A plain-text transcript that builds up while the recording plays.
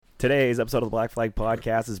Today's episode of the Black Flag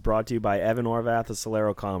Podcast is brought to you by Evan Orvath of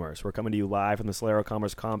Solero Commerce. We're coming to you live from the Solero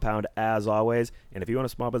Commerce compound as always. And if you want a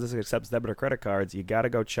small business that accepts debit or credit cards, you got to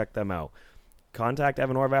go check them out. Contact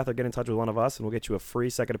Evan Orvath or get in touch with one of us, and we'll get you a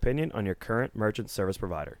free second opinion on your current merchant service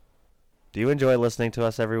provider. Do you enjoy listening to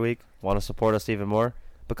us every week? Want to support us even more?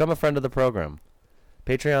 Become a friend of the program.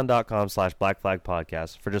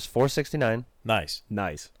 Patreon.com/BlackFlagPodcast. For just $4.69 Nice.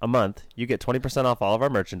 a a month, you get 20% off all of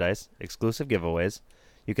our merchandise, exclusive giveaways.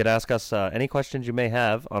 You could ask us any questions you may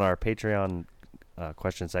have on our Patreon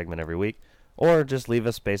question segment every week, or just leave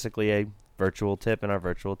us basically a virtual tip in our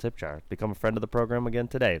virtual tip jar. Become a friend of the program again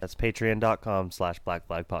today. That's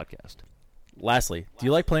patreon.com/BlackFlagPodcast. Lastly, do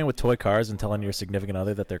you like playing with toy cars and telling your significant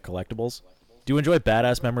other that they're collectibles? Do you enjoy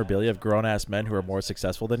badass memorabilia of grown-ass men who are more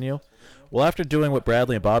successful than you? Well, after doing what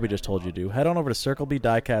Bradley and Bobby just told you to do, head on over to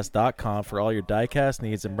CircleBDiecast.com for all your diecast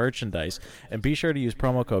needs and merchandise, and be sure to use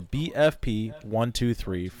promo code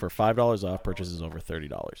BFP123 for $5 off purchases over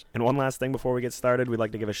 $30. And one last thing before we get started, we'd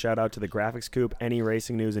like to give a shout out to the Graphics Coop, Any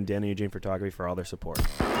Racing News, and Danny Eugene Photography for all their support.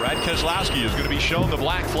 Brad Keselowski is going to be shown the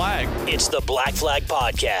black flag. It's the Black Flag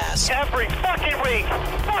Podcast. Every fucking week.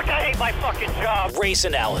 Fuck, I hate my fucking job. Race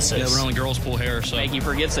analysis. Yeah, but only girls pull hair, so. He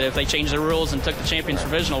forgets that if they changed the rules and took the champion's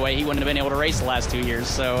provisional away, he wouldn't have been able to race the last 2 years.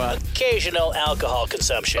 So occasional alcohol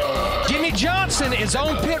consumption. Jimmy Johnson is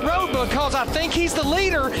on pit road because I think he's the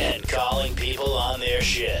leader. And calling people on their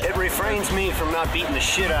shit. It refrains me from not beating the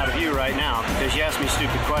shit out of you right now because you asked me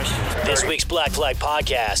stupid questions. This week's Black Flag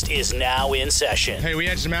Podcast is now in session. Hey, we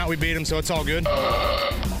edged him out, we beat him, so it's all good.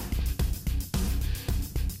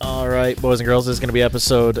 All right, boys and girls, this is going to be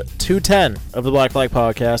episode 210 of the Black Flag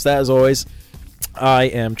Podcast. As always, I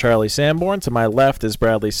am Charlie Sanborn. To my left is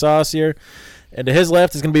Bradley Saucier. And to his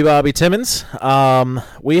left is going to be Bobby Timmons.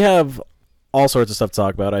 We have all sorts of stuff to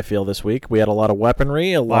talk about, I feel, this week. We had a lot of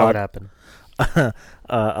weaponry. Why would happen?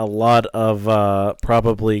 A lot of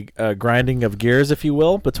probably grinding of gears, if you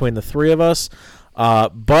will, between the three of us.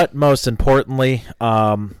 But most importantly,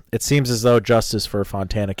 it seems as though justice for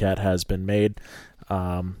Fontana Cat has been made.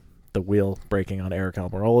 The wheel breaking on Eric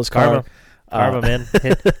Almirola's car. Karma, man.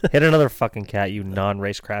 Hit another fucking cat, you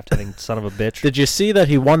non-racecraft hitting son of a bitch. Did you see that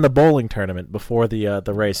he won the bowling tournament before the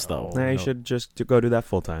race, though? Nah, you should just go do that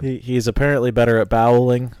full time. He's apparently better at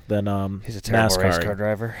bowling than He's a terrible NASCAR race car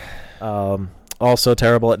driver. Also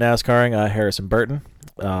terrible at NASCARing, Harrison Burton.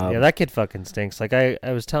 Yeah, that kid fucking stinks. Like, I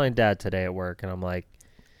was telling Dad today at work, and I'm like,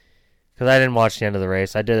 because I didn't watch the end of the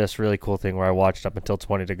race. I did this really cool thing where I watched up until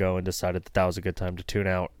 20 to go and decided that was a good time to tune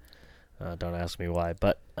out. Don't ask me why,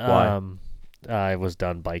 but why? I was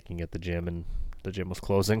done biking at the gym, and the gym was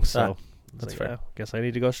closing, so that's like, fair. yeah, guess I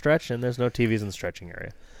need to go stretch, and there's no TVs in the stretching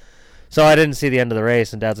area. So I didn't see the end of the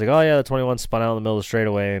race, and Dad's like, oh, yeah, the 21 spun out in the middle of the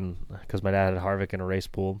straightaway, and because my dad had Harvick in a race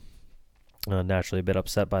pool, naturally a bit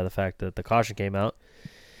upset by the fact that the caution came out.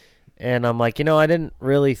 And I'm like, I didn't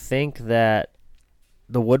really think that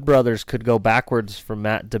the Wood brothers could go backwards from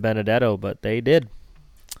Matt DiBenedetto, but they did.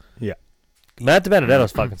 Yeah. Matt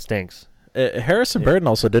DiBenedetto fucking stinks. Harrison Burton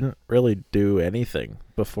also didn't really do anything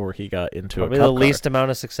before he got into Probably a cup the car, least amount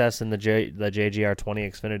of success in the JGR 20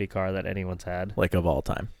 Xfinity car that anyone's had. like of all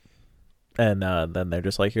time. And then they're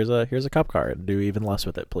just like, here's a cup car, and do even less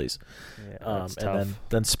with it, please. Yeah, that's tough. And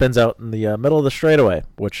then spins out in the middle of the straightaway,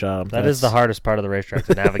 which that is the hardest part of the racetrack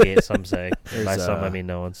to navigate. Some say. By some, I mean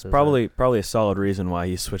no one says. Probably a solid reason why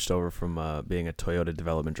he switched over from being a Toyota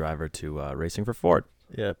development driver to racing for Ford.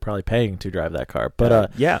 Yeah, probably paying to drive that car,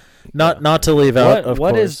 but yeah, not to leave out.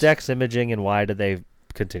 What course, is Dex Imaging, and why did they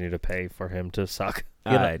continue to pay for him to suck?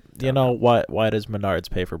 Why does Menards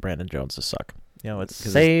pay for Brandon Jones to suck? It's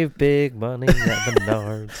Save big money at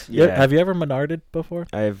Menards. Yeah. Have you ever Menarded before?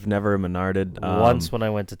 I've never Menarded. Once when I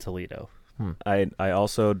went to Toledo. I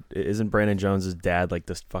also, isn't Brandon Jones' dad like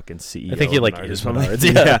this fucking CEO? I think he of like Menards is or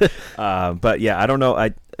something? Menards. Yeah. But yeah, I don't know.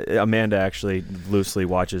 Amanda actually loosely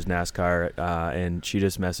watches NASCAR, and she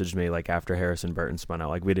just messaged me like after Harrison Burton spun out.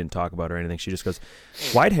 Like, we didn't talk about it or anything. She just goes,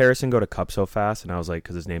 "Why'd Harrison go to Cup so fast?" And I was like,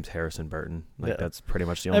 "Because his name's Harrison Burton." Like, that's pretty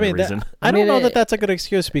much the only reason. I don't know that that's a good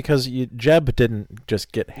excuse because Jeb didn't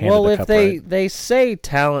just get handed the cup. Well, if right. they say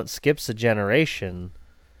talent skips a generation,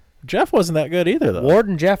 Jeff wasn't that good either, though. Ward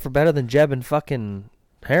and Jeff are better than Jeb and fucking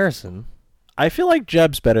Harrison. I feel like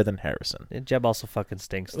Jeb's better than Harrison. Jeb also fucking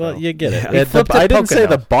stinks, though. Well, you get it. Yeah. I didn't say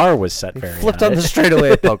the bar was set he very flipped high. on the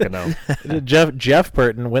straightaway at Pocono. Jeff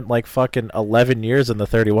Burton went like fucking 11 years in the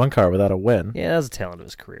 31 car without a win. Yeah, that was the talent of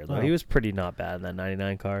his career, though. Oh. He was pretty not bad in that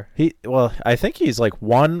 99 car. I think he's like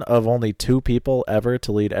one of only two people ever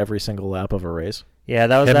to lead every single lap of a race. Yeah,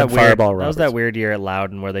 that was Him that and weird. Fireball That was Roberts. that weird year at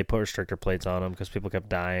Loudon where they put restrictor plates on him because people kept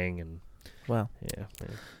dying, and Wow. Yeah.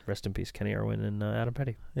 Rest in peace, Kenny Irwin and Adam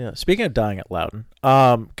Petty. Yeah. Speaking of dying at Loudon,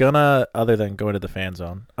 other than going to the fan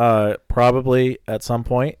zone, probably at some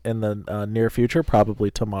point in the near future,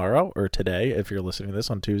 probably tomorrow or today, if you're listening to this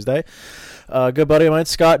on Tuesday, a good buddy of mine,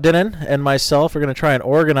 Scott Dinnan, and myself are going to try and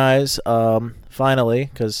organize, finally,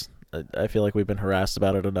 because I feel like we've been harassed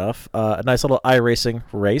about it enough, a nice little iRacing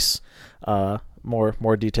race.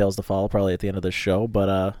 More details to follow probably at the end of this show,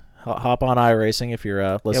 but hop on iRacing if you're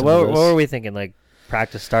listening to this. What were we thinking? Like,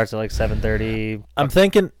 practice starts at like 7:30. I'm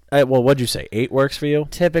thinking, well, what'd you say? 8 works for you?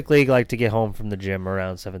 Typically, like to get home from the gym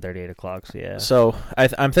around 7:30, 8 o'clock. So yeah. So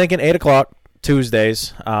I'm thinking 8 o'clock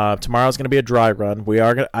Tuesdays. Tomorrow's going to be a dry run.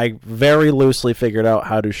 I very loosely figured out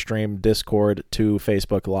how to stream Discord to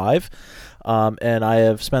Facebook Live, and I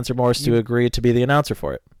have Spencer Morse to agree to be the announcer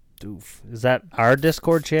for it. Doof. Is that our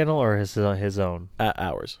Discord channel or his own?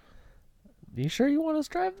 Ours. You sure you want us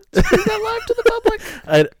to drive that live to the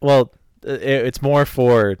public? It's more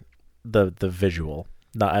for the visual.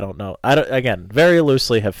 No, I don't know. Again, very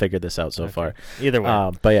loosely have figured this out so far. Either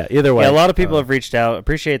way. But yeah, either way. Yeah, a lot of people have reached out.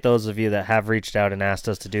 Appreciate those of you that have reached out and asked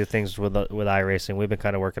us to do things with iRacing. We've been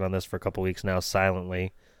kind of working on this for a couple weeks now,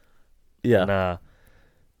 silently. Yeah. And,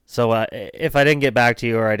 so if I didn't get back to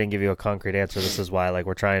you or I didn't give you a concrete answer, this is why. Like,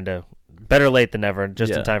 we're trying to better late than never,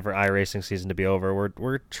 just in time for iRacing season to be over.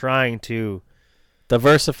 We're trying to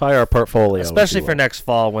diversify our portfolio, especially for next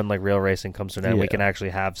fall when like real racing comes to an end. We can actually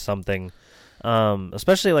have something.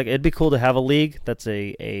 Especially like it'd be cool to have a league that's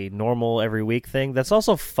a normal every week thing. That's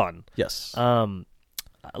also fun. Yes. A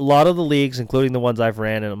lot of the leagues, including the ones I've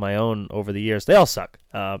ran on my own over the years, they all suck.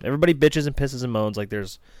 Everybody bitches and pisses and moans like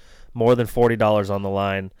there's more than $40 on the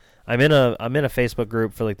line. I'm in a Facebook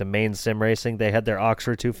group for like the main sim racing. They had their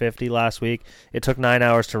Oxford 250 last week. It took 9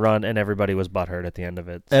 hours to run, and everybody was butthurt at the end of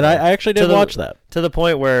it. So, and I actually did watch that to the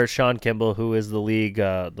point where Sean Kimball, who is the league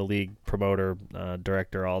promoter,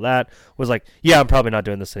 director, all that, was like, "Yeah, I'm probably not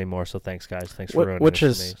doing this anymore. So thanks, guys. Thanks for ruining it for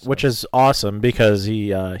me." Which is awesome because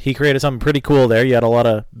he created something pretty cool there. You had a lot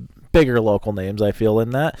of bigger local names, I feel,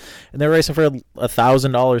 in that, and they're racing for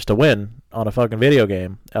 $1,000 to win on a fucking video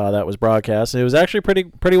game that was broadcast. It was actually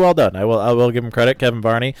pretty well done. I will give him credit. Kevin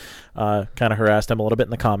Varney kind of harassed him a little bit in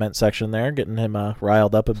the comment section there, getting him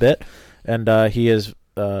riled up a bit, and he is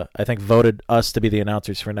I think voted us to be the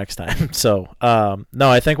announcers for next time. So no,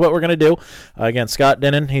 I think what we're gonna do again, Scott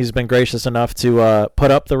Dinnan, he's been gracious enough to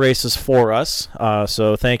put up the races for us.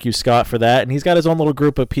 So thank you, Scott, for that. And he's got his own little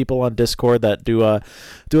group of people on Discord that do a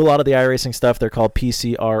lot of the iRacing stuff. They're called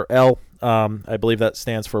PCRL. I believe that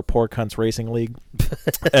stands for Poor Cunts Racing League.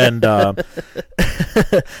 And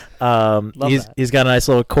he's got a nice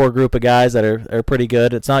little core group of guys that are pretty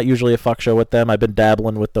good. It's not usually a fuck show with them. I've been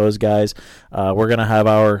dabbling with those guys. We're going to have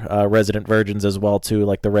our resident virgins as well, too,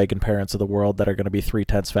 like the Reagan parents of the world that are going to be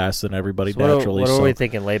 3/10 faster than everybody naturally. What are we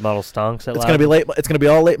thinking? Late model stonks? It's going to be late. It's going to be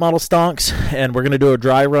all late model stonks, and we're going to do a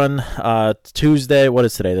dry run Tuesday. What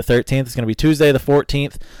is today? The 13th. It's going to be Tuesday the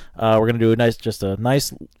 14th. We're going to do a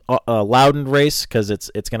nice Loudon race because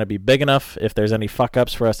it's going to be big enough if there's any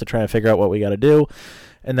fuck-ups for us to try and figure out what we got to do.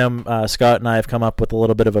 And then Scott and I have come up with a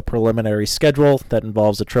little bit of a preliminary schedule that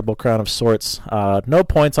involves a triple crown of sorts. No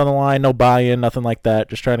points on the line, no buy-in, nothing like that.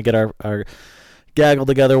 Just trying to get our gaggle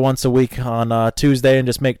together once a week on Tuesday and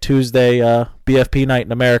just make Tuesday BFP night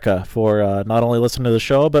in America for not only listening to the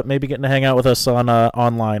show, but maybe getting to hang out with us on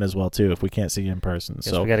online as well, too, if we can't see you in person.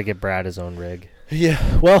 Guess we got to get Brad his own rig.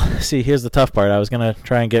 Yeah, well, see, here's the tough part. I was going to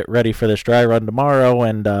try and get ready for this dry run tomorrow,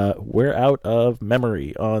 and we're out of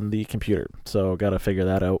memory on the computer. So got to figure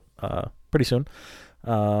that out pretty soon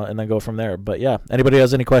and then go from there. But, yeah, anybody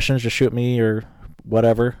has any questions, just shoot me or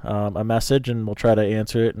whatever, a message, and we'll try to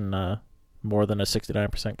answer it in more than a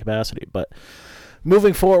 69% capacity. But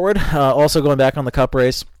moving forward, also going back on the Cup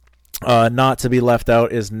race, not to be left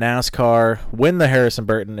out is NASCAR. When the Harrison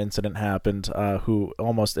Burton incident happened, who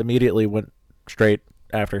almost immediately went straight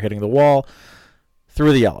after hitting the wall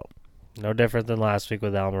through the yellow. No different than last week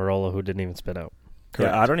with Almirola, who didn't even spin out.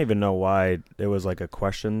 Correct. Yeah, I don't even know why it was like a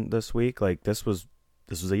question this week. Like this was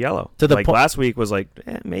a yellow. Last week was like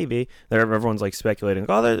maybe. Everyone's like speculating.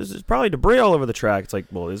 Oh, there's probably debris all over the track. It's like,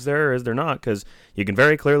 well, is there? Is there not? Because you can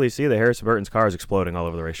very clearly see the Harrison Burton's car is exploding all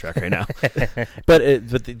over the racetrack right now. But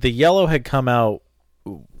the yellow had come out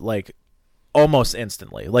like almost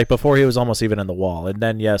instantly, like before he was almost even in the wall. And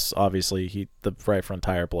then yes, obviously the right front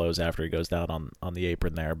tire blows after he goes down on the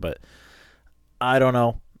apron there. But I don't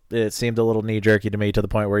know. It seemed a little knee jerky to me, to the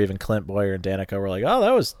point where even Clint Boyer and Danica were like, "Oh,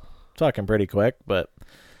 that was fucking pretty quick." But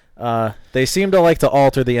they seem to like to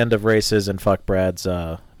alter the end of races and fuck Brad's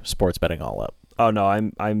sports betting all up. Oh no,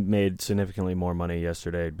 I made significantly more money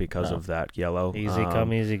yesterday because of that yellow. Easy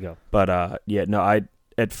come, easy go. But yeah, no, I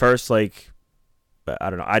at first like I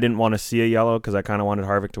don't know. I didn't want to see a yellow because I kind of wanted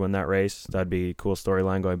Harvick to win that race. That'd be a cool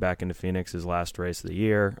storyline going back into Phoenix, his last race of the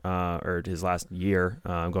year, or his last year,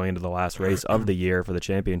 going into the last race of the year for the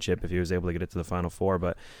championship if he was able to get it to the Final Four.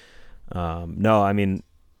 But no, I mean,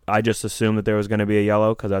 I just assumed that there was going to be a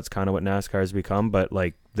yellow because that's kind of what NASCAR has become. But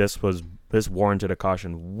like this warranted a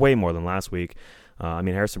caution way more than last week. I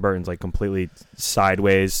mean, Harrison Burton's like completely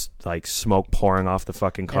sideways, like smoke pouring off the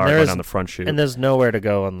fucking car right on the front chute. And there's nowhere to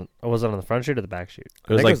go on. Was it on the front chute or the back chute?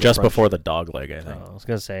 It was like just before the dog leg, I think. I was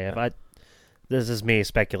gonna say this is me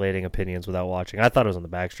speculating opinions without watching. I thought it was on the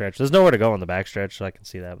back stretch. There's nowhere to go on the back stretch, so I can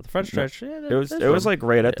see that. But the front stretch, it was like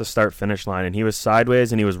right at the start finish line, and he was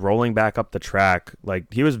sideways and he was rolling back up the track.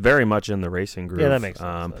 Like he was very much in the racing groove. Yeah, that makes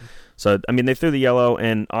sense. So I mean, they threw the yellow,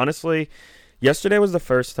 and honestly, yesterday was the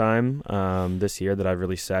first time this year that I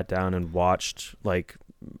really sat down and watched, like,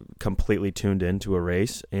 completely tuned into a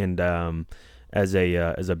race. And as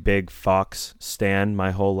a big Fox stan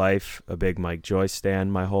my whole life, a big Mike Joy stan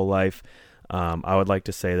my whole life, I would like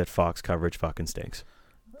to say that Fox coverage fucking stinks.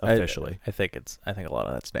 Officially, I think a lot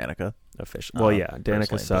of that's Danica. Officially, well, yeah,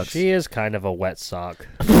 Danica sucks. She is kind of a wet sock.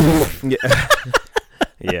 Yeah.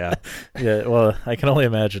 Yeah. Yeah. Well, I can only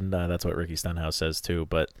imagine that's what Ricky Stenhouse says too,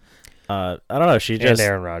 but. I don't know. She just and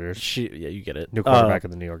Aaron Rodgers. Yeah, you get it. New quarterback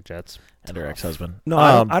of the New York Jets and her ex-husband. No,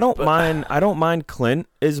 I don't mind. I don't mind Clint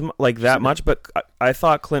like that much, but I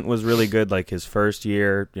thought Clint was really good. Like his first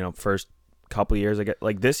year, first couple years. I get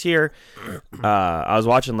like this year. I was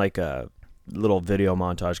watching like a little video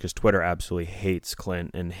montage because Twitter absolutely hates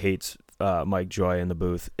Clint and hates Mike Joy in the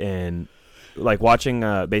booth, and like watching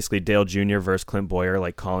basically Dale Jr. versus Clint Boyer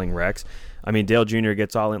like calling wrecks. I mean, Dale Jr.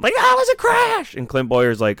 gets all in, like, oh, it was a crash! And Clint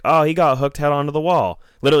Boyer's like, oh, he got hooked head onto the wall.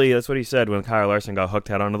 Literally, that's what he said when Kyle Larson got hooked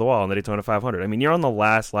head onto the wall in the Daytona 500. I mean, you're on the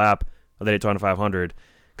last lap of the Daytona 500.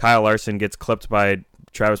 Kyle Larson gets clipped by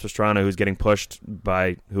Travis Pastrana, who's getting pushed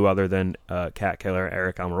by who other than Cat Killer,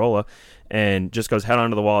 Eric Almirola, and just goes head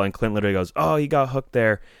onto the wall, and Clint literally goes, oh, he got hooked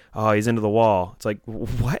there. Oh, he's into the wall. It's like,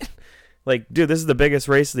 what? Like, dude, this is the biggest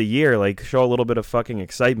race of the year. Like, show a little bit of fucking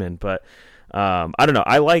excitement, but... I don't know.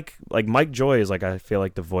 I like Mike Joy is like I feel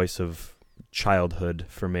like the voice of childhood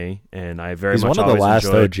for me, and I very He's much one of the last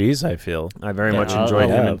enjoyed, OGs. I feel I very much enjoyed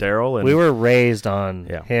him and Daryl. And we were raised on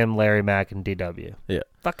him, Larry Mack, and DW. Yeah,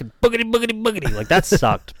 fucking boogity. Like that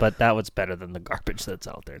sucked, but that was better than the garbage that's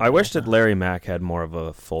out there now. I wish that Larry Mack had more of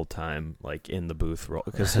a full time like in the booth role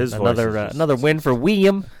because his voice is another win for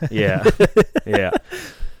William. Yeah, yeah.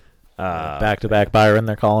 Back-to-back Byron,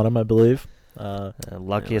 they're calling him, I believe.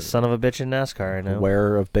 Luckiest son of a bitch in NASCAR, I know.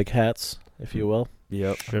 Wearer of big hats, if you will.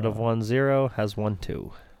 Yep. Should have won 0, has won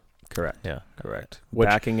 2. Correct. Yeah. Correct.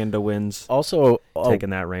 Backing into wins. Also, taking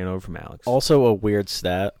that reign over from Alex. Also, a weird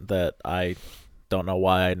stat that I don't know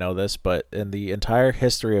why I know this, but in the entire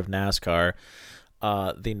history of NASCAR,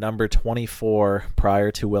 the number 24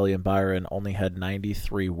 prior to William Byron only had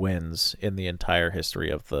 93 wins in the entire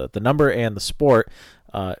history of the number and the sport.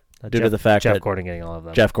 Due to the fact Jeff that Gordon getting all of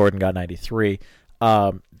them. Jeff Gordon got 93.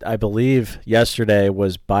 I believe yesterday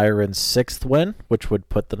was Byron's 6th win, which would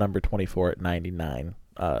put the number 24 at 99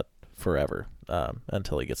 forever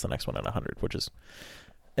until he gets the next one at 100, which is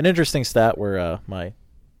an interesting stat where my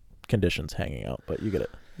condition's hanging out, but you get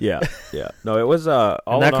it. Yeah, yeah. No, it was all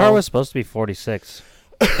and that car was supposed to be 46.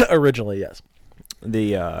 Originally, yes.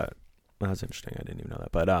 That's interesting. I didn't even know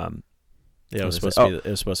that, but yeah, it was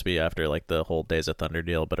supposed to be after like the whole Days of Thunder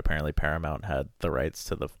deal, but apparently Paramount had the rights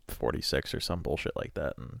to the 46 or some bullshit like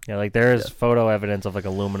that. And yeah, like there is photo evidence of like a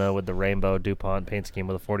Lumina with the rainbow DuPont paint scheme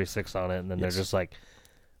with a 46 on it, and then they're just like,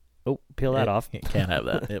 oh, peel that off. You can't have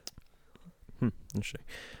that. Yep. Interesting.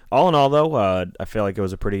 All in all, though, I feel like it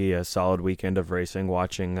was a pretty solid weekend of racing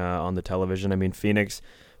watching on the television. I mean, Phoenix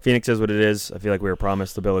is what it is. I feel like we were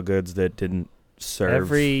promised the bill of goods that didn't serve.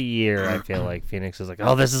 Every year I feel like Phoenix is like,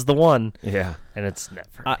 oh, this is the one. Yeah. And it's never.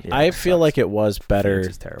 I feel like it was better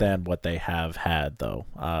than what they have had, though.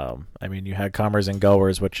 I mean, you had comers and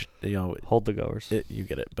goers, which, hold the goers. You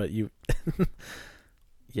get it, but you...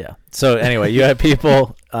 Yeah. So anyway, you had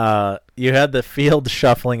people, you had the field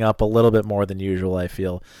shuffling up a little bit more than usual, I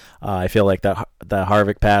feel. I feel like the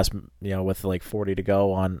Harvick pass, with like 40 to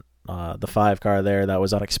go on the 5 car there, that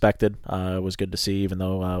was unexpected. It was good to see, even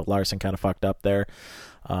though Larson kind of fucked up there.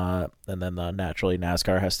 And then naturally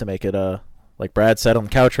NASCAR has to make it like Brad said on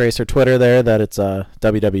Couch Racer Twitter there, that it's a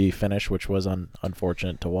WWE finish, which was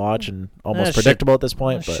unfortunate to watch and almost predictable at this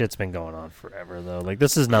point. But shit's been going on forever, though. Like,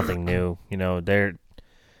 this is nothing new.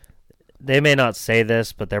 they may not say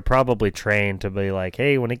this, but they're probably trained to be like,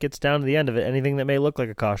 hey, when it gets down to the end of it, anything that may look like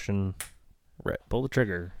a caution, pull the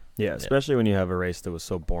trigger. Yeah, especially when you have a race that was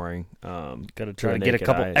so boring. Got to try to get a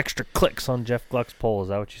couple extra clicks on Jeff Gluck's pole. Is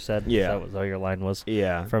that what you said? Yeah. Is that what your line was?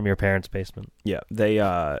 Yeah. From your parents' basement. Yeah, they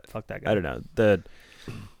fuck that guy. I don't know.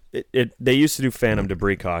 They used to do phantom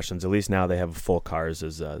debris cautions. At least now they have full cars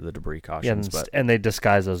as the debris cautions. And they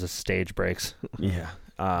disguise those as stage breaks. Yeah.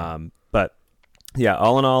 But yeah,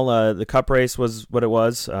 all in all, the Cup race was what it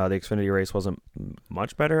was. The Xfinity race wasn't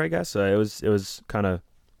much better, I guess. It was kind of,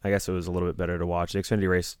 I guess it was a little bit better to watch. The Xfinity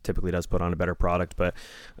race typically does put on a better product, but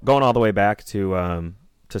going all the way back to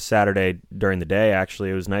Saturday during the day, actually,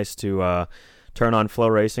 it was nice to turn on Flow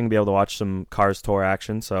Racing, be able to watch some Cars Tour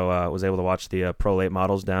action. So I was able to watch the Pro Late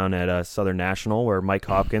Models down at Southern National, where Mike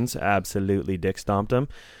Hopkins absolutely dick stomped him.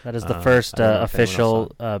 That is the first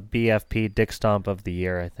official BFP dick stomp of the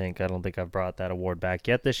year, I think. I don't think I've brought that award back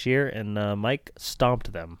yet this year, and Mike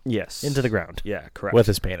stomped them into the ground. Yeah, correct. With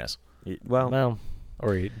his penis. Well,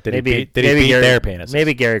 or did maybe, he beat their penises?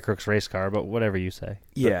 Maybe Gary Crook's race car, but whatever you say.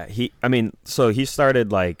 Yeah, he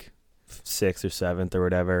started like 6th or 7th or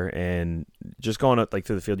whatever, and just going up like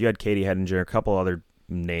through the field, you had Katie Hedinger, a couple other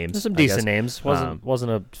names. There's some decent names.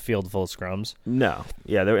 Wasn't a field full of scrums. No,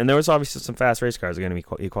 yeah, there was obviously some fast race cars. Again,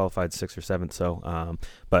 he qualified 6th or 7th. So,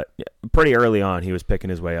 but yeah, pretty early on, he was picking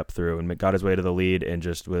his way up through and got his way to the lead, and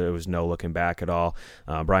just there was no looking back at all.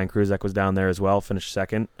 Brian Kruzek was down there as well, finished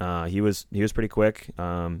 2nd. He was pretty quick.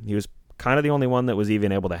 He was kind of the only one that was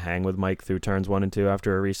even able to hang with Mike through turns 1 and 2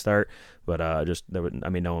 after a restart, but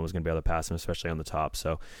no one was going to be able to pass him, especially on the top.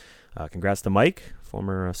 So congrats to Mike,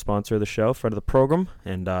 former sponsor of the show, friend of the program,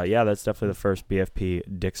 and that's definitely the first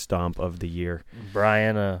BFP dick stomp of the year.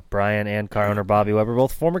 Brian and car owner Bobby Weber,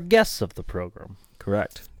 both former guests of the program.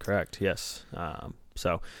 Correct, yes.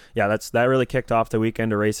 So yeah, that really kicked off the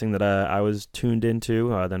weekend of racing that I was tuned into.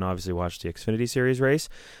 Then obviously watched the Xfinity Series race,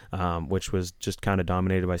 which was just kind of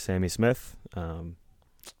dominated by Sammy Smith.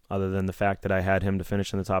 Other than the fact that I had him to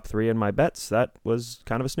finish in the top 3 in my bets, that was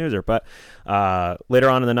kind of a snoozer. But later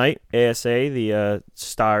on in the night, ASA, the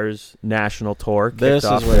Stars National Tour, kicked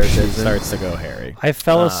off where it starts to go hairy. I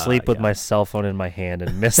fell asleep with my cell phone in my hand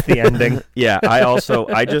and missed the ending. Yeah,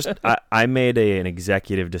 I made an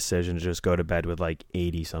executive decision to just go to bed with like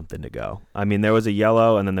 80 something to go. I mean, there was a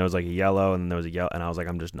yellow, and then there was like a yellow, and then there was a yellow, and I was like,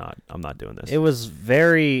 I'm not doing this. It was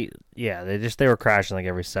very, they were crashing like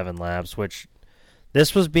every 7 laps, which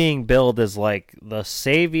this was being billed as like the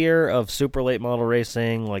savior of super late model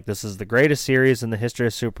racing. Like, this is the greatest series in the history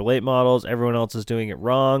of super late models. Everyone else is doing it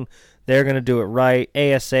wrong. They're going to do it right.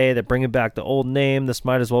 ASA, they're bringing back the old name. This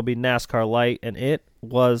might as well be NASCAR Light. And it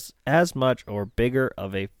was as much or bigger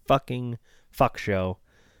of a fucking fuck show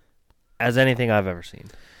as anything I've ever seen.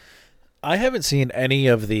 I haven't seen any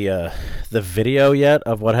of the video yet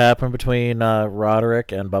of what happened between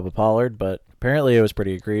Roderick and Bubba Pollard, but apparently it was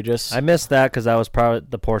pretty egregious. I missed that because that was probably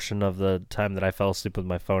the portion of the time that I fell asleep with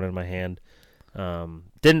my phone in my hand.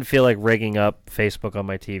 Didn't feel like rigging up Facebook on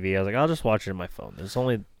my TV. I was like, I'll just watch it on my phone. There's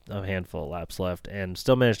only a handful of laps left, and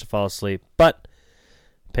still managed to fall asleep. But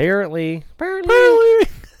apparently,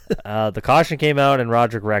 the caution came out, and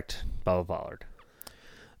Roderick wrecked Bubba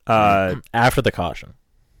Pollard. After the caution.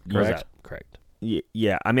 Correct.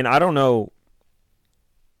 Yeah, I mean, I don't know.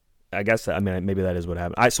 I guess, maybe that is what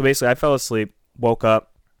happened. So basically, I fell asleep, woke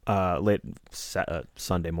up late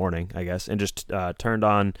Sunday morning, I guess, and just turned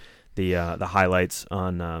on the highlights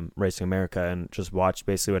on Racing America and just watched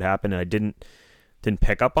basically what happened. And I didn't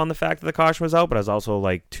pick up on the fact that the caution was out, but I was also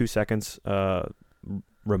like 2 seconds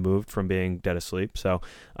removed from being dead asleep. So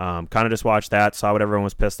kind of just watched that, saw what everyone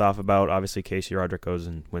was pissed off about. Obviously, Casey Roderick goes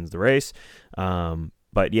and wins the race.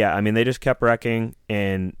 But yeah, I mean, they just kept wrecking,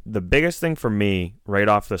 and the biggest thing for me right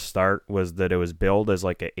off the start was that it was billed as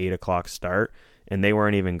like an 8 o'clock start, and they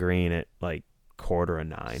weren't even green at like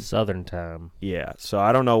 8:45 Southern time. Yeah, so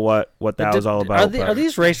I don't know what that was all about. Are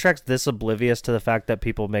these racetracks this oblivious to the fact that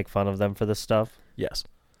people make fun of them for this stuff? Yes.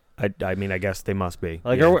 I mean, I guess they must be.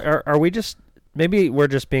 Like, yeah. Are we just, maybe we're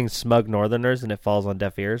just being smug Northerners and it falls on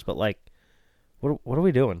deaf ears, but like, what are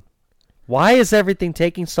we doing? Why is everything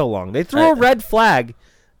taking so long? They threw a red flag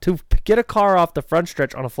to get a car off the front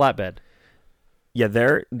stretch on a flatbed. Yeah,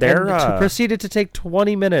 they're proceeded to take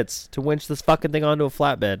 20 minutes to winch this fucking thing onto a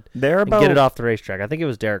flatbed. And get it off the racetrack. I think it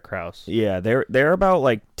was Derek Krause. Yeah, they're about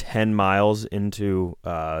like 10 miles into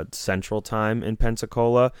Central Time in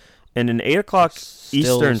Pensacola, and an 8 o'clock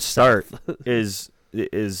Eastern start is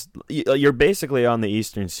you're basically on the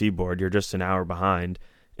Eastern Seaboard. You're just an hour behind.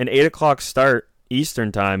 An 8 o'clock start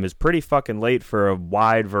Eastern time is pretty fucking late for a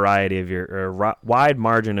wide variety of wide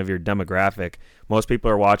margin of your demographic. Most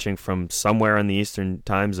people are watching from somewhere in the Eastern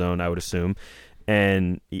time zone, I would assume.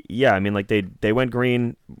 And yeah, I mean, like they went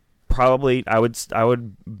green. Probably, I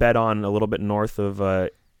would bet on a little bit north of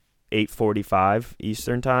 8:45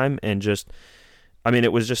 Eastern time, and just, I mean,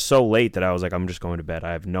 it was just so late that I was like, I'm just going to bed.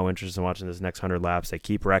 I have no interest in watching this next 100 laps. They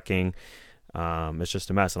keep wrecking. It's just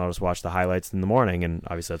a mess, and I'll just watch the highlights in the morning, and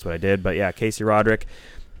obviously that's what I did. But yeah, Casey Roderick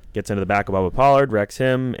gets into the back of Bubba Pollard, wrecks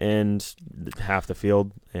him and half the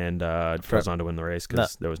field, and goes on to win the race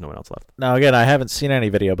because there was no one else left. Now, again, I haven't seen any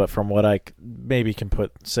video, but from what I maybe can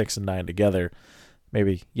put 6 and 9 together,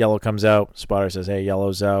 maybe yellow comes out, spotter says, hey,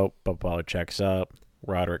 yellow's out, Bubba Pollard checks up,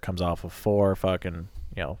 Roderick comes off of 4, fucking,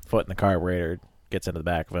 foot in the carburetor, gets into the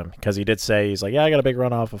back of him. Because he did say, he's like, yeah, I got a big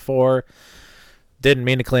run off of 4. Didn't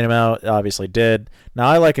mean to clean him out, obviously did. Now,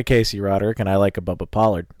 I like a Casey Roderick, and I like a Bubba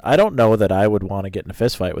Pollard. I don't know that I would want to get in a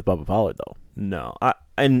fist fight with Bubba Pollard, though. No.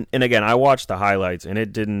 And again, I watched the highlights, and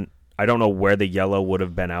it didn't, I don't know where the yellow would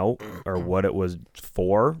have been out or what it was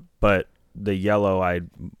for, but the yellow, I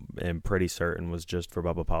am pretty certain, was just for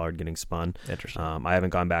Bubba Pollard getting spun. Interesting. I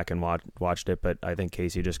haven't gone back and watched it, but I think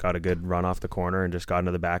Casey just got a good run off the corner and just got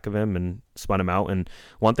into the back of him and spun him out. And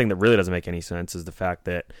one thing that really doesn't make any sense is the fact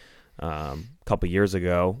that a couple years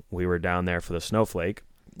ago, we were down there for the Snowflake,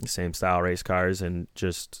 same style race cars, and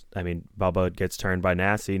just, I mean, Bubba gets turned by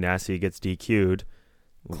Nassie gets DQ'd.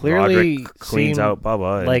 Clearly Roderick cleans out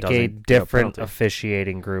Bubba and like a doesn't different get a penalty.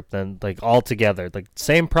 officiating group than, like, altogether. Like,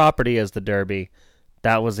 same property as the Derby.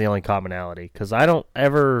 That was the only commonality. Because I don't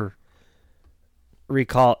ever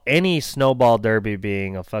recall any Snowball Derby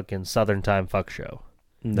being a fucking Southern Time fuck show.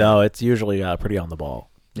 No, it's usually pretty on the ball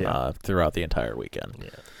throughout the entire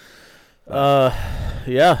weekend. Can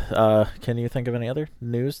you think of any other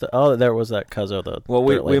news? There was that Cuzzo. Well,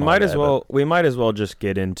 we might as well just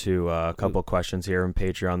get into a couple questions here on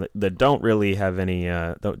Patreon that don't really have any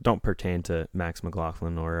don't pertain to Max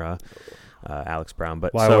McLaughlin or Alex Brown.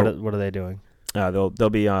 But why? So, what are they doing? They'll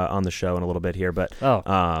be on the show in a little bit here. But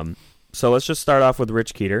so let's just start off with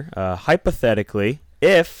Rich Keeter. Hypothetically,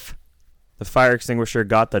 if the fire extinguisher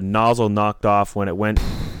got the nozzle knocked off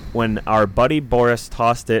when our buddy Boris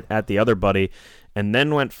tossed it at the other buddy and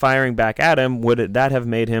then went firing back at him, would that have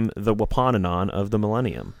made him the Waponanon of the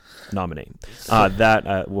Millennium nominee?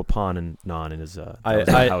 Waponanon is...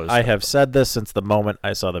 I have said this since the moment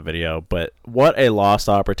I saw the video, but what a lost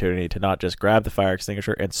opportunity to not just grab the fire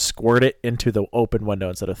extinguisher and squirt it into the open window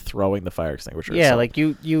instead of throwing the fire extinguisher. Yeah, itself. like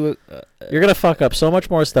you're going to fuck up so much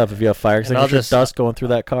more stuff if you have fire extinguisher dust going through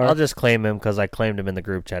that car. I'll just claim him because I claimed him in the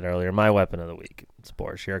group chat earlier. My weapon of the week. It's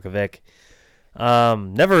Boris Yurkovic.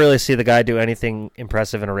 Never really see the guy do anything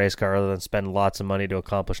impressive in a race car other than spend lots of money to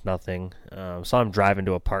accomplish nothing. Saw him drive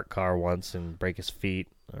into a parked car once and break his feet.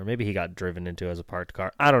 Or maybe he got driven into as a parked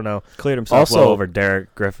car. I don't know. Cleared himself well over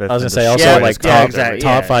Derek Griffith. I was going to say,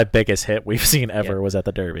 top 5 biggest hit we've seen ever was at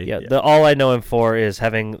the Derby. Yeah. All I know him for is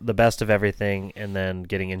having the best of everything and then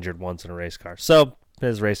getting injured once in a race car. So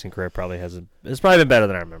his racing career it's probably been better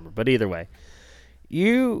than I remember. But either way,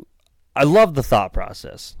 I love the thought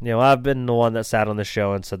process. I've been the one that sat on the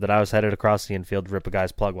show and said that I was headed across the infield to rip a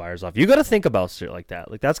guy's plug wires off. You got to think about shit like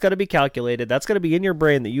that. Like, that's got to be calculated. That's got to be in your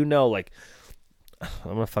brain that like, I'm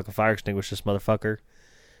going to fucking fire extinguish this motherfucker.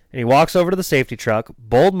 And he walks over to the safety truck.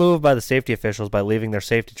 Bold move by the safety officials by leaving their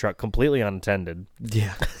safety truck completely unattended.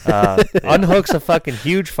 Yeah. Unhooks a fucking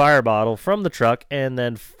huge fire bottle from the truck and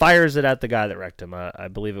then fires it at the guy that wrecked him. I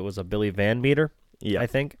believe it was a Billy Van Meter, I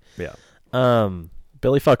think. Yeah.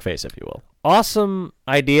 Billy Fuckface, if you will. Awesome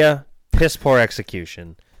idea, piss poor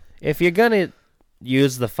execution. If you're gonna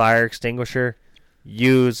use the fire extinguisher,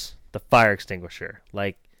 use the fire extinguisher.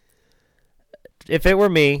 Like, if it were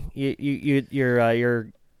me, you're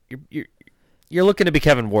looking to be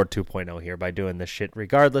Kevin Ward 2.0 here by doing this shit,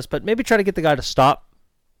 regardless. But maybe try to get the guy to stop.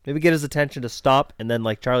 Maybe get his attention to stop, and then,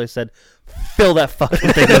 like Charlie said, fill that fucking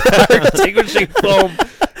thing with fire extinguishing foam.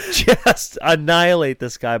 Just annihilate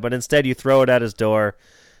this guy, but instead you throw it at his door.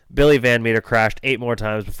 Billy Van Meter crashed 8 more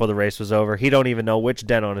times before the race was over. He don't even know which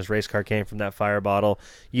dent on his race car came from that fire bottle.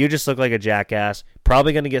 You just look like a jackass.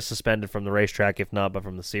 Probably going to get suspended from the racetrack, if not, but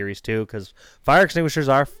from the series too, because fire extinguishers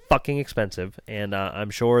are fucking expensive, and I'm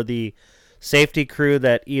sure the safety crew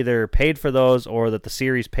that either paid for those or that the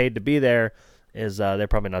series paid to be there is they're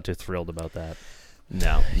probably not too thrilled about that.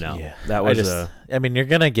 No. Yeah. That was I mean, you're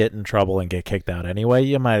going to get in trouble and get kicked out anyway.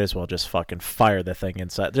 You might as well just fucking fire the thing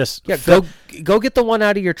inside. Just go get the one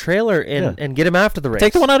out of your trailer and get him after the race.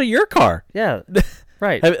 Take the one out of your car. Yeah.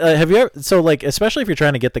 Right. Have you ever, especially if you're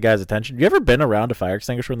trying to get the guy's attention, you ever been around a fire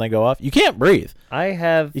extinguisher when they go off? You can't breathe. I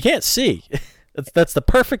have. You can't see. That's the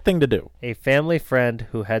perfect thing to do. A family friend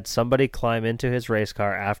who had somebody climb into his race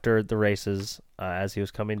car after the races as he was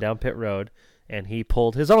coming down pit road, and he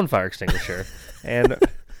pulled his own fire extinguisher and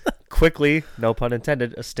quickly, no pun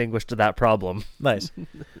intended, extinguished that problem. Nice.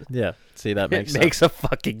 Yeah. See, that makes sense. Makes a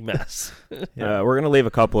fucking mess. We're going to leave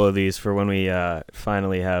a couple of these for when we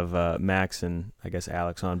finally have Max and, I guess,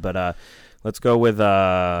 Alex on. But let's go with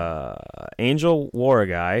Angel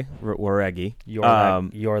Waregi.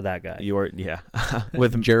 You're that guy.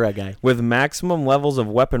 With Jura guy. With maximum levels of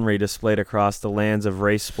weaponry displayed across the lands of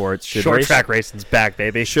race sports. Short track racing's back,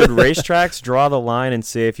 baby. Should racetracks draw the line and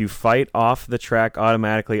say if you fight off the track,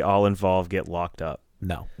 automatically all involved get locked up?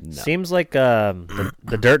 No. Seems like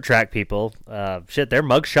the dirt track people, their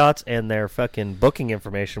mugshots and their fucking booking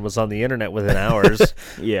information was on the internet within hours.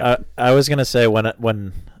 Yeah. I was going to say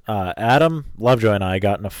when Adam Lovejoy and I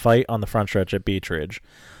got in a fight on the front stretch at Beech Ridge,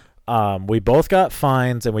 we both got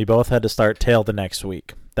fines and we both had to start tail the next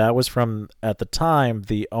week. That was from, at the time,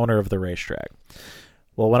 the owner of the racetrack.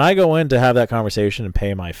 Well, when I go in to have that conversation and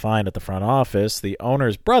pay my fine at the front office, the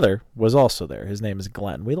owner's brother was also there. His name is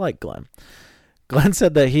Glenn. We like Glenn. Glenn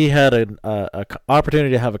said that he had an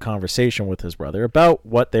opportunity to have a conversation with his brother about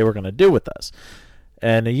what they were going to do with us.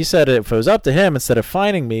 And he said if it was up to him, instead of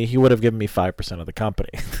fining me, he would have given me 5% of the company.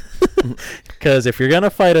 Because if you're going to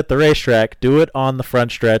fight at the racetrack, do it on the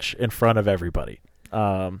front stretch in front of everybody.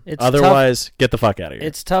 Otherwise, get the fuck out of here.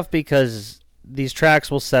 It's tough because these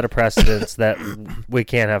tracks will set a precedence that we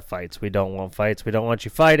can't have fights. We don't want fights. We don't want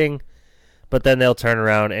you fighting. But then they'll turn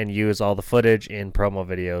around and use all the footage in promo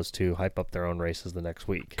videos to hype up their own races the next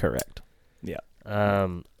week. Correct. Yeah.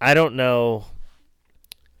 I don't know.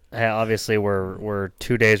 Obviously, we're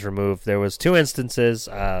 2 days removed. There was 2 instances.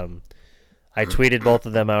 I tweeted both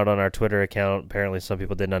of them out on our Twitter account. Apparently, some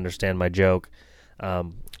people didn't understand my joke.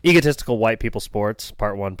 Egotistical white people sports,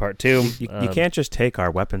 part 1, part 2. You can't just take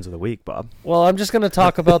our weapons of the week, Bob. Well, I'm just going to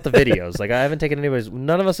talk about the videos. Like, I haven't taken anybody's.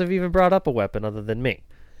 None of us have even brought up a weapon other than me.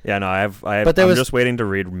 Yeah, no, I'm just waiting to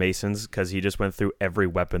read Mason's because he just went through every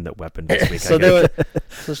weapon that weaponed this week. So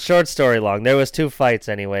short story long. There was 2 fights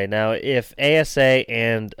anyway. Now, if ASA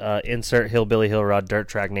and insert Hillbilly Hill Rod dirt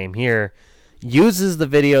track name here uses the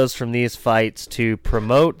videos from these fights to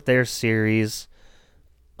promote their series,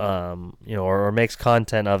 or makes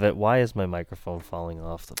content of it. Why is my microphone falling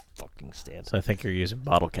off the fucking stand? So I think you're using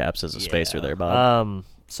bottle caps as a spacer there, Bob.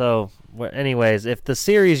 Anyways, if the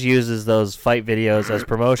series uses those fight videos as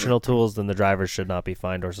promotional tools, then the drivers should not be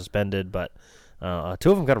fined or suspended. But 2 of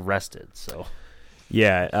them got arrested. So,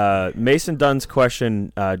 yeah, Mason Dunn's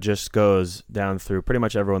question just goes down through pretty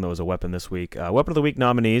much everyone that was a weapon this week. Weapon of the Week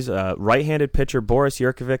nominees: right-handed pitcher Boris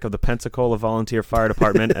Yurkovic of the Pensacola Volunteer Fire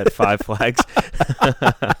Department at Five Flags.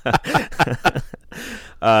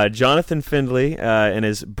 Jonathan Findlay and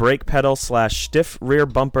his brake pedal / stiff rear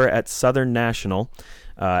bumper at Southern National.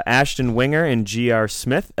 Ashton Winger and G.R.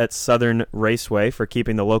 Smith at Southern Raceway for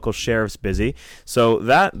keeping the local sheriffs busy. So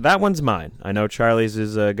that one's mine. I know Charlie's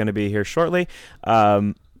is going to be here shortly.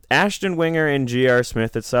 Ashton Winger and G.R.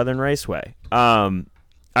 Smith at Southern Raceway.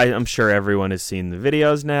 I'm sure everyone has seen the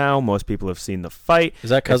videos now. Most people have seen the fight.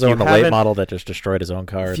 Is that because of the late model that just destroyed his own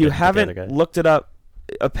car? If you haven't looked it up,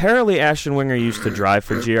 apparently Ashton Winger used to drive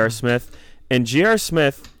for G.R. Smith. And G.R.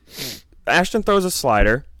 Smith, Ashton throws a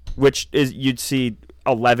slider, which is you'd see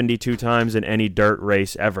 112 times in any dirt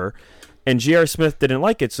race ever. And G.R. Smith didn't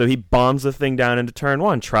like it, so he bombs the thing down into turn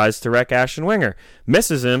 1, tries to wreck Ashton Winger,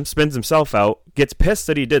 misses him, spins himself out, gets pissed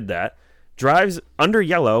that he did that, drives under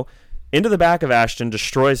yellow into the back of Ashton,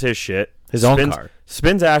 destroys his shit. His own car.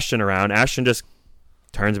 Spins Ashton around. Ashton just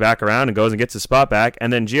turns back around and goes and gets his spot back.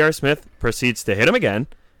 And then G.R. Smith proceeds to hit him again,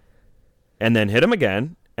 and then hit him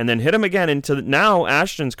again, and then hit him again. Now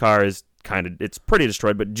Ashton's car is it's pretty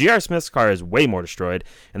destroyed, but G.R. Smith's car is way more destroyed.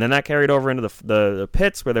 And then that carried over into the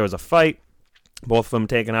pits where there was a fight, both of them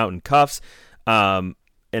taken out in cuffs. And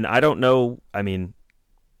I don't know, I mean,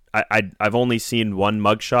 I've only seen one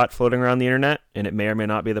mugshot floating around the internet, and it may or may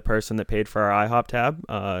not be the person that paid for our IHOP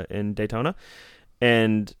tab in Daytona.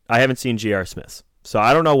 And I haven't seen G.R. Smith's. So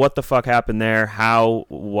I don't know what the fuck happened there, how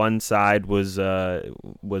one side was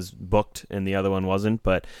booked and the other one wasn't.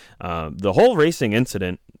 But the whole racing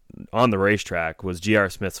incident on the racetrack was G.R.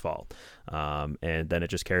 Smith's fault. And then it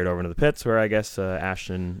just carried over into the pits where I guess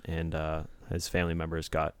Ashton and his family members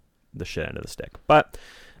got the shit end of the stick. But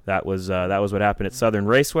that was what happened at Southern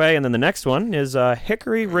Raceway. And then the next one is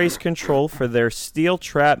Hickory Race Control for their steel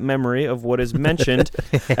trap memory of what is mentioned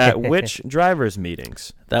at which drivers'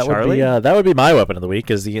 meetings. That would be my weapon of the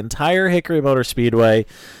week, is the entire Hickory Motor Speedway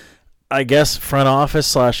I guess, front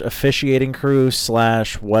office / officiating crew /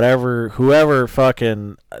 whatever, whoever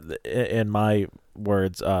fucking, in my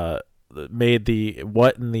words, made the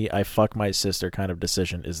what in the I fuck my sister kind of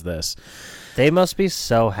decision is this. They must be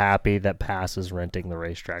so happy that Pass is renting the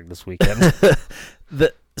racetrack this weekend.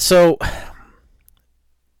 So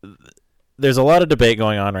there's a lot of debate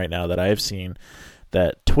going on right now that I have seen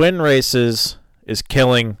that twin races is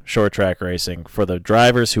killing short track racing for the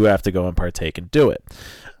drivers who have to go and partake and do it.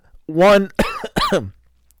 One,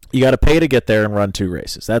 you got to pay to get there and run 2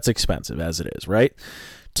 races. That's expensive as it is, right?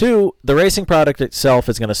 2, the racing product itself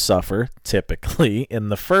is going to suffer typically in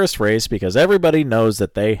the first race because everybody knows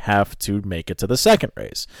that they have to make it to the second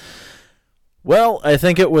race. Well, I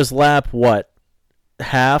think it was lap,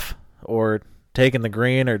 half or taking the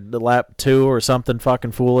green or the lap 2 or something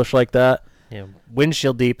fucking foolish like that. Yeah,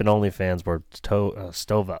 windshield deep and OnlyFans were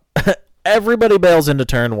stove up. Everybody bails into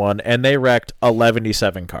turn 1 and they wrecked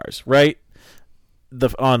 117 cars, right?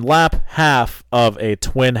 On lap half of a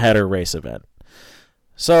twin header race event.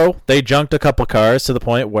 So they junked a couple cars to the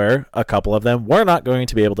point where a couple of them were not going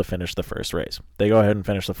to be able to finish the first race. They go ahead and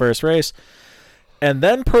finish the first race and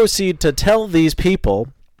then proceed to tell these people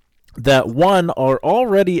that one are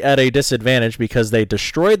already at a disadvantage because they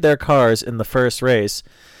destroyed their cars in the first race,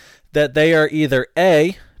 that they are either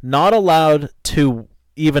A, not allowed to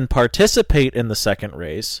even participate in the second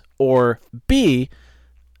race, or B,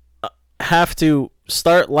 have to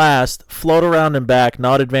start last, float around and back,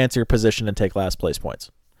 not advance your position, and take last place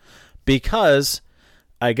points. Because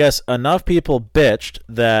I guess enough people bitched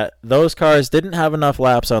that those cars didn't have enough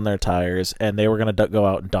laps on their tires and they were going to go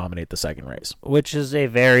out and dominate the second race. Which is a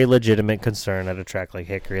very legitimate concern at a track like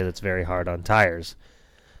Hickory that's very hard on tires.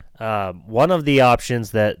 One of the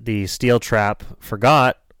options that the Steel Trap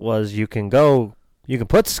forgot was you can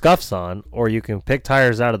put scuffs on or you can pick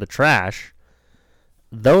tires out of the trash.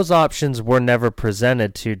 Those options were never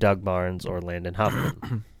presented to Doug Barnes or Landon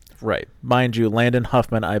Huffman. Right. Mind you, Landon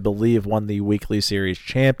Huffman, I believe, won the Weekly Series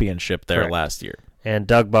championship there last year. And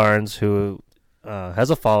Doug Barnes, who has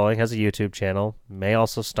a following, has a YouTube channel, may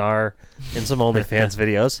also star in some OnlyFans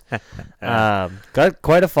videos, got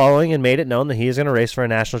quite a following and made it known that he is going to race for a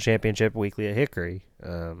national championship weekly at Hickory.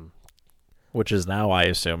 Which is now, I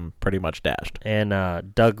assume, pretty much dashed.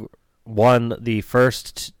 And Doug won the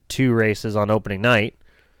first 2 races on opening night.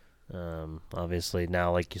 Obviously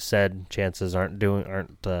now, like you said, chances aren't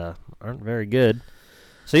very good.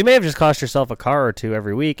 So you may have just cost yourself a car or 2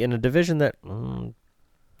 every week in a division that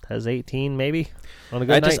has 18 maybe on a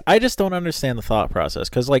good night. I just don't understand the thought process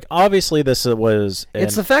because, like, obviously this was.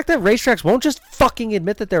 It's the fact that racetracks won't just fucking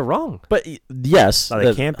admit that they're wrong. But yes,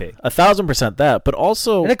 they can't be 1,000% that. But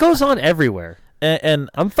also, and it goes on everywhere. And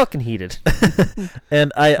I'm fucking heated.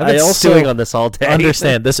 And I I've been also stewing on this all day.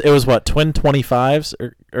 Understand this. It was what, twin 25s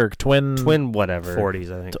or twin whatever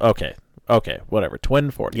 40s, I think. Okay, whatever,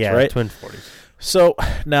 twin 40s. Yeah, right? Twin 40s. So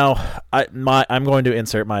now I'm going to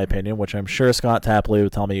insert my opinion, which I'm sure Scott Tapley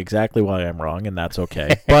would tell me exactly why I'm wrong, and that's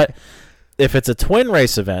okay. But if it's a twin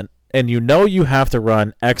race event and you know you have to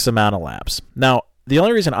run X amount of laps, now. The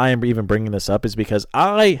only reason I am even bringing this up is because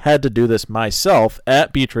I had to do this myself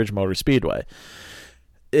at Beech Ridge Motor Speedway.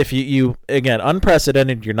 If you again,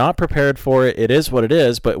 unprecedented, you're not prepared for it, it is what it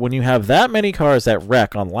is, but when you have that many cars that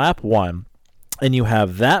wreck on lap 1 and you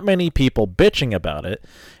have that many people bitching about it,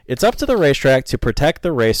 it's up to the racetrack to protect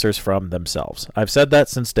the racers from themselves. I've said that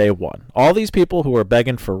since day 1. All these people who are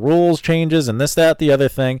begging for rules changes and this, that, the other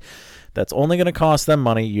thing, that's only going to cost them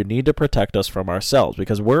money. You need to protect us from ourselves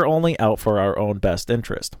because we're only out for our own best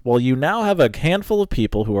interest. Well, you now have a handful of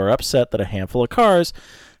people who are upset that a handful of cars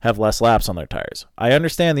have less laps on their tires. I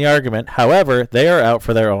understand the argument. However, they are out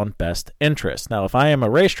for their own best interest. Now, if I am a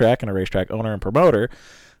racetrack and a racetrack owner and promoter,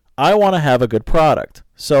 I want to have a good product.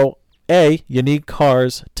 So, A, you need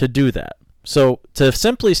cars to do that. So to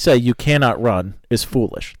simply say you cannot run is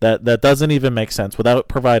foolish. That doesn't even make sense without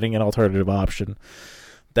providing an alternative option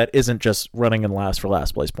that isn't just running in last for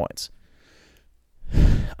last place points.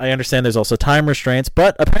 I understand there's also time restraints,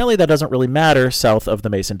 but apparently that doesn't really matter south of the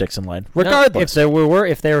Mason-Dixon line. Regardless,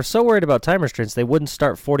 if they were so worried about time restraints, they wouldn't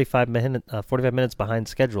start 45 minutes behind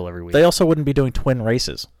schedule every week. They also wouldn't be doing twin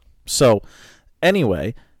races. So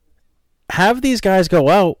anyway, have these guys go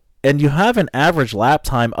out and you have an average lap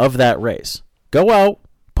time of that race. Go out,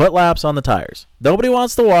 put laps on the tires. Nobody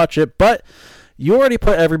wants to watch it, but you already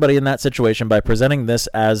put everybody in that situation by presenting this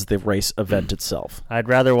as the race event itself. I'd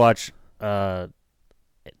rather watch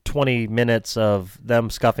 20 minutes of them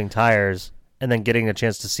scuffing tires and then getting a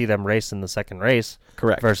chance to see them race in the second race.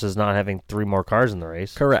 Correct. Versus not having 3 more cars in the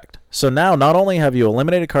race. Correct. So now not only have you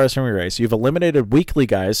eliminated cars from your race, you've eliminated weekly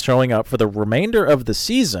guys showing up for the remainder of the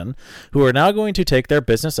season who are now going to take their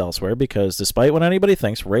business elsewhere because despite what anybody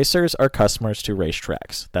thinks, racers are customers to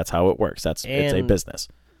racetracks. That's how it works. It's a business.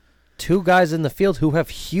 2 guys in the field who have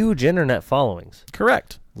huge internet followings.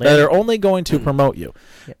 Correct. That are only going to promote you.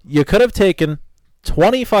 Yeah. You could have taken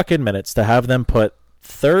 20 fucking minutes to have them put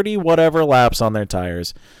 30 whatever laps on their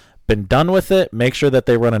tires, been done with it, make sure that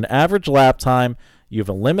they run an average lap time, you've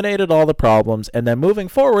eliminated all the problems, and then moving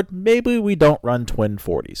forward, maybe we don't run twin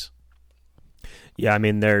 40s. Yeah, I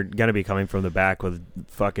mean, they're going to be coming from the back with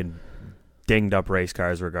fucking dinged up race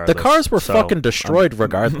cars regardless. The cars were fucking destroyed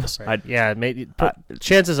regardless.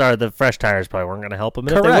 Chances are the fresh tires probably weren't going to help them.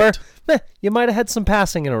 And correct. If they were, you might have had some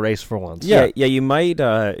passing in a race for once. Yeah, you might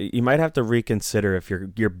have to reconsider if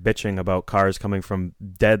you're bitching about cars coming from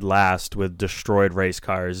dead last with destroyed race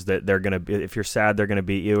cars that they're going to be, if you're sad they're going to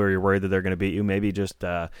beat you or you're worried that they're going to beat you, maybe just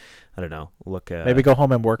I don't know. Maybe go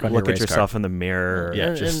home and work on look your at race yourself car. in the mirror.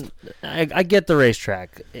 I get the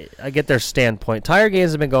racetrack. I get their standpoint. Tire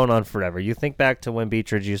games have been going on forever. You think back to when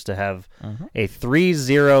Beechridge used to have a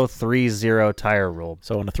 3-0-3-0 tire rule.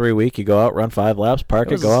 So in a 3 week, you go out, run 5 laps, park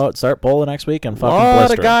it, go out, start pole the next week, and fucking blister. A lot of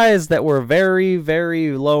blister. guys that were very,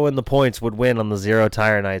 very low in the points would win on the 0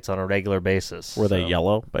 tire nights on a regular basis. Were they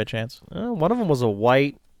yellow by chance? One of them was a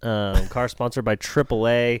white car sponsored by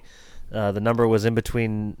AAA. The number was in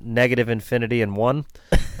between negative infinity and 1.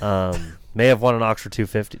 May have won an Oxford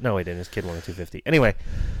 250. No, he didn't. His kid won a 250. Anyway,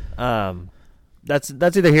 that's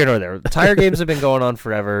either here nor there. Tire games have been going on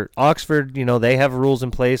forever. Oxford, they have rules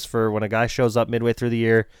in place for when a guy shows up midway through the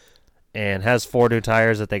year and has 4 new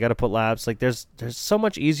tires that they got to put laps. Like there's so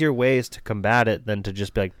much easier ways to combat it than to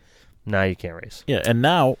just be like, nah, you can't race. Yeah, and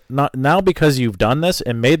now because you've done this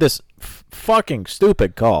and made this fucking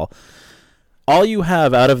stupid call, all you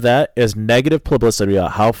have out of that is negative publicity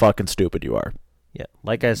about how fucking stupid you are. Yeah,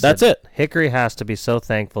 like I said, that's it. Hickory has to be so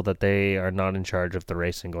thankful that they are not in charge of the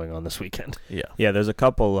racing going on this weekend. Yeah. There's a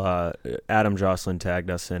couple. Adam Jocelyn tagged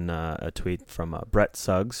us in a tweet from Brett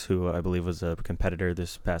Suggs, who I believe was a competitor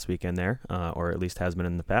this past weekend there, or at least has been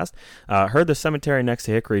in the past. Heard the cemetery next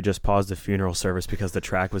to Hickory just paused the funeral service because the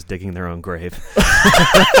track was digging their own grave,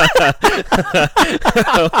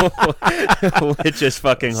 which is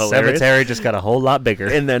fucking hilarious. Cemetery just got a whole lot bigger.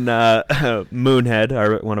 And then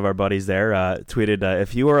Moonhead, one of our buddies there, tweeted,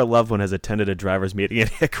 if you or a loved one has attended a driver's meeting at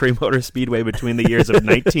Hickory Motor Speedway between the years of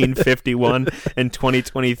 1951 and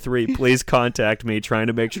 2023, please contact me, trying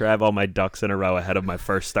to make sure I have all my ducks in a row ahead of my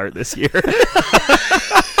first start this year.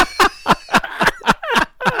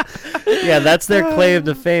 Yeah, that's their claim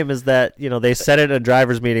to fame, is that they said it at a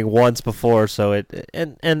driver's meeting once before. So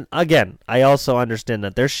and again, I also understand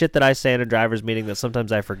that there's shit that I say in a driver's meeting that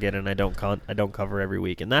sometimes I forget and I don't cover every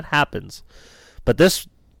week, and that happens. But this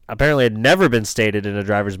apparently had never been stated in a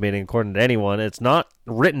driver's meeting according to anyone. It's not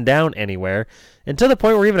written down anywhere, and to the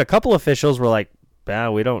point where even a couple officials were like,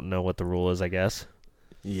 we don't know what the rule is, I guess.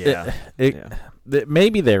 Yeah.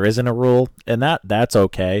 Maybe there isn't a rule, and that's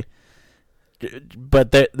okay.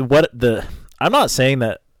 But I'm not saying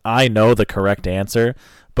that I know the correct answer,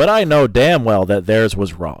 but I know damn well that theirs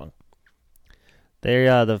was wrong.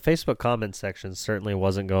 The Facebook comment section certainly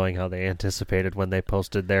wasn't going how they anticipated when they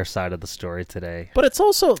posted their side of the story today. But it's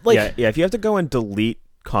also like, if you have to go and delete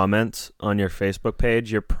comments on your Facebook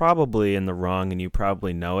page, you're probably in the wrong, and you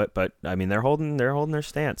probably know it. But I mean, they're holding their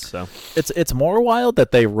stance. So it's more wild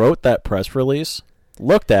that they wrote that press release,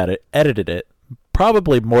 looked at it, edited it.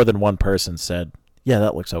 Probably more than one person said, "Yeah,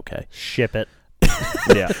 that looks okay. Ship it."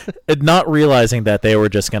 Yeah, and not realizing that they were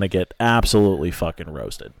just going to get absolutely fucking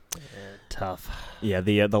roasted. Tough. Yeah,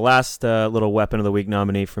 the last little Weapon of the Week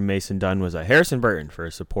nominee from Mason Dunn was Harrison Burton for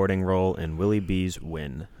a supporting role in Willie B's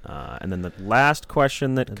win. And then the last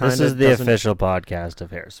question that kind of... This is the official podcast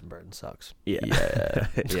of Harrison Burton Sucks. Yeah.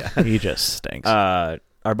 He just stinks.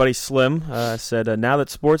 Our buddy Slim said, now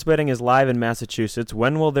that sports betting is live in Massachusetts,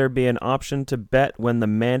 when will there be an option to bet when the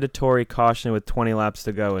mandatory caution with 20 laps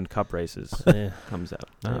to go in cup races comes out?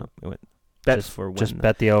 Just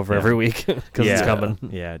bet the over every week because it's coming.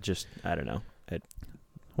 Yeah, just, I don't know.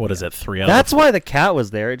 What is it, 3 That's why the cat was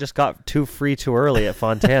there. It just got too free too early at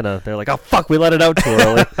Fontana. They're like, oh, fuck, we let it out too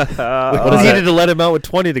early. We needed to let him out with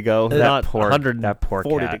 20 to go, not 140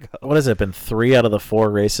 to go. What has it been? 3 out of the 4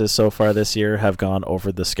 races so far this year have gone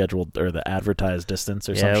over the scheduled or the advertised distance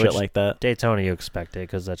or some shit like that. Daytona, you expect it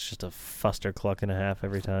because that's just a fuster cluck and a half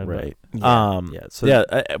every time. Right.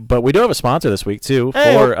 But we do have a sponsor this week, too,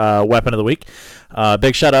 for Weapon of the Week.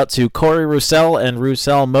 Big shout out to Corey Roussel and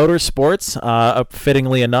Roussel Motorsports.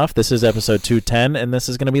 Fittingly enough, enough, this is episode 210, and this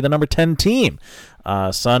is going to be the number 10 team.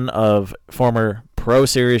 Son of former Pro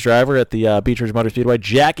Series driver at the Beechridge Motor Speedway,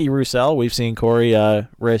 Jackie Roussel. We've seen Corey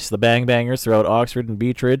race the Bang Bangers throughout Oxford and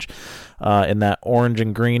Beechridge in that orange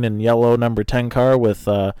and green and yellow number 10 car with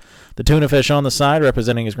the tuna fish on the side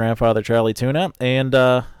representing his grandfather, Charlie Tuna.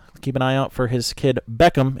 And keep an eye out for his kid,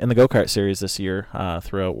 Beckham, in the go-kart series this year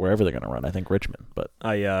throughout wherever they're going to run. I think Richmond. But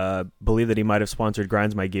I believe that he might have sponsored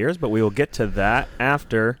Grinds My Gears, but we will get to that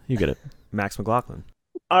after you get it. Max McLaughlin.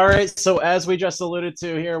 All right, so as we just alluded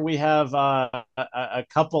to here, we have a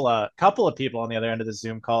couple of people on the other end of the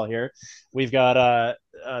Zoom call here. We've got a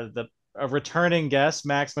returning guest,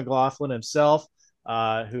 Max McLaughlin himself,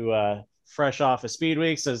 who fresh off of Speed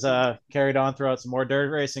Weeks has carried on throughout some more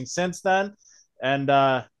dirt racing since then. And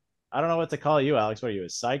I don't know what to call you, Alex. What are you,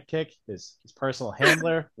 his sidekick, his personal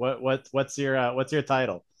handler? What's your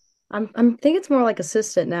title? I think it's more like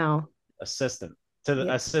assistant now. Assistant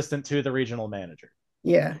to the regional manager.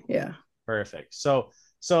 Yeah. Perfect. So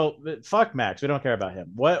fuck Max. We don't care about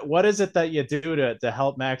him. What is it that you do to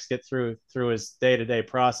help Max get through his day-to-day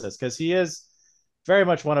process? Because he is very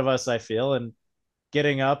much one of us, I feel, and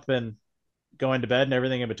getting up and going to bed and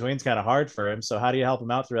everything in between is kind of hard for him. So how do you help him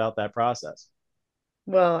out throughout that process?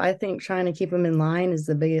 Well, I think trying to keep him in line is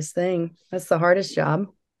the biggest thing. That's the hardest job.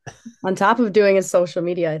 On top of doing his social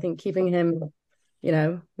media, I think keeping him,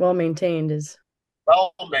 well maintained is.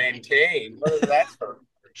 Well maintained. What is that for?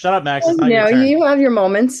 Shut up, Max. You have your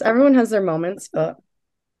moments. Everyone has their moments, but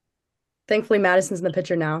thankfully Madison's in the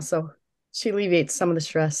picture now, so she alleviates some of the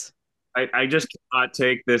stress. I just cannot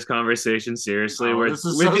take this conversation seriously. This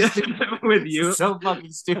is with you, so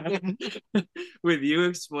fucking stupid. With you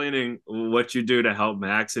explaining what you do to help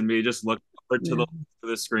Max, and me just looking forward to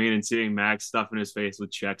the screen and seeing Max stuffing his face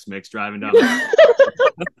with Chex Mix driving down.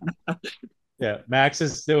 Yeah, Max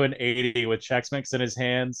is doing 80 with Chex Mix in his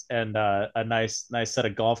hands and a nice set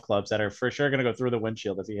of golf clubs that are for sure going to go through the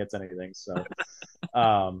windshield if he hits anything. So,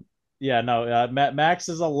 Max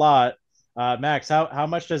is a lot. Max, how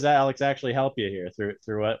much does Alex actually help you here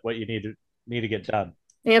through what you need to get done?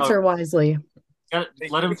 Answer wisely.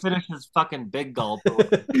 Let him finish his fucking big gulp.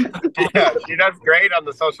 Yeah, she does great on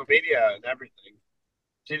the social media and everything.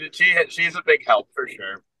 She's a big help for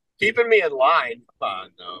sure. Keeping me in line. Come on,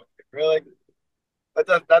 no, really.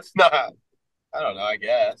 That's not. I don't know. I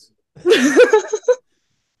guess.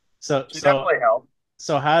 So she definitely helped.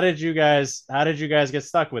 So how did you guys get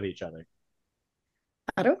stuck with each other?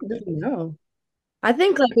 I don't really know. I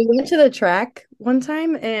think we went to the track one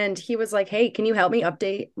time and he was like, "Hey, can you help me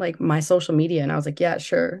update my social media?" And I was like, "Yeah,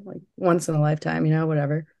 sure." Once in a lifetime,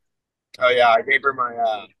 whatever. Oh yeah, I gave her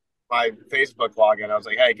my Facebook login. I was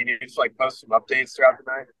like, "Hey, can you just post some updates throughout the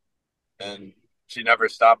night?" And she never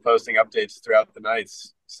stopped posting updates throughout the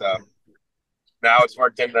nights. So now it's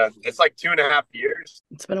worked into it's 2.5 years.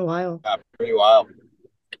 It's been a while. Yeah, pretty wild.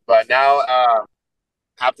 But now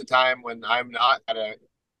half the time when I'm not at a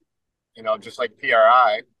just like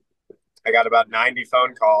PRI, I got about 90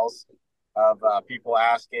 phone calls of people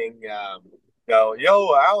asking,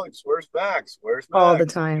 yo, Alex, where's Max? Where's Max? All the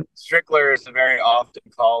time. Strickler is a very often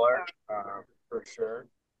caller, for sure.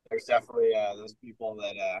 There's definitely those people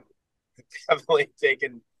that definitely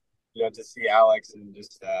taken, to see Alex and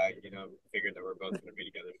just, figured that we're both going to be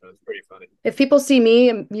together. So it's pretty funny. If people see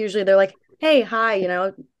me, usually they're like, "Hey,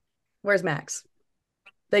 hi, where's Max?"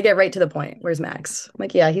 They get right to the point. "Where's Max?" I'm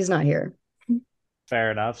like, "Yeah, he's not here."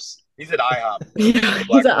 Fair enough. He's at IHOP. Yeah,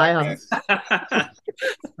 he's at IHOP.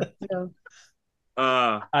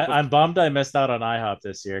 I'm bummed I missed out on IHOP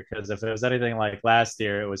this year because if it was anything like last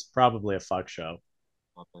year, it was probably a fuck show.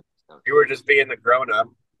 You were just being the grown up.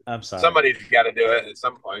 I'm sorry. Somebody's got to do it at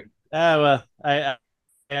some point. Well, I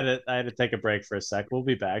had to take a break for a sec. We'll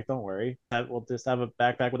be back. Don't worry. We'll just have a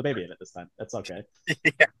backpack with a baby in it this time. That's okay.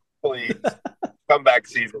 Yeah, please. Comeback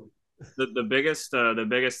season. The biggest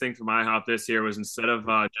thing for IHOP this year was instead of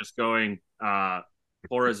just going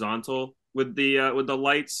horizontal with the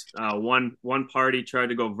lights, one party tried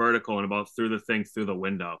to go vertical and about threw the thing through the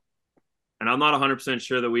window. And I'm not 100%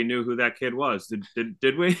 sure that we knew who that kid was.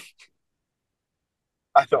 Did we?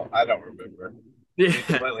 I don't remember. Yeah. To be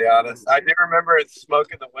completely honest, I do remember it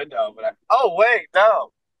smoke in the window, but oh wait,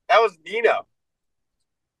 no, that was Nino.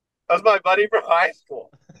 That was my buddy from high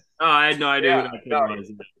school. Oh, I had no idea who that kid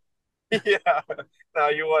was. Yeah, no,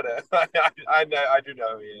 you wouldn't. I know, I do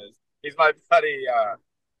know who he is. He's my buddy.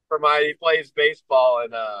 He plays baseball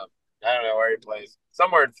and I don't know where he plays.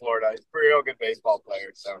 Somewhere in Florida. He's a real good baseball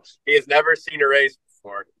player. So he has never seen a race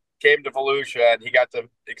before. Came to Volusia and he got to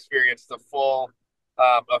experience the full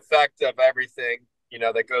effect of everything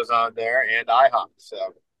that goes on there and IHOP. So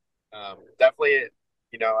definitely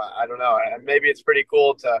I don't know. Maybe it's pretty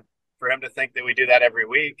cool for him to think that we do that every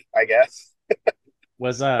week, I guess.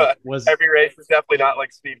 Was every race is definitely not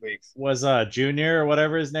like speed weeks. Was Junior or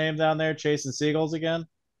whatever his name down there chasing seagulls again?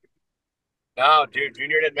 No, dude,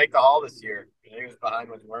 Junior didn't make the haul this year. He was behind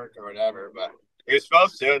with work or whatever, but he was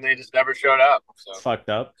supposed to, and they just never showed up. So it's fucked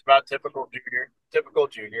up. It's about typical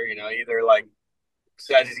Junior. Either like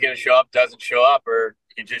says he's gonna show up, doesn't show up, or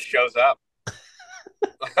he just shows up.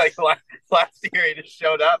 Like last year, he just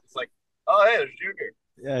showed up. It's like, oh hey, there's Junior.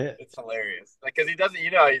 Yeah. It's hilarious. Like, cause he doesn't, he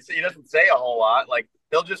doesn't say a whole lot. Like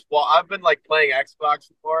he'll just. Well, I've been like playing Xbox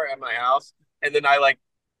before at my house, and then I like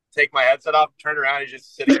take my headset off, turn around, he's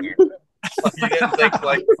just sitting there. Like, you didn't think to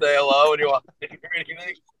like say hello when you walk in or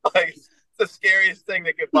anything. Like it's the scariest thing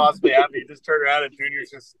that could possibly happen. You just turn around and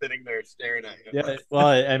Junior's just sitting there staring at you. Yeah, well,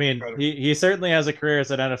 I mean, he certainly has a career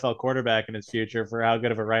as an NFL quarterback in his future for how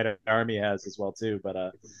good of a right arm he has as well too. But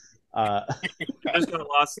it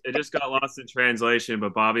just got lost in translation.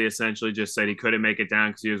 But Bobby essentially just said he couldn't make it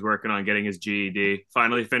down because he was working on getting his GED,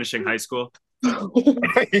 finally finishing high school.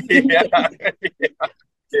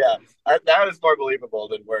 Yeah, that is more believable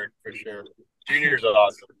than work for sure. Junior's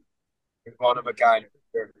awesome. He's one of a kind.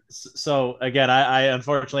 Sure. So again, I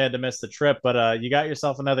unfortunately had to miss the trip, but you got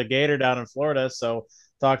yourself another Gator down in Florida. So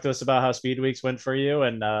talk to us about how Speed Weeks went for you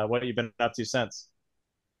and what you've been up to since.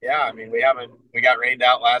 Yeah, I mean, we got rained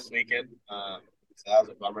out last weekend. So that was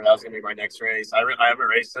a bummer. That was going to be my next race. I haven't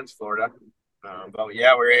raced since Florida. But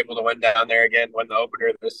yeah, we were able to win down there again, win the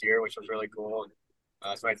opener this year, which was really cool. And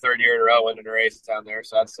it's my third year in a row winning a race down there.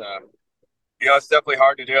 So that's, it's definitely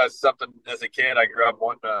hard to do. It's something as a kid, I grew up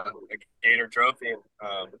wanting a Gator trophy.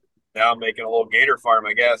 And now I'm making a little Gator farm,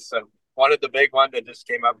 I guess. So wanted the big one that just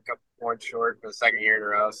came up a couple points short for the second year in a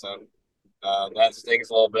row. So that stings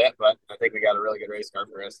a little bit, but I think we got a really good race car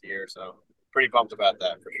for the rest of the year. So pretty pumped about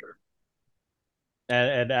that for sure.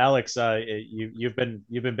 And Alex, you've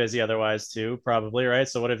been busy otherwise too, probably, right?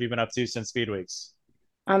 So what have you been up to since Speed Weeks?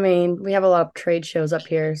 I mean, we have a lot of trade shows up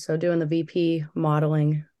here, so doing the VP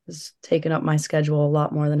modeling has taken up my schedule a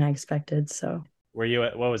lot more than I expected. So were you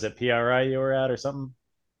at, what was it, PRI you were at or something?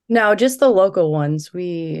 No, just the local ones.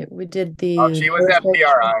 We did the. Oh, she was at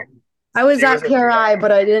PRI. I was at PRI,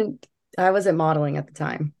 but I wasn't modeling at the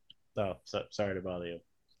time. Oh, so sorry to bother you.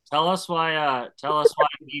 Tell us why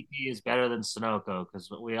VP is better than Sunoco,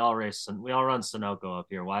 because we all run Sunoco up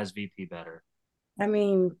here. Why is VP better? I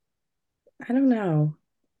mean, I don't know.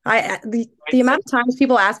 The amount of times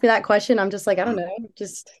people ask me that question, I'm just like, I don't know.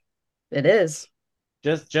 It is.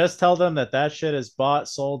 Just tell them that shit is bought,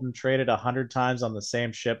 sold, and traded 100 times on the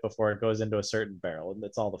same ship before it goes into a certain barrel, and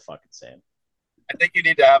it's all the fucking same. I think you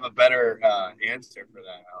need to have a better answer for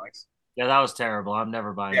that, Alex. Yeah, that was terrible. I'm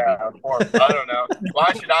never buying. Yeah, of course. I don't know.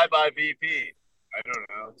 Why should I buy VP? I don't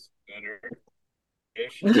know.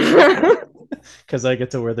 It's better. Because I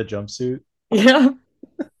get to wear the jumpsuit. Yeah.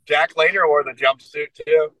 Jack Laner wore the jumpsuit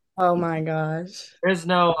too. Oh my gosh. There is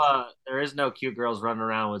no cute girls running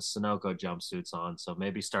around with Sunoco jumpsuits on, so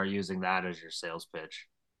maybe start using that as your sales pitch.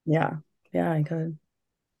 Yeah, I could.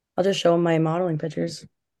 I'll just show them my modeling pictures,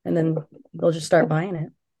 and then they'll just start buying it.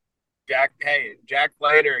 Jack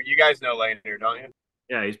Laner, you guys know Laner, don't you?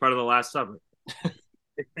 Yeah, he's part of the Last Supper.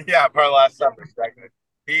 Yeah, part of the Last Supper. Exactly.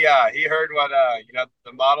 He heard what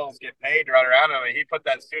the models get paid to run around him, and he put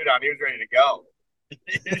that suit on. He was ready to go.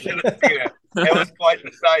 You should have seen it. It was quite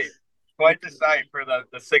the sight. Quite the sight for the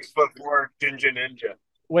 6'4" Ginger Ninja.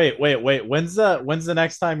 Wait. When's the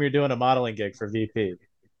next time you're doing a modeling gig for VP?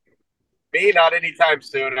 Me, not anytime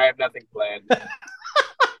soon. I have nothing planned.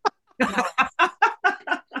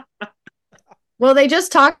 Well, they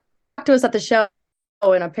just talked to us at the show,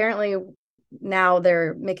 and apparently now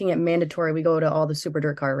they're making it mandatory we go to all the super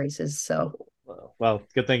dirt car races. So, well,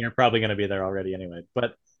 good thing you're probably going to be there already anyway.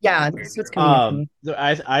 But yeah, it's coming.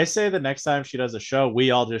 I say the next time she does a show, we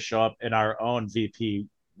all just show up in our own VP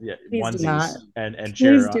onesies and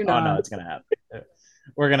cheer. Oh no, it's going to happen.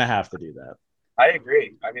 We're going to have to do that. I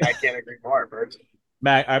agree. I mean, I can't agree more, Bert.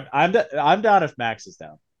 Mac, I'm down if Max is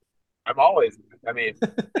down. I'm always. I mean,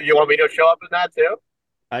 you want me to show up in that too?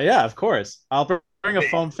 Yeah, of course. I'll bring a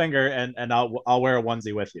foam finger and I'll wear a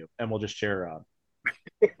onesie with you, and we'll just cheer her on.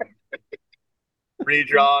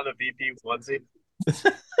 Redraw on a VP onesie.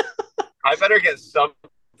 I better get something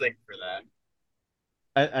for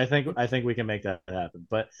that. I think we can make that happen.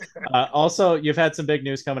 But also, you've had some big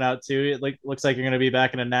news coming out too. It looks like you're going to be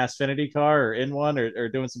back in a NASFinity car or in one or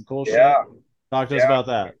doing some cool shit. Talk to us about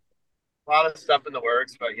that. A lot of stuff in the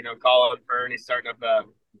works, but Colin Fern, he's starting up the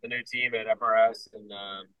new team at FRS, and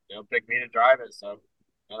picked me to drive it. So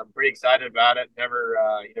I'm pretty excited about it. Never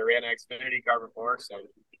ran an Xfinity car before, so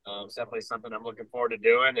It's definitely something I'm looking forward to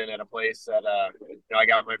doing, and at a place that I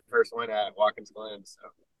got my first win at Watkins Glen. So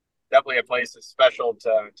definitely a place that's special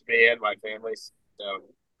to me and my family. So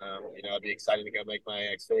it'd be exciting to go make my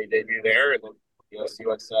Xfinity debut there, and then see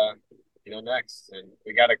what's next. And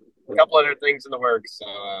we got a couple other things in the works.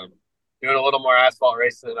 So doing a little more asphalt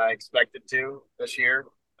racing than I expected to this year.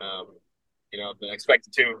 Been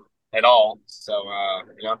expected to at all. So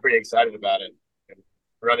I'm pretty excited about it.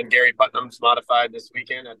 Running Gary Putnam's modified this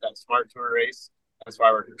weekend at that Smart Tour race. That's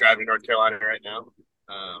why we're driving to North Carolina right now.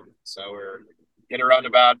 So we're going to run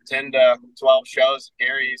about 10 to 12 shows at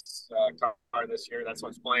Gary's car this year. That's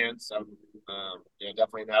what's planned. So,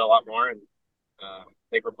 definitely not a lot more. And I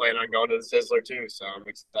think we're planning on going to the Sizzler too. So I'm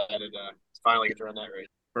excited to finally get to run that race.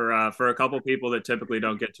 For a couple people that typically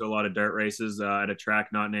don't get to a lot of dirt races at a track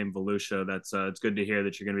not named Volusia, that's it's good to hear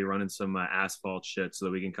that you're going to be running some asphalt shit so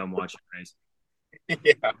that we can come watch the race.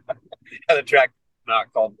 Yeah, the track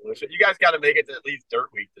not called Volusia. You guys got to make it to at least Dirt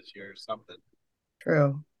Week this year or something.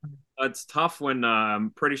 True. It's tough when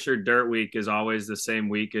I'm pretty sure Dirt Week is always the same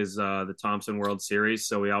week as the Thompson World Series,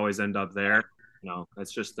 so we always end up there.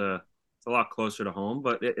 It's just it's a lot closer to home,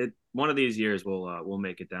 but it one of these years we'll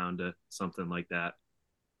make it down to something like that.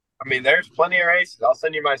 I mean, there's plenty of races. I'll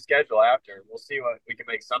send you my schedule after. We'll see what we can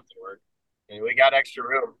make something work. And we got extra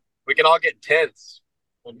room. We can all get tents.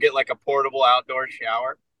 We'll get like a portable outdoor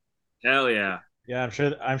shower. Hell yeah! Yeah,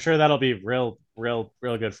 I'm sure that'll be real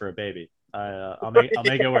good for a baby. I'll make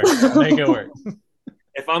it work. I'll make it work.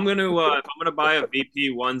 If I'm gonna buy a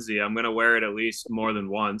VP onesie, I'm gonna wear it at least more than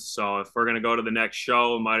once. So if we're gonna go to the next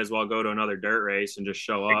show, we might as well go to another dirt race and just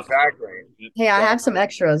show up. Exactly. Hey, I have some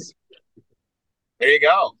extras. There you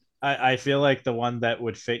go. I feel like the one that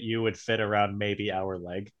would fit you would fit around maybe our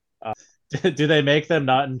leg. Do they make them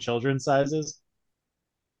not in children's sizes?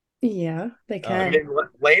 Yeah, they can. I mean,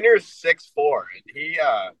 Laner's 6'4", and he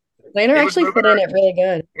actually fit in it really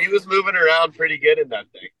good. He was moving around pretty good in that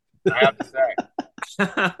thing, I have to say.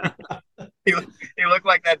 he looked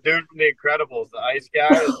like that dude from The Incredibles, the ice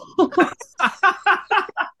guy.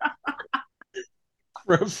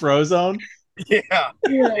 Frozone? Yeah.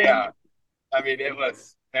 I mean, it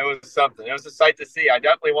was something. It was a sight to see. I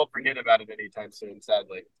definitely won't forget about it anytime soon,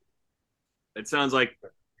 sadly. It sounds like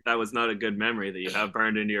that was not a good memory that you have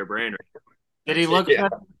burned into your brain. Did he look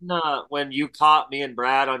when you caught me and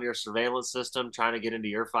Brad on your surveillance system trying to get into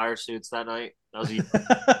your fire suits that night? That was you.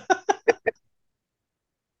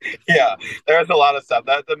 Yeah, there was a lot of stuff.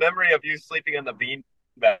 The memory of you sleeping in the bean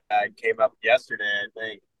bag came up yesterday, I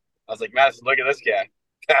think. I was like, Madison, look at this guy.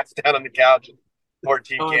 Passed down on the couch.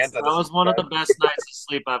 14 cans. That was one of the best nights of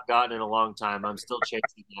sleep I've gotten in a long time. I'm still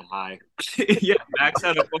chasing that high. Yeah, Max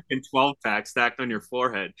had a fucking 12-pack stacked on your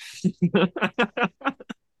forehead.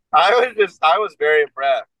 I was very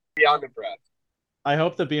impressed. Beyond impressed. I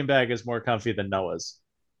hope the beanbag is more comfy than Noah's.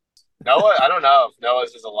 Noah, I don't know if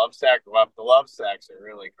Noah's is a love sack or what. The love sacks are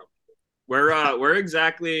really comfortable. We're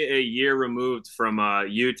exactly a year removed from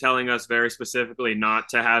you telling us very specifically not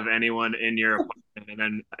to have anyone in your apartment and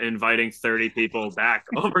then inviting 30 people back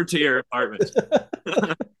over to your apartment.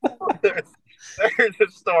 There's a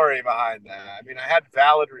story behind that. I mean, I had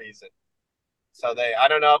valid reason. So I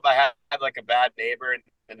don't know if I had like a bad neighbor and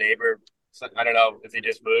the neighbor, I don't know if he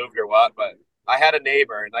just moved or what, but I had a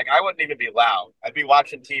neighbor and like I wouldn't even be loud. I'd be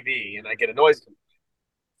watching TV and I get a noise complaint.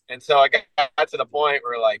 And so I got to the point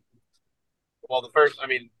where like, well, when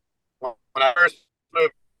I first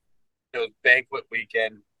moved, it was banquet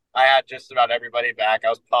weekend. I had just about everybody back. I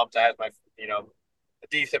was pumped. I had my, a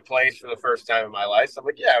decent place for the first time in my life. So I'm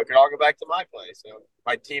like, yeah, we could all go back to my place. So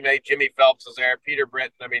my teammate Jimmy Phelps was there, Peter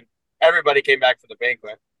Britton. I mean, everybody came back for the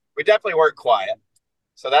banquet. We definitely weren't quiet.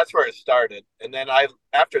 So that's where it started. And then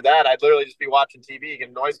after that, I'd literally just be watching TV,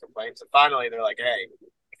 getting noise complaints. And finally, they're like, hey,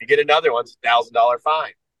 if you get another one, it's a $1,000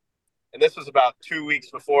 fine. And this was about 2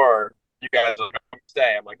 weeks before you guys will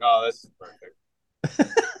stay. I'm like, oh, this is perfect.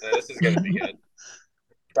 This is going to be good.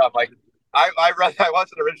 So I'm like, I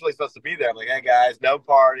wasn't originally supposed to be there. I'm like, hey, guys, no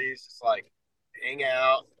parties. Just like hang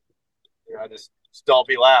out. Just don't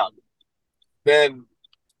be loud. Then,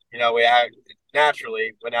 we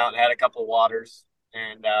naturally went out and had a couple of waters.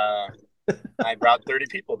 And I brought 30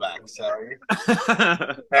 people back. So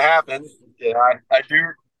it happened. Yeah,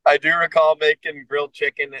 I do recall making grilled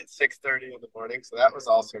chicken at 6:30 in the morning, so that was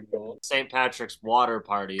also cool. St. Patrick's water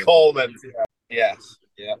party. Coleman. Yeah. Yes.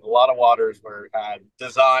 Yeah. A lot of waters were had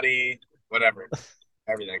Dasani, whatever.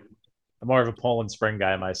 Everything. I'm more of a Poland Spring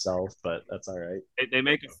guy myself, but that's all right. They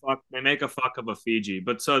make a fuck of a Fiji.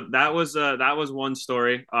 But so that was one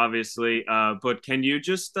story, obviously. But can you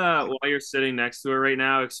just while you're sitting next to her right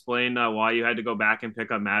now, explain why you had to go back and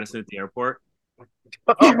pick up Madison at the airport?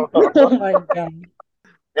 Oh my god.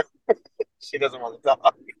 She doesn't want to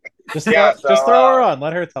talk. Just Yeah, just throw her on.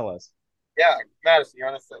 Let her tell us. Yeah, Madison, you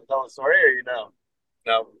want to tell the story or you know?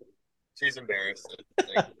 No, she's embarrassed.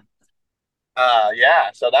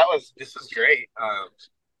 Yeah. So this was great.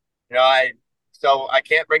 You know, I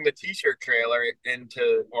can't bring the t-shirt trailer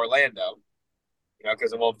into Orlando, you know,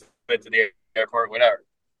 because it won't fit to the airport, whatever.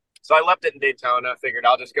 So I left it in Daytona. Figured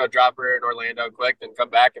I'll just go drop her in Orlando quick, and come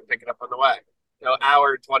back and pick it up on the way. You know,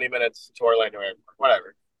 hour 20 minutes to Orlando airport,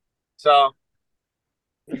 whatever. So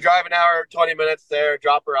you drive an hour 20 minutes there,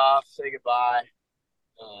 drop her off, say goodbye.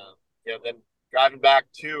 You know, then driving back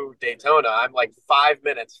to Daytona, I'm like 5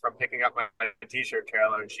 minutes from picking up my t-shirt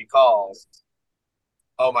trailer, and she calls.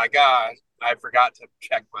 Oh my God, I forgot to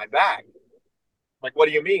check my bag. I'm like, what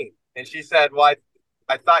do you mean? And she said, well,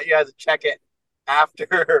 I thought you had to check it after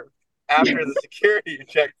the security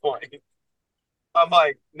checkpoint. I'm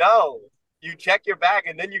like, no, you check your bag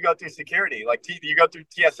and then you go through security. Like you go through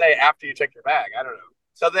TSA after you check your bag. I don't know.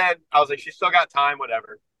 So then I was like, she's still got time,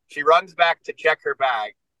 whatever. She runs back to check her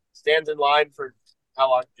bag, stands in line for how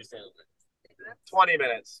long did you stand in line? 20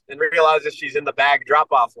 minutes, and realizes she's in the bag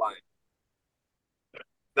drop-off line,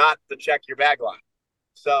 not the check your bag line.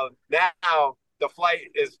 So now the flight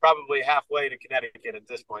is probably halfway to Connecticut at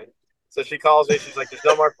this point. So she calls me. She's like, there's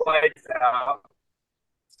no more flights out.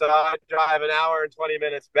 So I drive an hour and 20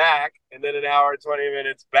 minutes back, and then an hour and 20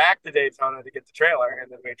 minutes back to Daytona to get the trailer.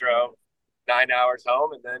 And then we drove 9 hours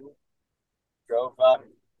home, and then drove,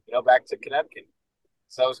 back to Connecticut.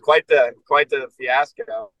 So it was quite the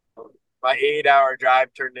fiasco. My 8-hour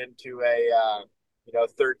drive turned into a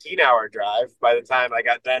 13-hour drive by the time I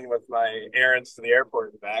got done with my errands to the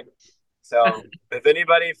airport and back. So if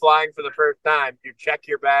anybody flying for the first time, you check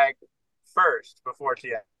your bag first before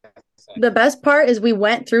TSA. The best part is we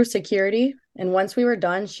went through security, and once we were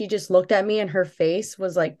done, she just looked at me and her face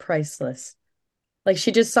was like priceless. Like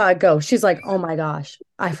she just saw it go. She's like, oh my gosh,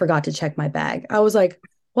 I forgot to check my bag. I was like,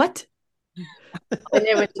 what?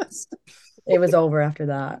 And it was over after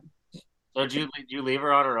that. So did you leave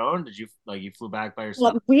her on her own? Did you flew back by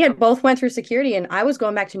yourself? Well, we had both went through security, and I was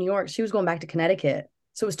going back to New York. She was going back to Connecticut.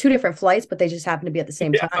 So it was 2 different flights, but they just happened to be at the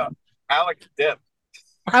same time. Alex dip.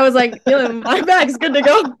 I was like, my bag's good to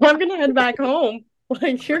go. I'm gonna head back home.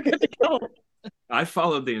 Like, you're good to go. I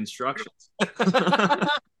followed the instructions. I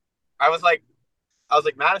was like,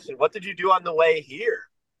 Madison, what did you do on the way here?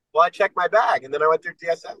 Well, I checked my bag, and then I went through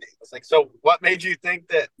TSA. I was like, so what made you think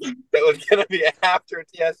that it was going to be after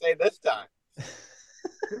TSA this time?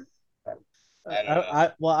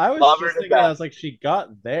 I was just thinking, I was like, she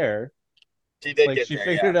got there. She did like, get she there,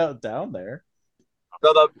 figured out down there.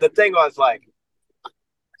 So the thing was like,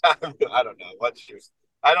 I don't know what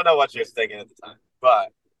she was thinking at the time,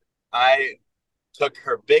 but I took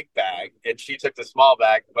her big bag and she took the small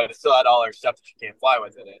bag, but it still had all her stuff that she can't fly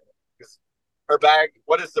with in it. Because her bag,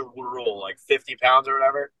 what is the rule? Like 50 pounds or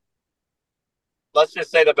whatever? Let's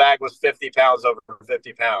just say the bag was 50 pounds over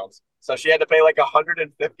 50 pounds. So she had to pay like $150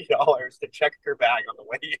 to check her bag on the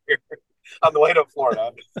way here, on the way to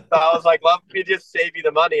Florida. So I was like, let me just save you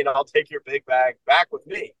the money and I'll take your big bag back with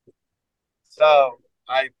me. So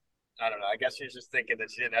I don't know. I guess she was just thinking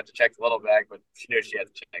that she didn't have to check the little bag, but she knew she had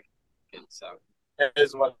to check it. So it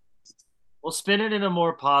is what. We'll spin it in a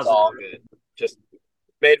more positive. It's all good. Just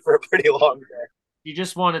made for a pretty long day. You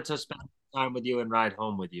just wanted to spend time with you and ride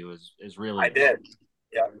home with you is really. I did.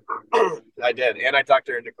 Yeah, I did, and I talked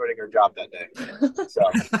her into quitting her job that day. So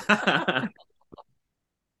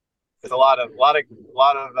there's a lot of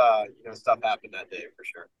stuff happened that day for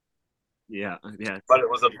sure. Yeah. But it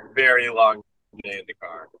was a very long day in the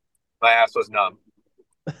car. My ass was numb.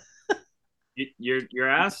 Your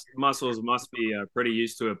ass muscles must be pretty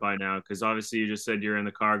used to it by now, because obviously you just said you're in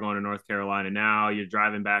the car going to North Carolina now. You're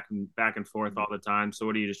driving back and forth all the time. So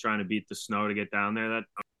what are you just trying to beat the snow to get down there?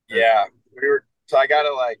 Yeah, we were. So I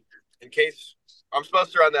gotta in case I'm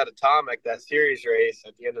supposed to run that Atomic, that series race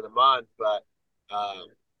at the end of the month, but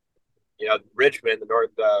Richmond, the North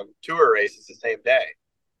Tour race is the same day.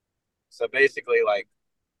 So basically,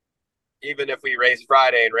 even if we race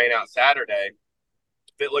Friday and rain out Saturday,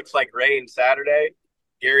 if it looks like rain Saturday,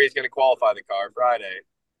 Gary's going to qualify the car Friday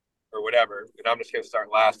or whatever, and I'm just going to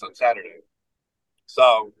start last on Saturday.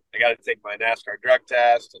 So I got to take my NASCAR drug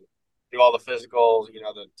test and do all the physicals,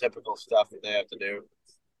 the typical stuff that they have to do.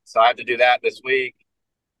 So I have to do that this week.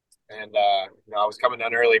 And, I was coming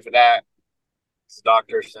down early for that. The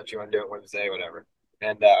doctor said you want to do it Wednesday, whatever.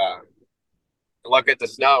 And look at the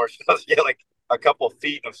snow. We're supposed to get a couple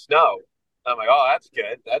feet of snow. I'm like, oh, that's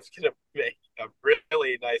good. That's going to make a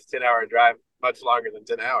really nice 10-hour drive much longer than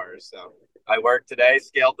 10 hours. So I worked today,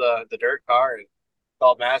 scaled the dirt car, and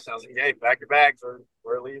called Mass. And I was like, hey, pack your bags.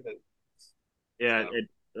 We're leaving. Yeah,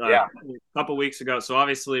 So, yeah. A couple weeks ago. So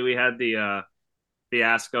obviously we had the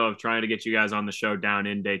fiasco of trying to get you guys on the show down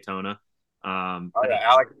in Daytona. Oh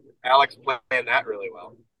yeah, Alex planned that really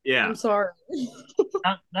well. Yeah, I'm sorry.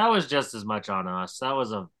 That was just as much on us. That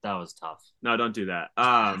was tough. No, don't do that.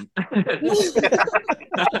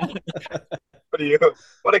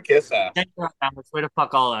 What a kiss ass. Way to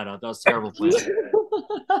fuck all that up. That was terrible plan.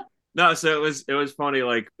 No, so it was funny.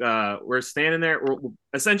 Like we're standing there.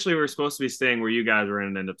 Essentially, we were supposed to be staying where you guys were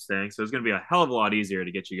going to end up staying. So it's going to be a hell of a lot easier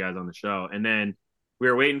to get you guys on the show. And then we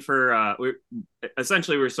were waiting for. We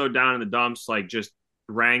were so down in the dumps, like just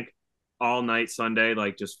drank all night Sunday,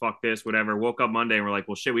 like just fuck this, whatever. Woke up Monday and we're like,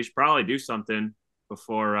 well, shit, we should probably do something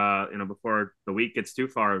before before the week gets too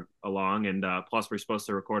far along. And plus, we're supposed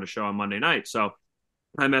to record a show on Monday night. So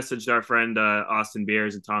I messaged our friend Austin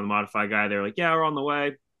Beers and Tom, the Modified guy. They're like, yeah, we're on the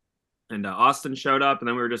way. And Austin showed up, and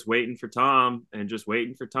then we were just waiting for Tom and just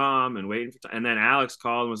waiting for Tom and waiting for Tom. And then Alex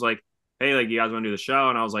called and was like, hey, like, you guys want to do the show?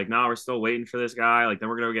 And I was like, no, we're still waiting for this guy. Like, then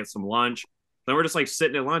we're going to go get some lunch. Then we're just like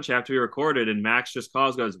sitting at lunch after we recorded, and Max just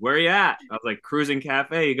calls, goes, where are you at? I was like, Cruising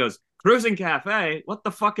Cafe. He goes, Cruising Cafe? What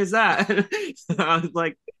the fuck is that? I was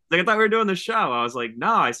like, I thought we were doing the show. I was like,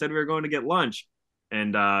 no, I said we were going to get lunch.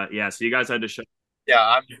 And yeah, so you guys had to show. Yeah,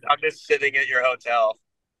 I'm just sitting at your hotel,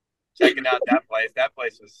 checking out that place. That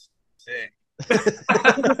place was sick.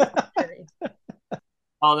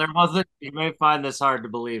 Oh, there wasn't. You may find this hard to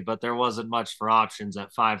believe, but there wasn't much for options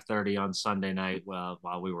at 5:30 on Sunday night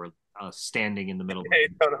while we were standing in the middle. Hey,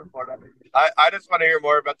 I just want to hear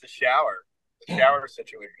more about the shower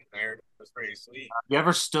situation there. It was pretty sweet. You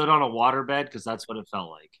ever stood on a waterbed? Because that's what it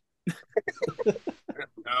felt like.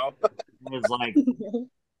 No, it was like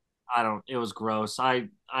it was gross. I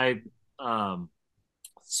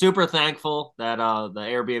super thankful that the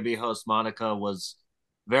Airbnb host Monica was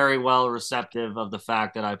very well receptive of the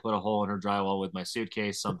fact that I put a hole in her drywall with my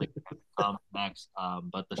suitcase, something next.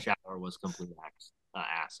 But the shower was complete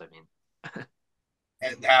ass. I mean,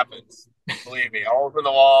 it happens. Believe me, holes in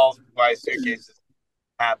the walls by suitcases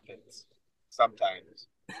happens sometimes.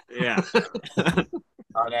 Yeah,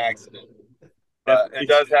 on accident, but it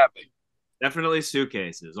does happen. Definitely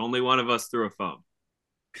suitcases. Only one of us threw a phone.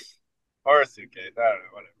 Or a suitcase. I don't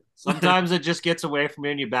know, whatever. Sometimes it just gets away from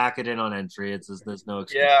you and you back it in on entry. There's no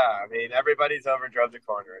excuse. Yeah, I mean, everybody's overdrove the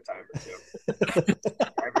corner a time or two.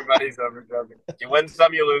 Everybody's overdrove. You win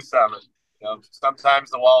some, you lose some. You know,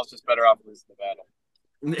 sometimes the wall is just better off losing the battle.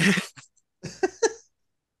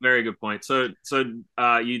 Very good point. So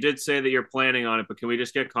you did say that you're planning on it, but can we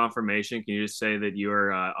just get confirmation? Can you just say that you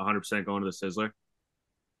are 100% going to the Sizzler?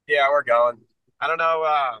 Yeah, we're going. I don't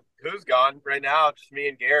know who's gone right now. Just me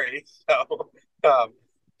and Gary. So if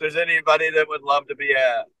there's anybody that would love to be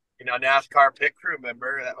a NASCAR pit crew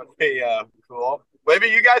member, that would be cool. Maybe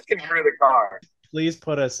you guys can crew the car. Please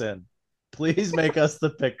put us in. Please make us the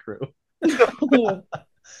pit crew.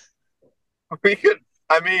 We could.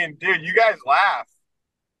 I mean, dude, you guys laugh.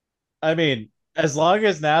 I mean, as long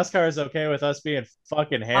as NASCAR is okay with us being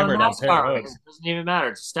fucking hammered on pit road. It doesn't even matter.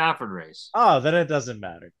 It's a Stafford race. Oh, then it doesn't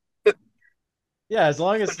matter. Yeah, as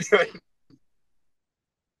long as they're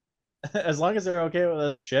okay with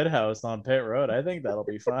a shit house on pit road, I think that'll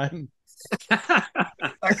be fine. A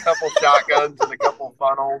couple shotguns and a couple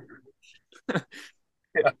funnels.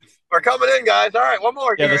 Yeah, we're coming in, guys. All right, one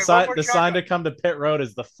more. Yeah, Gary, the sign to come to pit road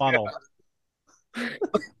is the funnel. Yeah.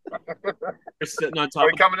 We're sitting on top. Are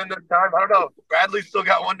we coming in this time? I don't know. Bradley's still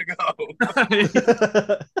got one to go.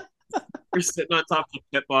 We're sitting on top of the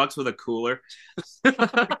pit box with a cooler.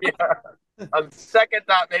 Yeah. On second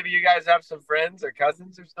thought, maybe you guys have some friends or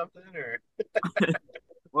cousins or something, or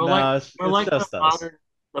we're like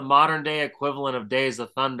the modern day equivalent of Days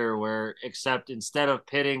of Thunder, where except instead of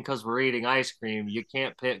pitting because we're eating ice cream, you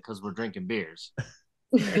can't pit because we're drinking beers.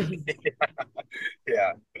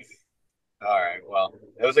 Yeah. All right. Well,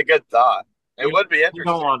 it was a good thought. It would be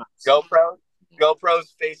interesting. GoPros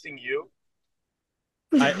facing you.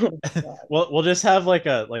 We'll just have like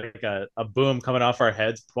a boom coming off our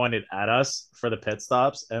heads pointed at us for the pit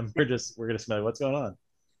stops, and we're gonna smell what's going on.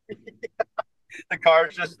 The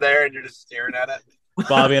car's just there, and you're just staring at it.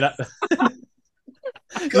 Bobby and I,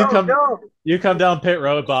 you come down pit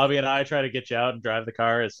road. Bobby and I try to get you out and drive the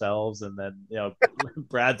car ourselves, and then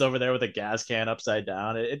Brad's over there with a gas can upside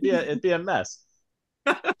down. It'd be a mess.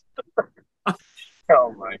 Oh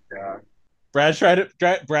my god. Brad's trying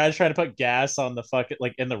to put gas on the fucking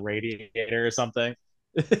in the radiator or something.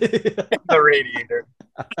 The radiator.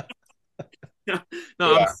 No, yeah.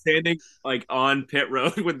 I'm standing on pit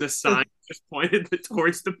road with the sign just pointed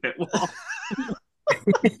towards the pit wall.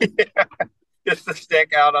 Yeah. Just the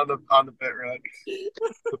stick out on the pit road,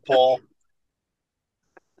 the pole.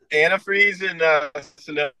 Antifreeze and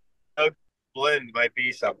Snow blend might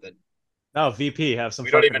be something. No, VP, have some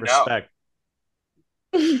We don't fucking even know. respect.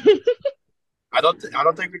 I don't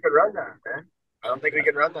think we could run that, man. I don't think we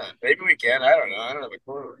can run that. Maybe we can. I don't know. I don't have a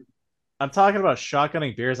clue. I'm talking about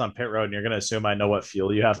shotgunning beers on pit road, and you're gonna assume I know what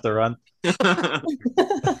fuel you have to run.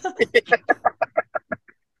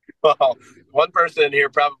 Well, one person in here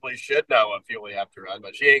probably should know what fuel we have to run,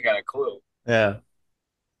 but she ain't got a clue. Yeah.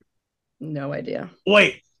 No idea.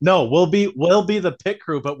 Wait, no, we'll be the pit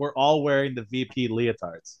crew, but we're all wearing the VP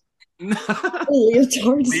leotards.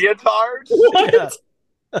 Leotards? Leotards? Yeah.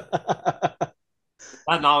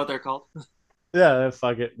 That's not what they're called. Yeah,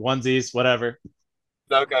 fuck it. Onesies, whatever.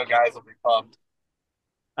 Snowco guys will be pumped.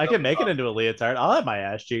 I can make it into a leotard. I'll have my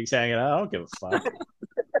ass cheeks hanging out. I don't give a fuck.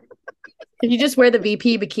 Can you just wear the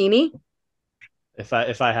VP bikini? If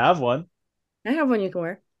I have one. I have one you can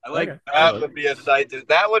wear. I like that would be a sight.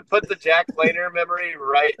 That would put the Jack Planer memory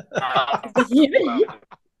right.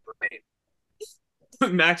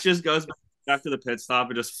 Max just goes back after the pit stop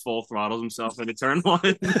and just full throttles himself into turn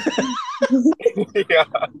one. Yeah.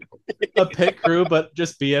 A pit crew, but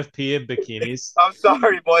just BFP and bikinis. I'm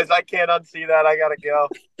sorry, boys. I can't unsee that. I gotta go.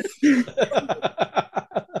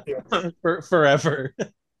 Forever.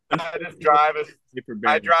 I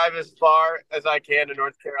drive as far as I can to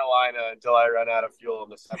North Carolina until I run out of fuel on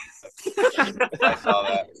the 7th. I saw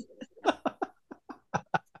that.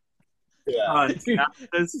 Yeah.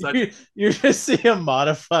 You just see a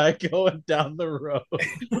modify going down the road.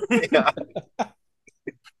 Yeah.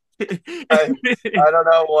 I don't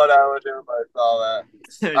know what I would do if I saw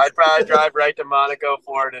that. I'd probably drive right to Monaco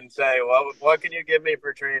Ford and say, what can you give me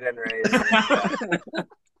for trade-in rate?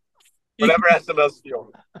 Whatever has the most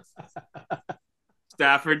fuel.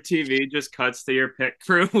 Stafford TV just cuts to your pit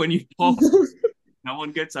crew when you pull. No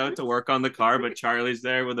one gets out to work on the car, but Charlie's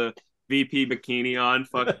there with a VP bikini on,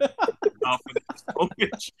 fucking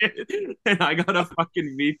shit. And I got a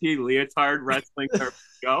fucking VP leotard wrestling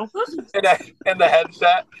go. And the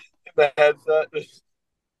headset. Just,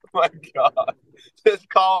 oh my God. Just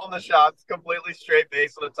calling the shots completely straight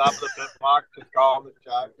base on the top of the pit box. Just calling the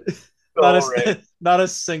shots. Not a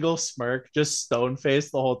single smirk, just stone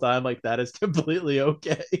face the whole time. Like, that is completely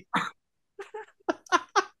okay.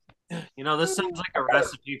 You know, this sounds like a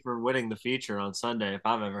recipe for winning the feature on Sunday if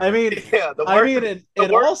I've ever heard. I mean, the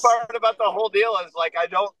worst part about the whole deal is like I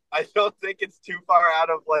don't think it's too far out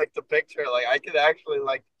of like the picture. Like I could actually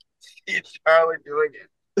like see Charlie doing it.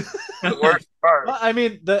 The worst part. Well, I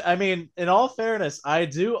mean, in all fairness, I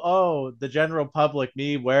do owe the general public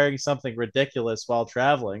me wearing something ridiculous while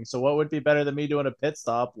traveling. So what would be better than me doing a pit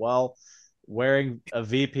stop while wearing a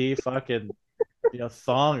VP fucking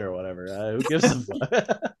thong or whatever? Who gives a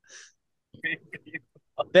fuck?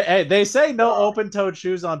 They say no open-toed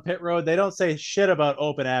shoes on pit road. They don't say shit about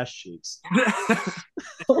open ass cheeks.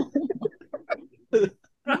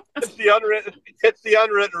 It's the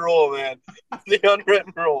unwritten rule, man. It's the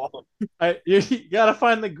unwritten rule. You gotta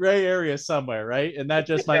find the gray area somewhere, right? And that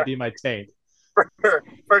just might be my taint.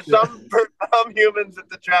 For some humans at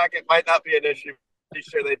the track, it might not be an issue. Pretty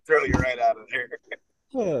sure they'd throw you right out of there.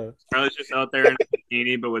 Charlie's just out there in a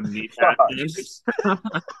bikini, but with knee pads.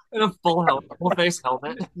 In a full face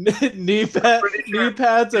helmet. knee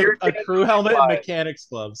pads, a crew helmet, and mechanics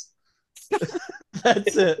gloves.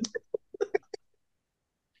 That's it.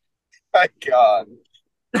 My God,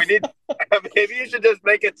 we need. Maybe you should just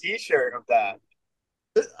make a T-shirt of that.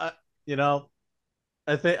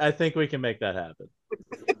 I think we can make that happen.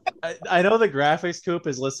 I know the graphics coop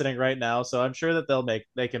is listening right now, so I'm sure that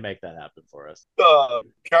they can make that happen for us.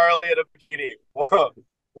 Charlie in a bikini,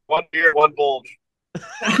 one beard, one bulge.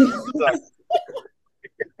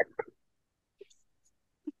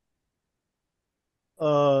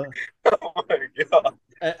 Oh my God.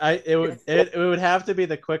 It would have to be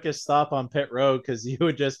the quickest stop on pit road because you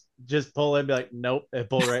would just pull in and be like, nope, and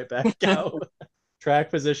pull right back out.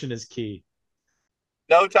 Track position is key.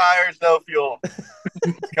 No tires, no fuel.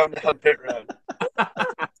 Come down pit road.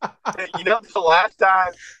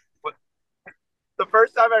 The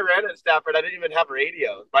first time I ran at Stafford, I didn't even have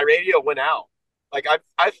radio. My radio went out. Like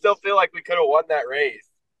I still feel like we could have won that race.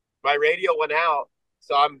 My radio went out.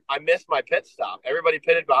 So I missed my pit stop. Everybody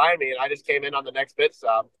pitted behind me, and I just came in on the next pit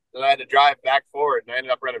stop. Then I had to drive back forward, and I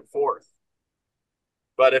ended up running fourth.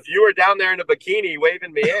 But if you were down there in a bikini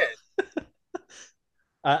waving me in,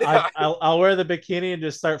 I'll wear the bikini and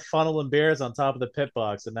just start funneling beers on top of the pit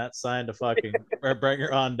box, and that's sign to fucking bring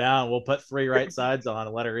her on down. We'll put 3 right sides on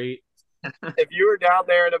and let her eat. If you were down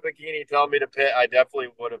there in a bikini telling me to pit, I definitely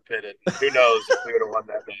would have pitted. Who knows if we would have won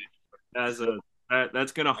that day. That's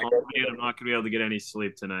gonna haunt me, and I'm not gonna be able to get any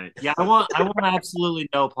sleep tonight. Yeah, I want absolutely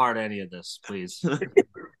no part of any of this, please.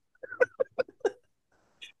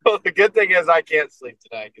 Well, the good thing is I can't sleep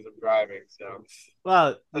tonight because I'm driving. So,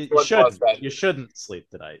 well, you shouldn't sleep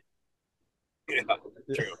tonight. Yeah,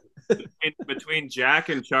 true. Between Jack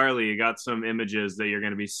and Charlie, you got some images that you're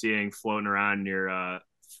going to be seeing floating around your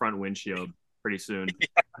front windshield pretty soon.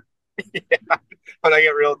 Yeah. When I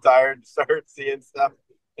get real tired and start seeing stuff,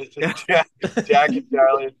 it's just Jack and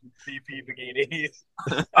Charlie in CP bikinis.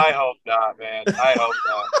 I hope not, man. I hope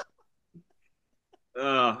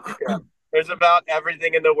not. Yeah. There's about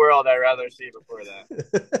everything in the world I'd rather see before that.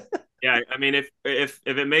 Yeah, I mean, if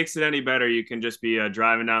it makes it any better, you can just be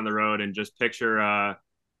driving down the road and just picture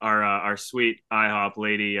our sweet IHOP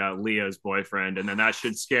lady Leah's boyfriend, and then that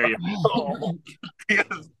should scare you. Oh,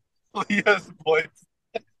 Leah's boyfriend.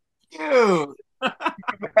 Dude.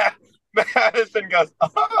 Madison goes,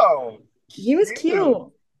 oh. He was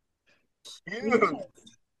cute.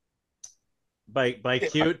 By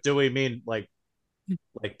cute, do we mean like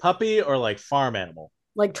puppy or like farm animal?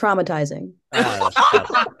 Like traumatizing. It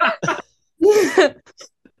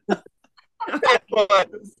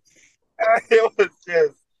was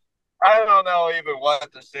just, I don't know even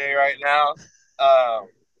what to say right now.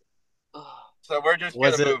 So we're just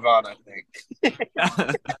going to move on, I think.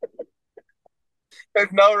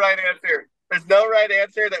 There's no right answer. There's no right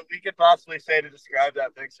answer that we could possibly say to describe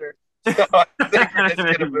that picture. So I think we're just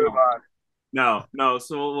going to move on. No.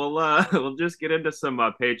 So we'll just get into some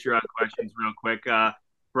Patreon questions real quick.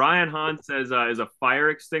 Brian Hahn says, is a fire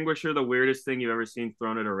extinguisher the weirdest thing you've ever seen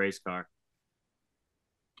thrown at a race car?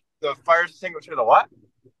 The fire extinguisher, the what?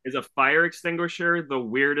 Is a fire extinguisher the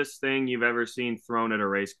weirdest thing you've ever seen thrown at a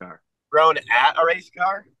race car? Thrown at a race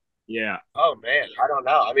car? Yeah. Oh, man. I don't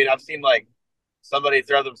know. I mean, I've seen, like, somebody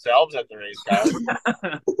throw themselves at the race car.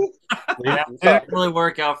 Yeah, it didn't really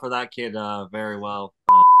work out for that kid very well.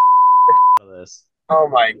 Oh,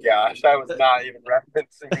 my gosh. I was not even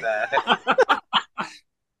referencing that.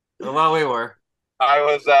 Well, we were. I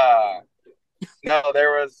was,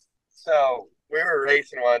 so we were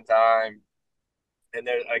racing one time, and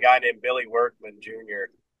there's a guy named Billy Workman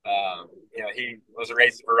Jr. He was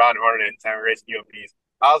racing for Ron Hornet at the time, we were racing UMPs.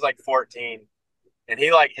 I was like 14, and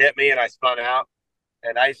he like hit me, and I spun out,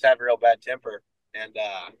 and I used to have a real bad temper, and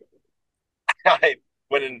I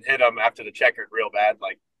went and hit him after the checkered real bad,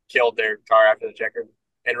 like killed their car after the checkered.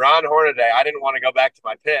 And Ron Hornaday, I didn't want to go back to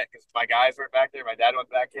my pit because my guys weren't back there. My dad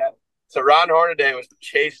wasn't back yet. So Ron Hornaday was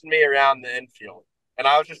chasing me around the infield, and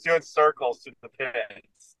I was just doing circles through the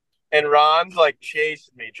pits. And Ron's like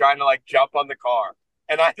chasing me, trying to like jump on the car.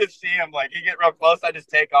 And I just see him like, he get real close. I just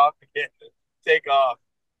take off again,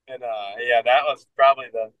 And that was probably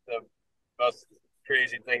the most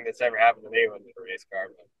crazy thing that's ever happened to me with a race car.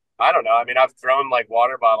 But I don't know. I mean, I've thrown like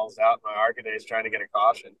water bottles out in my ARCA days trying to get a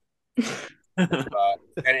caution.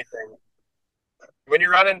 Anything. When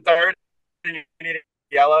you're running third and you need a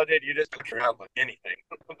yellow, dude, you just look around like anything.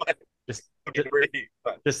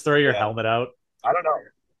 Just throw your helmet out. I don't know.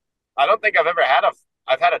 I don't think I've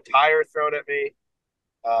had a tire thrown at me.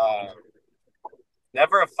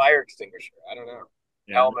 Never a fire extinguisher. I don't know.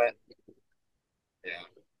 Yeah. Helmet. Yeah.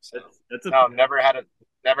 So, never had a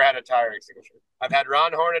tire extinguisher. I've had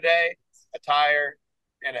Ron Hornaday, a tire,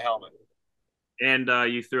 and a helmet. And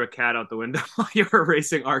you threw a cat out the window while you were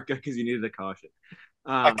racing ARCA because you needed a caution.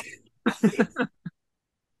 A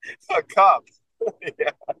cup.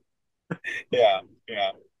 Yeah.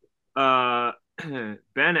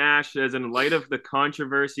 Ben Ash says, in light of the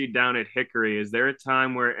controversy down at Hickory, is there a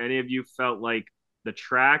time where any of you felt like the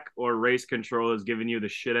track or race control has given you the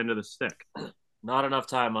shit end of the stick? Not enough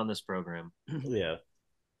time on this program. Yeah.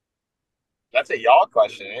 That's a y'all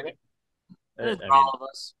question, ain't it? It's all of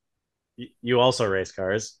us. You also race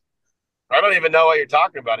cars. I don't even know what you're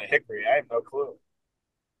talking about at Hickory. I have no clue.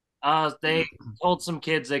 They told some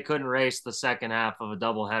kids they couldn't race the second half of a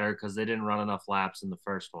doubleheader because they didn't run enough laps in the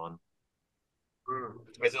first one.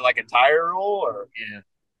 Is it like a tire rule or? Yeah.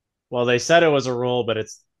 Well, they said it was a rule, but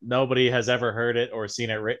nobody has ever heard it or seen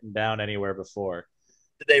it written down anywhere before.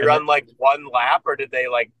 Did they run like one lap, or did they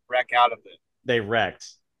like wreck out of it? They wrecked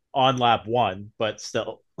on lap 1, but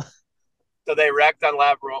still. So they wrecked on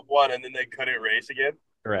lap 1, and then they couldn't race again?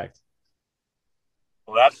 Correct.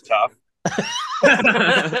 Well, that's tough.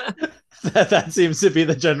 That seems to be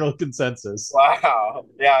the general consensus. Wow.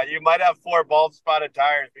 Yeah, you might have 4 bald spotted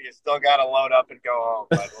tires, but you still got to load up and go home.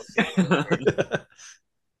 But we'll see.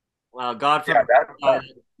 Well, God forbid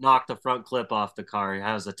knock the front clip off the car. He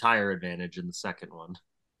has a tire advantage in the second one.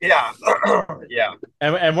 Yeah. Yeah.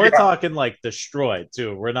 And we're Yeah. talking like destroyed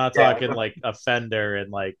too. We're not Yeah. talking like a fender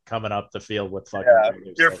and like coming up the field with fucking. Yeah.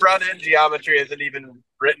 fingers. Your front end geometry isn't even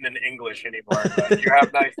written in English anymore, but you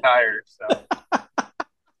have nice tires, so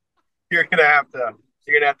you're gonna have to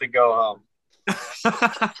go home.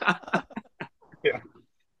 Yeah.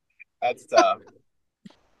 That's tough.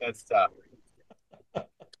 That's tough. What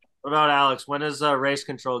about Alex? When is Race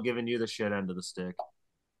Control giving you the shit end of the stick?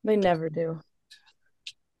 They never do.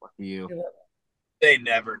 Fuck you. They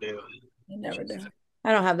never do. They never do.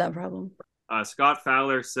 I don't have that problem. Scott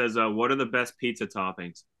Fowler says, "What are the best pizza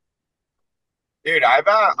toppings?" Dude, I've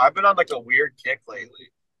been on like a weird kick lately.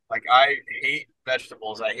 Like I hate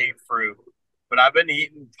vegetables, I hate fruit, but I've been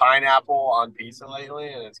eating pineapple on pizza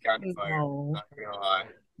lately, and it's kind of fire. Not gonna lie,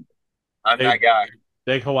 I'm that guy.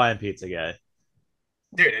 Big Hawaiian pizza guy.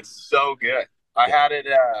 Dude, it's so good. I had it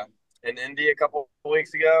in Indy a couple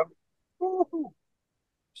weeks ago. Woo-hoo.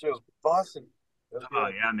 She was busting. Oh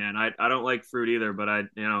yeah, man. I don't like fruit either, but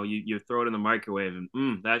you throw it in the microwave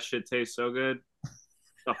and that shit tastes so good.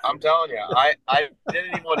 I'm telling you, I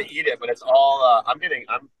didn't even want to eat it, but it's all I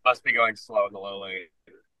must be going slow in the low lane.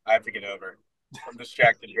 I have to get over. I'm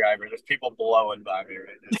distracted driver. There's people blowing by me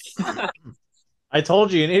right now. I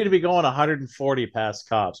told you need to be going 140 past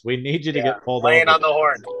cops. We need you to get pulled laying over. on the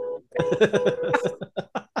horn.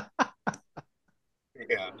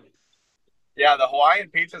 Yeah, the Hawaiian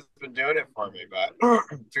pizza's been doing it for me, but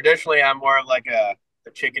traditionally I'm more of like a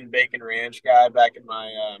chicken bacon ranch guy back in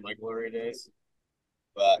my my glory days.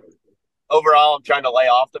 But overall, I'm trying to lay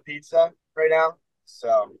off the pizza right now. So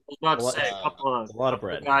I was about to say a lot of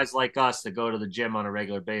bread. Guys like us that go to the gym on a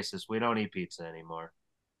regular basis, we don't eat pizza anymore.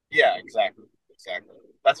 Yeah, exactly.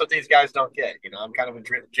 That's what these guys don't get. You know, I'm kind of a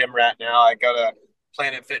gym rat now. I go to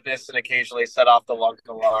Planet Fitness and occasionally set off the lunk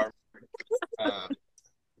alarm. I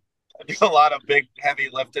do a lot of big, heavy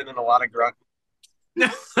lifting and a lot of grunt.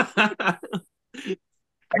 I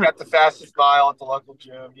got the fastest mile at the local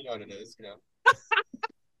gym. You know what it is, you know.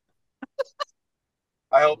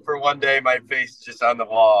 I hope for one day my face is just on the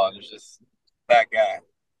wall and it's just that guy.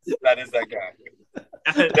 That is that guy.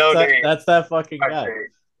 No name. That's that fucking guy.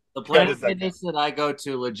 The Planet Fitness that I go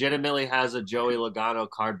to legitimately has a Joey Logano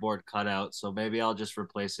cardboard cutout, so maybe I'll just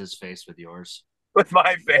replace his face with yours. With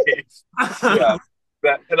my face. Yeah.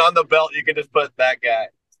 And on the belt, you can just put that guy.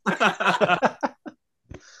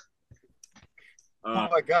 Oh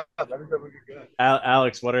my god, that is really good.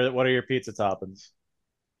 Alex, what are your pizza toppings?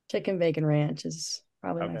 Chicken bacon ranch is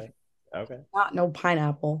probably okay. Not no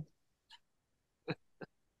pineapple.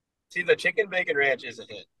 See, the chicken bacon ranch is a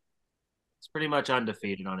hit. It's pretty much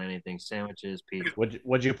undefeated on anything. Sandwiches, pizza.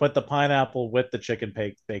 Would you put the pineapple with the chicken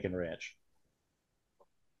bacon ranch?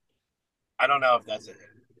 I don't know if that's it.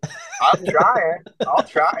 I'll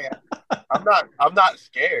try it. I'm not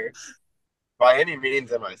scared. By any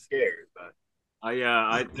means am I scared, but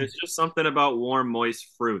there's just something about warm, moist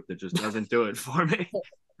fruit that just doesn't do it for me.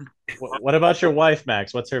 What about your wife,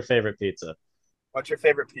 Max? What's her favorite pizza? What's your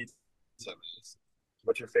favorite pizza?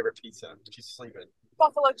 What's your favorite pizza? She's sleeping.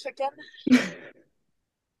 Buffalo chicken.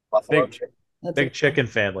 Buffalo chicken. Big chicken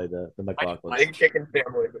family, the McLaughlins. Big chicken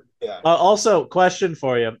family. Yeah. Also, question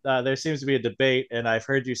for you. There seems to be a debate, and I've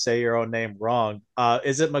heard you say your own name wrong.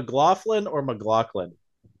 Is it McLaughlin or McLaughlin?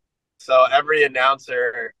 So every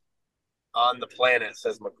announcer on the planet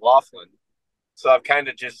says McLaughlin. So I've kind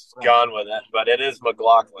of just gone with it, but it is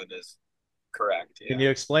McLaughlin is correct. Yeah. Can you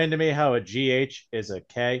explain to me how a GH is a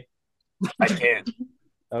K? I can't.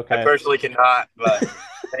 Okay. I personally cannot, but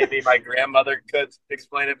maybe my grandmother could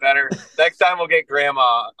explain it better. Next time we'll get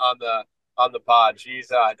grandma on the pod.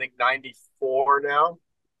 She's I think 94 now,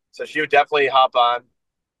 so she would definitely hop on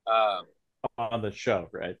the show,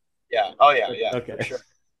 right? Yeah. Oh yeah. Okay. For sure.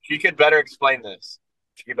 She could better explain this.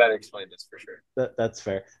 For sure. That's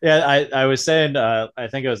fair. Yeah, I was saying, I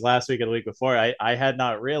think it was last week or the week before, I had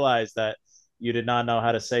not realized that you did not know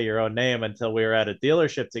how to say your own name until we were at a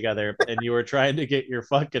dealership together and you were trying to get your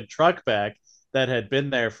fucking truck back that had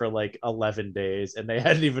been there for like 11 days and they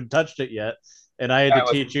hadn't even touched it yet. And I had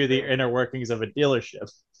to teach you the inner workings of a dealership.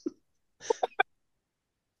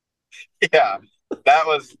 Yeah, I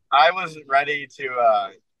was ready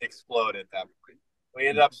to explode at that point. We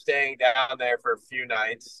ended up staying down there for a few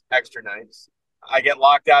nights, extra nights. I get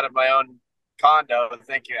locked out of my own condo.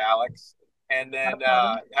 Thank you, Alex. And then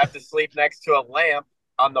have to sleep next to a lamp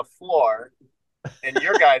on the floor in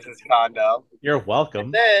your guys' condo. You're welcome.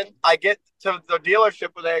 And then I get to the dealership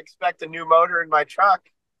where they expect a new motor in my truck,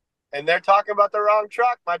 and they're talking about the wrong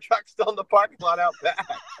truck. My truck's still in the parking lot out back.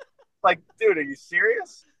 Like, dude, are you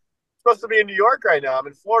serious? I'm supposed to be in New York right now. I'm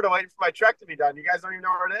in Florida waiting for my truck to be done. You guys don't even know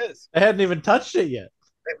where it is. I hadn't even touched it yet.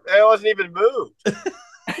 It wasn't even moved.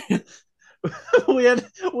 we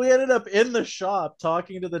ended up in the shop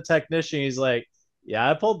talking to the technician. He's like, "Yeah,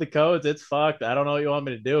 I pulled the codes. It's fucked. I don't know what you want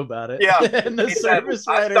me to do about it." Yeah. And the service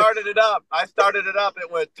writer, I started it up. It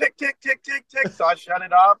went tick, tick, tick, tick, tick. So I shut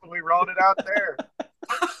it off and we rolled it out there.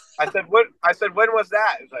 I said, when was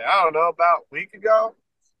that? He's like, I don't know, about a week ago.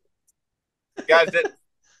 You guys didn't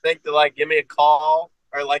think to give me a call,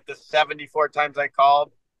 or the 74 times I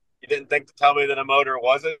called, you didn't think to tell me that a motor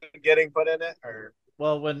wasn't getting put in it? Or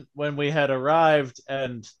well, when we had arrived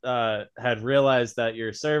and had realized that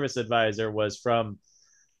your service advisor was from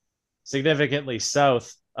significantly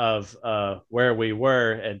south of where we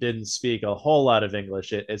were and didn't speak a whole lot of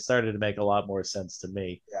English, it started to make a lot more sense to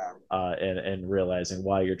me. Yeah. And realizing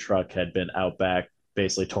why your truck had been out back,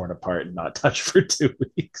 basically torn apart and not touched for 2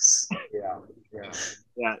 weeks. Yeah.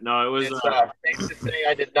 No, it was. It's to say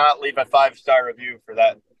I did not leave a 5-star review for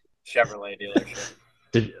that Chevrolet dealership.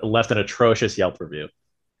 Left an atrocious Yelp review.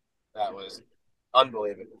 That was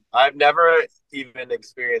unbelievable. I've never even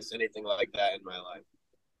experienced anything like that in my life.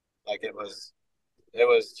 It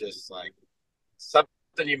was just something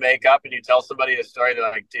you make up and you tell somebody a story. They're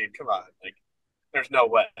like, dude, come on. There's no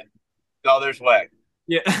way. No, there's way.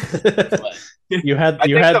 Yeah. There's way.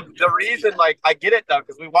 The reason, I get it though,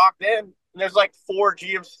 because we walked in and there's 4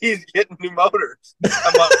 GMCs getting new motors.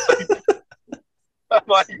 I'm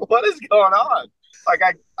like, what is going on?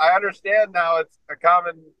 I understand now it's a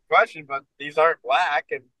common question, but these aren't black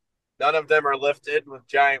and none of them are lifted with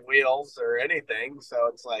giant wheels or anything. So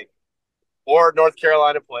it's or North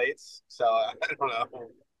Carolina plates. So I don't know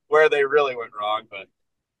where they really went wrong, but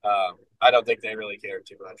I don't think they really cared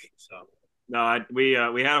too much. So no, we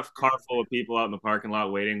had a car full of people out in the parking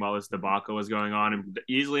lot waiting while this debacle was going on. And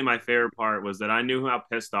easily my favorite part was that I knew how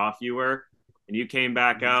pissed off you were, and you came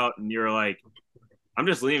back out and you were like, I'm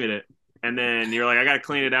just leaving it. And then you're like, I got to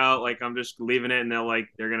clean it out. I'm just leaving it. And they're going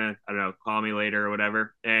to, I don't know, call me later or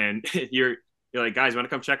whatever. And you're like, guys, want to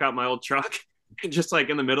come check out my old truck? And just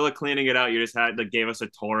in the middle of cleaning it out, you just gave us a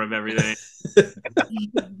tour of everything.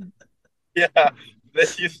 Yeah,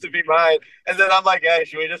 this used to be mine. And then I'm like, hey,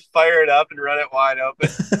 should we just fire it up and run it wide open?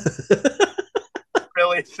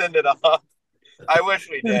 Really send it off. I wish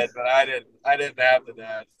we did, but I didn't have the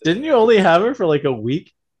dash. Didn't you only have it for a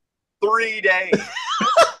week? 3 days.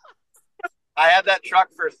 I had that truck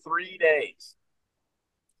for 3 days.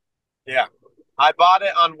 Yeah. I bought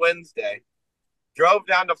it on Wednesday, drove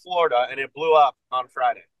down to Florida, and it blew up on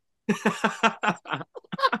Friday. It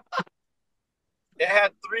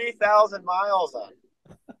had 3,000 miles on it.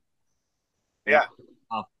 Yeah.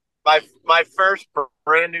 My first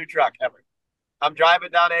brand new truck ever. I'm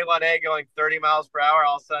driving down A1A going 30 miles per hour.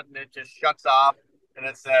 All of a sudden, it just shuts off, and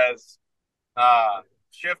it says,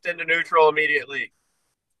 shift into neutral immediately.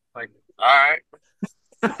 All right.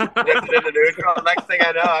 Shifted into neutral. Next thing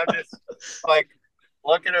I know, I'm just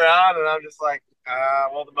looking around and I'm just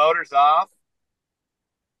well, the motor's off.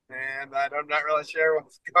 And I'm not really sure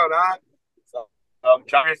what's going on. So I'm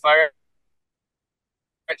trying to fire.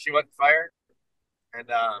 She went fire. And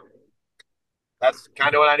that's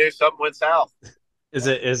kind of when I knew something went south. Is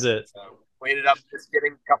it? So we ended up just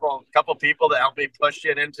getting a couple people to help me push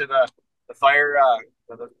it into the fire,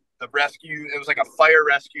 the rescue. It was a fire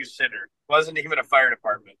rescue center. It wasn't even a fire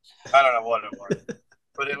department. I don't know what it was,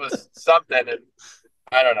 but it was something. And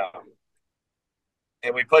I don't know.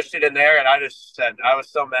 And we pushed it in there, and I just said, I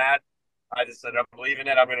was so mad. I just said, I'm leaving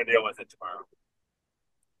it. I'm going to deal with it tomorrow.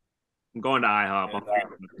 I'm going to IHOP.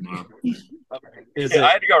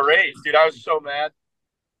 I had to go race, dude. I was so mad.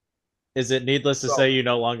 Is it needless to say you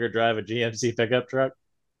no longer drive a GMC pickup truck?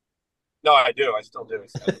 No, I do. I still do.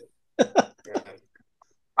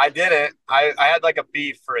 I didn't. I had a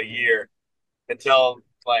beef for a year until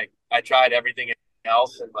I tried everything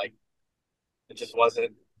else and it just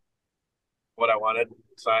wasn't what I wanted.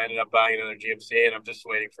 So I ended up buying another GMC and I'm just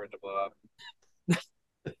waiting for it to blow up.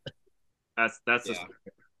 That's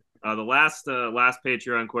the last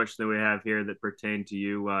Patreon question that we have here that pertained to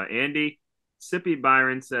you, Andy. Sippy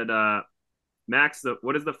Byron said, Max,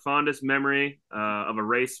 what is the fondest memory of a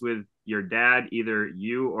race with your dad, either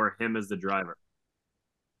you or him as the driver?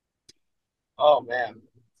 Oh, man.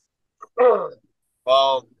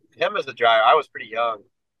 Well, him as the driver, I was pretty young.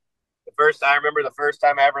 I remember the first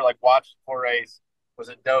time I ever watched a race was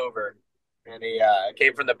at Dover, and he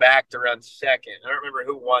came from the back to run second. I don't remember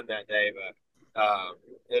who won that day, but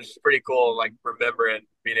it was pretty cool, remembering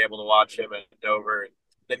being able to watch him at Dover, and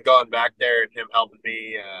then going back there and him helping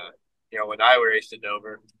me, when I raced at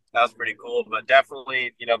Dover. That was pretty cool. But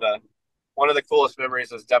definitely, one of the coolest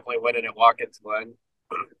memories was definitely winning at Watkins Glen.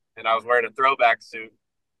 And I was wearing a throwback suit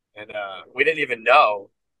and we didn't even know.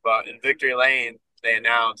 But in Victory Lane, they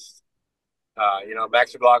announced,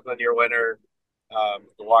 Max McLaughlin, your winner.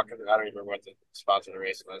 The Walker, I don't even remember what the sponsor of the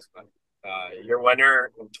race was, but your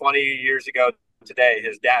winner 20 years ago today,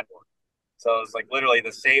 his dad won. So it was like literally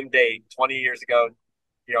the same date 20 years ago,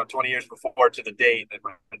 20 years before to the date that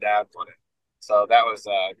my dad won it. So that was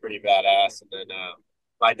pretty badass. And then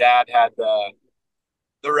my dad had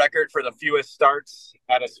the record for the fewest starts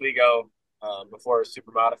at Oswego before a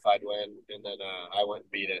super modified win, and then I went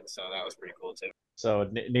and beat it. So that was pretty cool too. So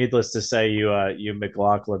needless to say, you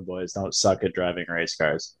McLaughlin boys don't suck at driving race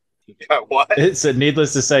cars. What? It's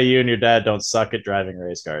needless to say, you and your dad don't suck at driving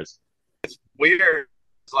race cars. It's weird.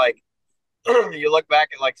 It's like you look back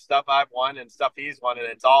at like stuff I've won and stuff he's won, and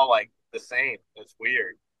it's all like the same. It's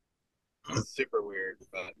weird. It's super weird,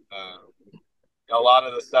 but a lot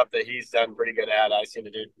of the stuff that he's done pretty good at, I seem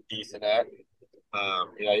to do decent at.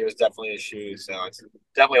 He was definitely his shoes, so it's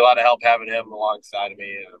definitely a lot of help having him alongside of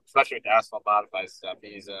me, especially with the asphalt modified stuff.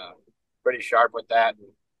 He's pretty sharp with that, and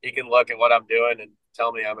he can look at what I'm doing and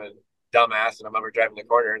tell me I'm a dumbass and I'm ever driving the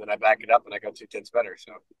corner, and then I back it up and I go 2/10 better.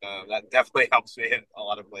 So that definitely helps me in a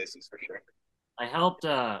lot of places for sure. I helped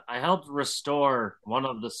restore one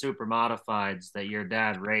of the super modifieds that your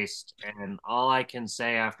dad raced, and all I can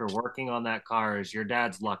say after working on that car is your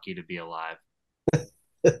dad's lucky to be alive.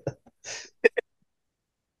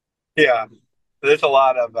 Yeah, there's a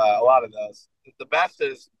lot of those. The best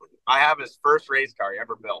is I have his first race car he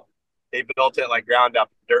ever built. He built it like ground up,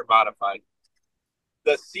 dirt modified.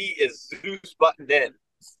 The seat is Zeus buttoned in.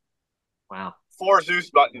 Wow. 4 Zeus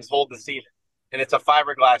buttons hold the seat, and it's a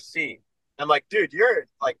fiberglass seat. I'm like, dude, are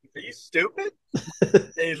you stupid?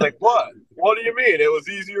 And he's like, what? What do you mean? It was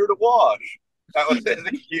easier to wash. That was his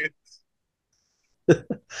excuse.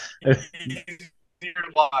 Easier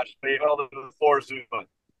to wash, but he held it with 4 Zeus buttons.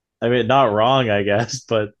 I mean, not wrong, I guess,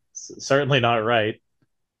 but certainly not right.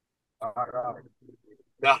 Not wrong.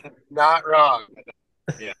 Not wrong.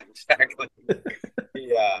 Yeah, exactly.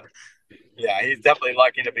 Yeah, he's definitely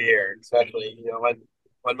lucky to be here, especially,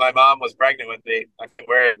 when my mom was pregnant with me. I could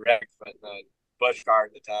wear it Rex, but Bush car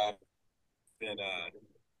at the time. And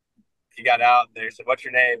he got out and they said, "What's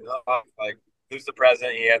your name?" Oh, like, "Who's the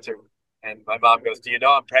president?" He answered. And my mom goes, "Do you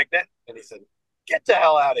know I'm pregnant?" And he said, "Get the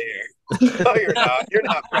hell out of here." "No, you're not. You're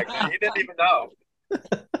not pregnant." He didn't even know.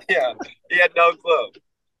 Yeah, he had no clue.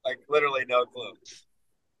 Like, literally no clue.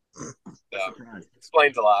 So,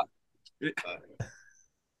 explains a lot.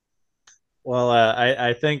 Well,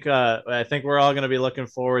 I think we're all going to be looking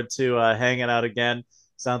forward to hanging out again.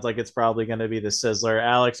 Sounds like it's probably going to be the Sizzler.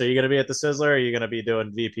 Alex, are you going to be at the Sizzler, or are you going to be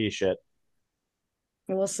doing VP shit?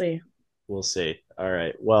 We'll see. We'll see. All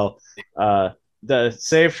right. Well, the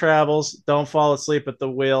safe travels. Don't fall asleep at the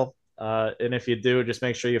wheel. And if you do, just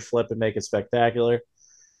make sure you flip and make it spectacular.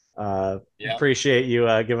 Appreciate you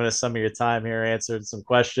giving us some of your time here, answering some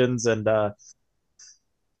questions, and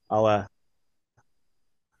I'll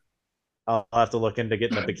have to look into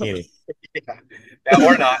getting a bikini. Yeah,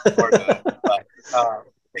 or not. But,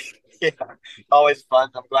 always fun.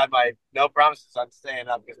 I'm glad no promises on staying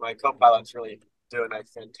up because my co-pilot's really doing a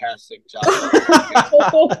fantastic job.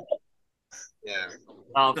 Yeah,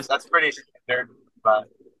 that's pretty standard. But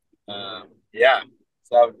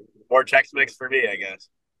so more Chex Mix for me, I guess.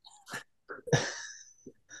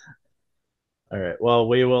 All right. Well,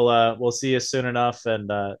 we'll see you soon enough, and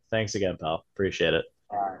thanks again, pal. Appreciate it.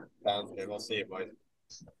 All right. Sounds good. We'll see you, boys.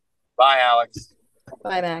 Bye, Alex.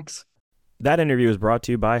 Bye, Max. That interview is brought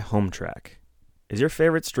to you by HomeTrack. Is your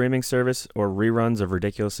favorite streaming service or reruns of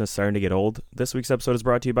ridiculousness starting to get old? This week's episode is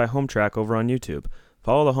brought to you by HomeTrack over on YouTube.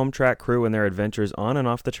 Follow the HomeTrack crew and their adventures on and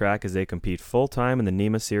off the track as they compete full-time in the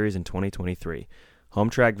NEMA Series in 2023.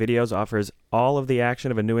 HomeTrack Videos offers all of the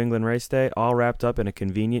action of a New England race day, all wrapped up in a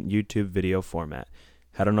convenient YouTube video format.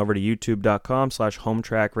 Head on over to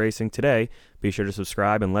youtube.com/HomeTrackRacing today. Be sure to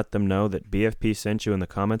subscribe and let them know that BFP sent you in the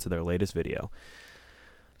comments of their latest video.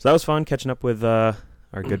 So that was fun catching up with our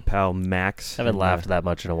good pal Max. Haven't laughed that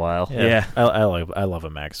much in a while. Yeah. I love a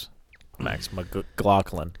Max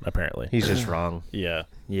McLaughlin. Apparently, he's just wrong. Yeah.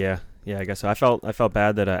 I guess so. I felt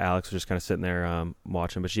bad that Alex was just kind of sitting there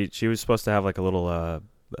watching, but she was supposed to have like a little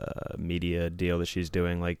media deal that she's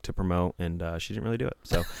doing like to promote, and she didn't really do it.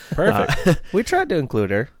 So perfect. We tried to include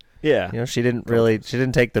her. Yeah, she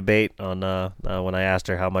didn't take the bait on when I asked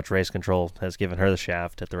her how much Race Control has given her the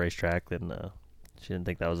shaft at the racetrack. Then she didn't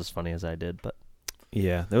think that was as funny as I did, but.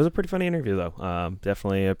 Yeah, that was a pretty funny interview, though.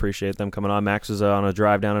 Definitely appreciate them coming on. Max was on a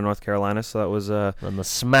drive down in North Carolina, so that was on the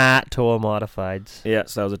SMAT Toa Modifieds. Yeah,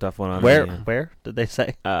 so that was a tough one. Where did they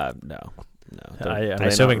say? No, No, I'm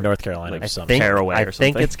assuming North Carolina. Like some Caraway I or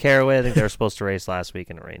think something. it's Caraway. I think they were supposed to race last week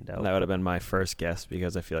and it rained out. That would have been my first guess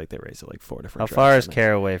because I feel like they race at like 4 different. How far is tracks.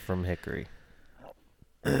 Caraway from Hickory?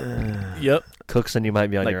 Yep. Cookson, you might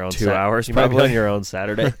be on Like your own. 2 hours, You might be probably. on your own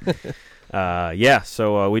Saturday. Yeah.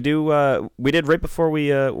 So we did right before we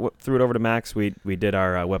threw it over to Max. We did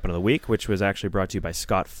our weapon of the week, which was actually brought to you by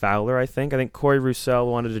Scott Fowler. I think Corey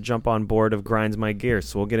Roussel wanted to jump on board of Grinds My Gears,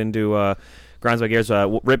 so we'll get into Grinds My Gears.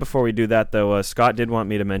 Right before we do that, though, Scott did want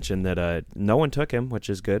me to mention that no one took him, which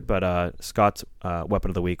is good. But Scott's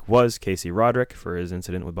weapon of the week was Casey Roderick for his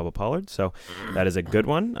incident with Bubba Pollard, so that is a good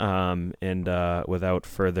one. And without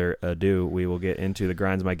further ado, we will get into the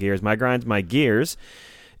Grinds My Gears. My Grinds My Gears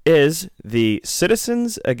is the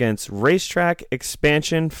Citizens Against Racetrack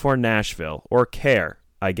Expansion for Nashville, or CARE,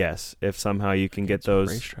 I guess, if somehow you can get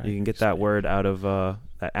that word out of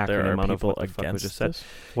that acronym out of what the fuck we just said.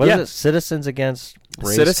 What is it? Citizens Against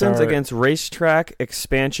Citizens Against Racetrack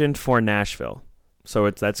Expansion for Nashville. So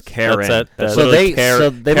that's CARE. So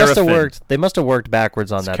they must have worked. They must have worked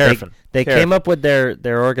backwards on that. They came up with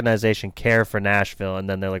their organization CARE for Nashville, and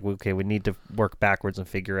then they're like, okay, we need to work backwards and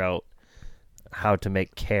figure out how to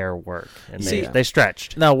make CARE work, and they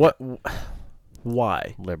stretched. Now,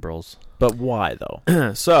 why liberals? But why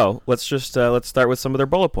though? So let's start with some of their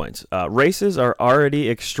bullet points. Races are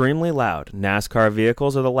already extremely loud. NASCAR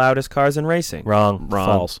vehicles are the loudest cars in racing. Wrong.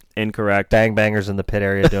 False. Incorrect. Bang bangers in the pit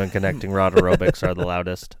area doing connecting rod aerobics are the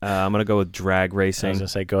loudest. I'm gonna go with drag racing. I was gonna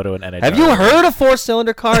say go to an NHRA. Have you heard a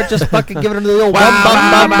 4-cylinder car just fucking giving them the old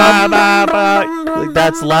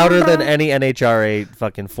That's louder than any NHRA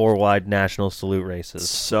fucking 4-wide national salute races.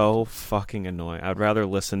 So fucking annoying. I'd rather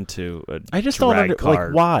listen to a I just drag don't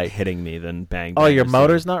car why hitting me than bang. Oh, your bangers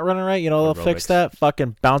motor's doing not running right. You know they'll fix aerobics. that.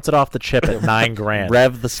 Fucking bounce it off the chip at $9,000.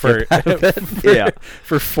 Rev the skip out of it.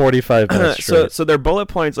 for 45 minutes. So their bullet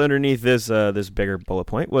points underneath this bigger bullet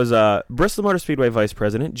point was Bristol Motor Speedway Vice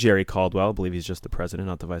President Jerry Caldwell. I believe he's just the president,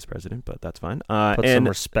 not the vice president, but that's fine. Put some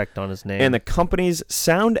respect on his name. And the company's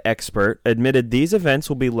sound expert admitted these events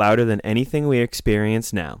will be louder than anything we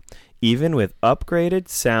experience now, even with upgraded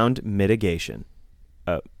sound mitigation.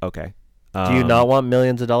 Okay. Do you not want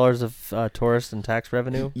millions of dollars of tourist and tax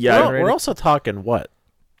revenue? Yeah, we're also talking what?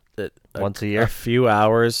 Once a year, a few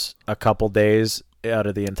hours, a couple days out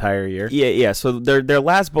of the entire year. Yeah. So their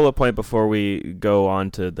last bullet point before we go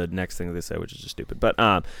on to the next thing they say, which is just stupid. But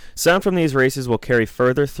sound from these races will carry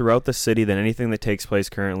further throughout the city than anything that takes place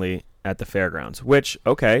currently at the fairgrounds. Which,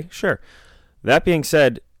 okay, sure. That being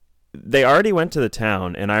said, they already went to the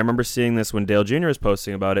town, and I remember seeing this when Dale Jr. was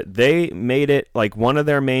posting about it. They made it like one of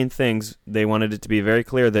their main things. They wanted it to be very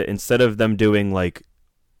clear that instead of them doing like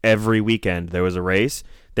every weekend there was a race,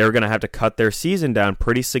 they were going to have to cut their season down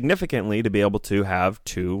pretty significantly to be able to have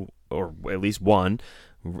 2 or at least 1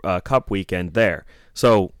 cup weekend there.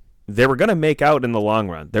 So they were going to make out in the long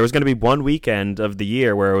run. There was going to be one weekend of the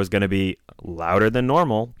year where it was going to be louder than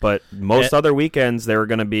normal, but most other weekends there was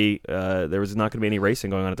not going to be any racing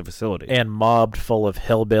going on at the facility. And mobbed full of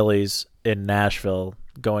hillbillies in Nashville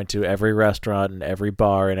going to every restaurant and every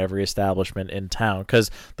bar and every establishment in town, because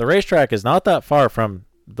the racetrack is not that far from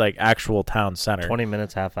like actual town center. 20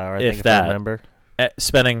 minutes, half hour, I if think, that, I remember.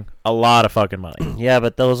 Spending a lot of fucking money. Yeah,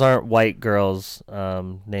 but those aren't white girls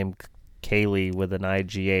named Kaylee with an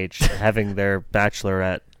IGH having their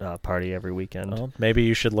bachelorette party every weekend. Well, maybe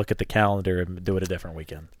you should look at the calendar and do it a different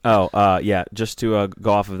weekend. Yeah, just to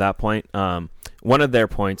go off of that point, one of their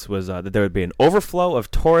points was that there would be an overflow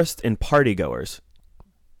of tourists and partygoers.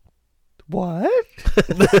 What?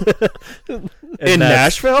 In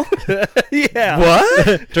Nashville? Yeah.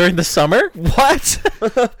 What? During the summer? What?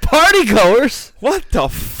 Partygoers? What the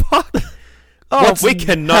fuck? Oh, we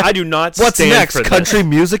cannot. I do not. What's stand next? for Country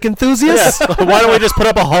music enthusiasts? Yeah. Why don't we just put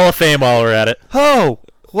up a Hall of Fame while we're at it? Oh,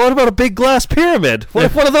 what about a big glass pyramid? What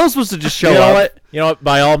if one of those was to just show up? You know what?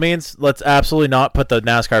 By all means, let's absolutely not put the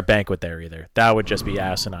NASCAR banquet there either. That would just be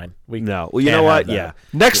asinine. No. Well, you know what? Yeah.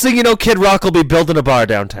 Next thing you know, Kid Rock will be building a bar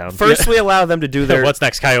downtown. First, we allow them to do their. What's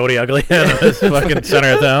next? Coyote Ugly in the fucking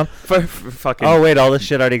center of town. Fucking. Oh wait, all this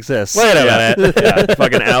shit already exists. Wait a minute. Yeah,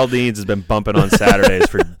 fucking Aldean's has been bumping on Saturdays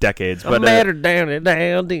for decades. But down at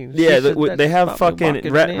Aldean's. Yeah, they have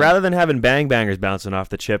fucking rather than having bang bangers bouncing off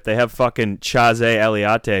the chip, they have fucking Chazé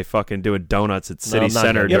Eliate fucking doing donuts at City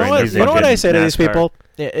Center. You know what I say to these people?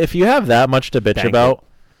 If you have that much to bitch about,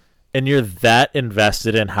 and you're that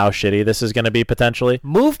invested in how shitty this is going to be potentially,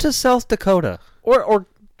 move to South Dakota or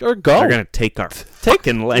go. They're going to take our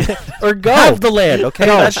Fucking land. Or go. Have the land, okay?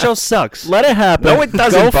 That show sucks. Let it happen. No, it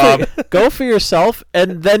doesn't, Bob. Go for yourself,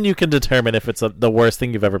 and then you can determine if it's the worst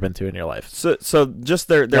thing you've ever been to in your life. So just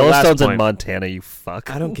their last Yellowstone's point. in Montana, you fuck.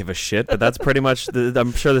 I don't give a shit, but that's pretty much.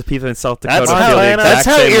 I'm sure the people in South Dakota That's feel the exact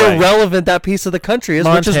how same way. irrelevant that piece of the country is,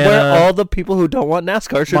 which is where all the people who don't want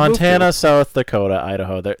NASCAR should move Montana, to. South Dakota,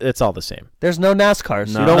 Idaho, it's all the same. There's no NASCAR,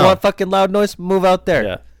 so No. you don't want fucking loud noise, move out there.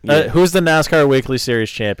 Yeah. Yeah. Who's the NASCAR Weekly Series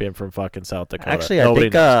champion from fucking South Dakota? Actually, I Nobody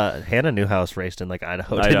think knows. Hannah Newhouse raced in like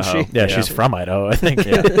Idaho, didn't she? Yeah, she's from Idaho, I think.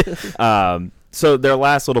 Yeah. So their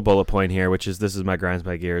last little bullet point here, which is this is my grinds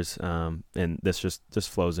my gears, and this just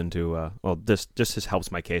flows into this just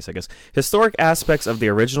helps my case, I guess. Historic aspects of the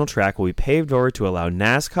original track will be paved over to allow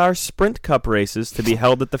NASCAR Sprint Cup races to be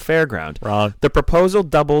held at the fairground. Wrong. The proposal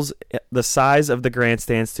doubles the size of the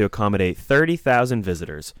grandstands to accommodate 30,000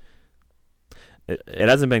 visitors. It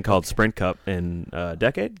hasn't been called Sprint Cup in a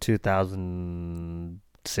decade.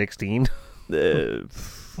 2016.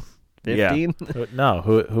 15? No,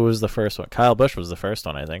 who was the first one? Kyle Busch was the first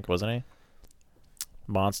one, I think, wasn't he?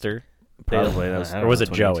 Monster. Probably. That was, or was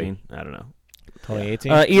it Joey? 2018? I don't know.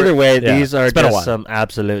 2018? Either way, Yeah, these are it's been a just while. some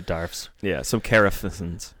absolute darfs. Yeah, some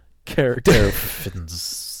caraffins.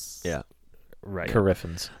 Caraffins. Yeah. Right.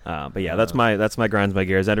 Caraffins. But yeah, that's my grinds my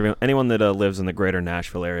gears. Anyone that lives in the greater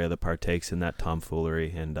Nashville area that partakes in that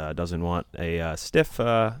tomfoolery and doesn't want a stiff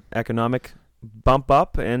economic bump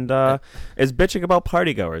up and is bitching about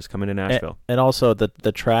partygoers coming to Nashville. And also,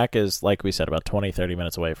 the track is, like we said, about 20, 30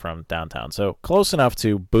 minutes away from downtown. So close enough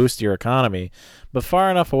to boost your economy, but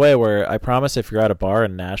far enough away where I promise if you're at a bar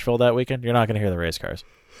in Nashville that weekend, you're not going to hear the race cars.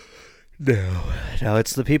 No,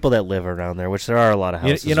 it's the people that live around there, which there are a lot of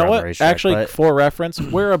houses You know around what? the racetrack, Actually, but for reference,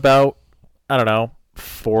 we're about,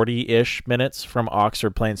 40-ish minutes from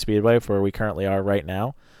Oxford Plains Speedway, where we currently are right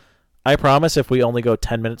now. I promise if we only go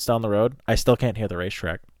 10 minutes down the road, I still can't hear the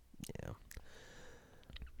racetrack. Yeah.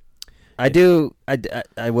 I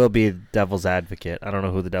will be devil's advocate. I don't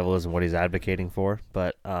know who the devil is and what he's advocating for,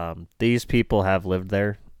 but these people have lived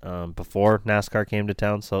there before NASCAR came to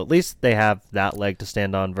town, so at least they have that leg to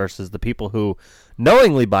stand on versus the people who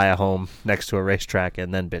knowingly buy a home next to a racetrack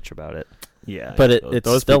and then bitch about it. Yeah, But it's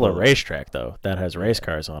those still a people- racetrack, though, that has race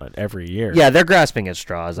cars on it every year. Yeah, they're grasping at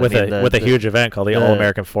straws. With a huge event called the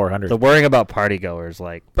All-American 400. The worrying about partygoers,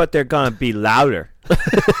 like, But they're gonna be louder.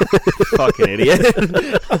 Fucking idiot.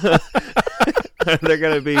 They're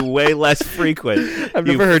gonna be way less frequent. I've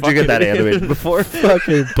never heard you get that animated before.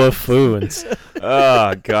 Fucking buffoons.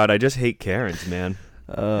 Oh god, I just hate Karens, man.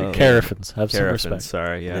 Caraffins. Have some Caraffins, respect.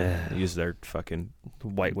 sorry, yeah. Use their fucking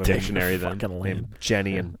white women dictionary then. Fucking lame. named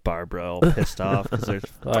Jenny and Barbara all pissed off because they're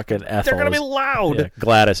Fucking Ethel. they're gonna be is- loud. Yeah,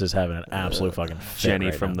 Gladys is having an absolute fucking fit Jenny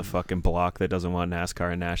right from now. the fucking block that doesn't want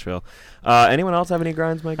NASCAR in Nashville. Anyone else have any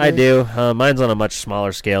grinds, Mike? I do. Mine's on a much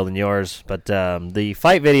smaller scale than yours, but the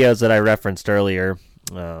fight videos that I referenced earlier,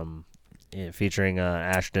 featuring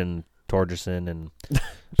Ashton Torgerson and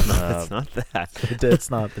It's not that. It's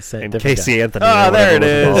not the same. and different Casey guy. Anthony. Oh, or there it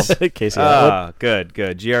whatever was is. involved. Casey.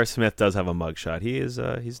 Good. J.R. Smith does have a mugshot. He is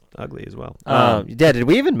he's ugly as well. Yeah, did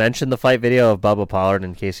we even mention the fight video of Bubba Pollard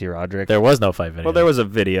and Casey Roderick? There was no fight video. Well, there was a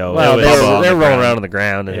video. Well, It was they on were the rolling ground. around on the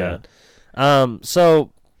ground. Yeah. And,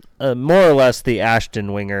 so, more or less, the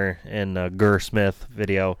Ashton Winger and Gur Smith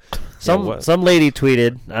video. Some lady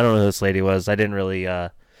tweeted. I don't know who this lady was. I didn't really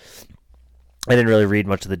read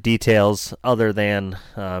much of the details other than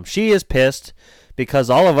she is pissed because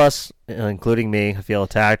all of us, including me, feel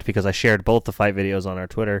attacked because I shared both the fight videos on our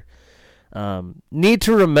Twitter. Need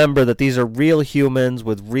to remember that these are real humans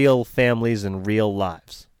with real families and real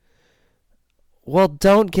lives. Well,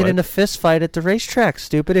 don't get in a fist fight at the racetrack,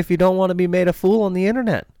 stupid, if you don't want to be made a fool on the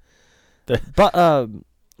internet. But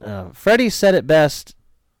Freddie said it best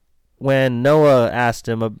when Noah asked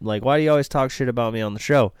him, like, why do you always talk shit about me on the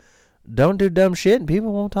show? Don't do dumb shit and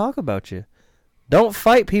people won't talk about you. Don't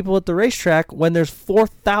fight people at the racetrack when there's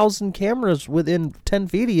 4,000 cameras within 10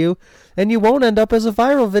 feet of you and you won't end up as a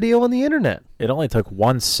viral video on the internet. It only took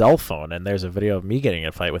one cell phone, and there's a video of me getting in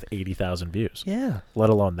a fight with 80,000 views. Yeah. Let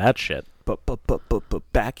alone that shit. But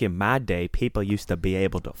back in my day, people used to be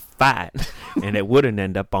able to fight, and it wouldn't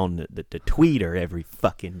end up on the tweeter every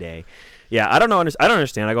fucking day. Yeah, I don't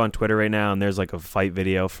understand. I go on Twitter right now, and there's like a fight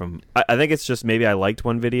video from. I think it's just maybe I liked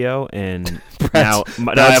one video, and now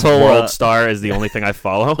I have World Star is the only thing I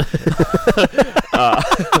follow.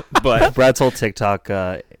 But Brad's whole TikTok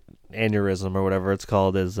aneurysm or whatever it's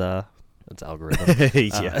called is That's algorithm.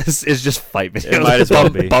 Yeah. It's just fight videos. It might as well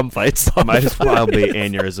be bum fights. Might as well be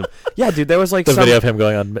aneurysm. Yeah, dude, there was like The some video of him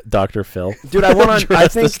going on Dr. Phil. Dude, I went on. I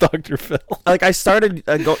Dressed think as Dr. Phil. like I started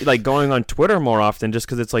going on Twitter more often just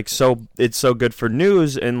because it's like it's so good for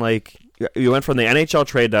news, and like you went from the NHL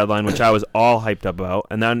trade deadline, which I was all hyped up about,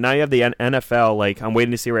 and now you have the NFL. Like I'm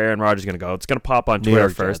waiting to see where Aaron Rodgers is gonna go. It's gonna pop on Twitter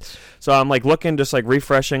first, so I'm like looking, just like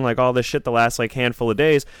refreshing like all this shit the last like handful of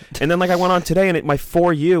days, and then like I went on today, and my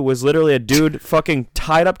For You was literally a dude fucking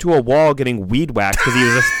tied up to a wall getting weed whacked because he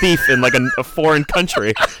was a thief in like a foreign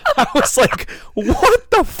country. I was like,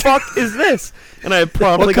 what the fuck is this? And I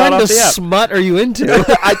promptly What got kind off of the app. smut are you into?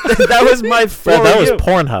 That was my For Brad, that was You.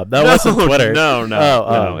 Pornhub. That wasn't Twitter.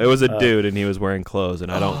 No. It was a dude, and he was wearing clothes,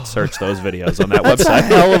 and I don't search those videos on that That's a website.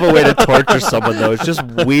 hell of a way to torture someone, though. It's just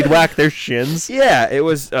weed whack their shins. Yeah, it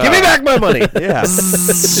was. Give me back my money. Yeah,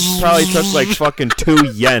 it probably took like fucking 2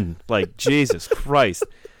 yen. Like Jesus Christ,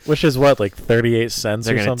 Which is what, like 38 cents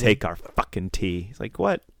they're or gonna something? take our fucking tea. It's like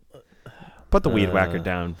what? Put the weed whacker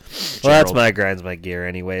down. Well, that's Gerald. my grinds my gear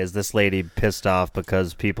anyway. Is this lady pissed off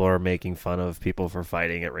because people are making fun of people for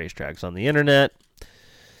fighting at racetracks on the internet?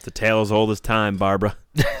 It's a tale as old as time, Barbara.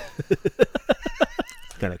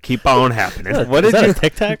 Gonna keep on happening. What Is did that you a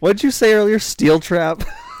Tic Tac? What did you say earlier? Steel trap.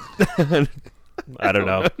 I don't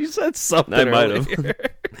know. You said something. I might have. earlier.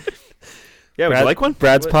 Yeah, would you like one?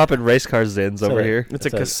 Brad's What? popping race car zins over a- here. It's a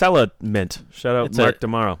It's a- Casella mint. Shout out It's Mark a-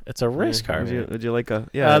 tomorrow. It's a race car. Would you like a?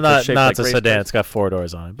 Yeah, it's not shaped not like it's a race sedan. cars. It's got 4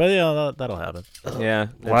 doors on it. But yeah, that'll happen. Yeah.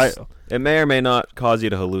 Why- it's- It may or may not cause you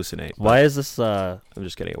to hallucinate. Why is this? I'm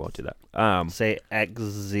just kidding. It won't do that. Say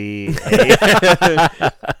XZ.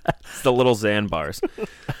 It's the little Zan bars.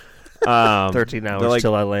 13 hours like,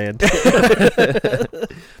 till I land. They're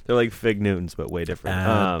like Fig Newtons, but way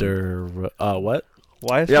different. What?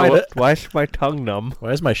 Why is Yeah, why is my tongue numb? Why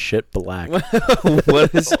is my shit black? what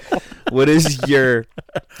is your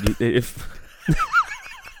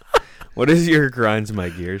what is your grinds my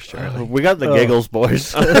gears, Charlie? We got the giggles,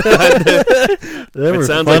 boys. They were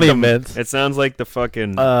sounds funny like mints. It sounds like the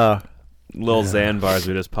fucking little Zan bars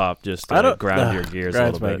we just popped. Just to ground your gears a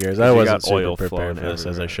grinds little my bit. gears. 'Cause I you wasn't got oil super flowing prepared for this as I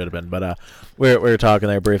everywhere. should have been. But we were talking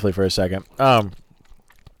there briefly for a second.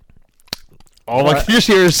 All I can just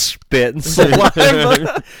hear is spit and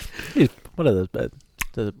saliva. What are those?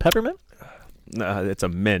 Is it peppermint? No, it's a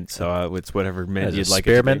mint, so it's whatever mint Is you'd it like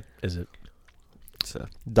it to be. spearmint? Is it? It's,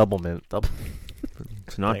 Double mint.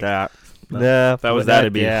 it's not Thanks. that. Nah, If that was but that,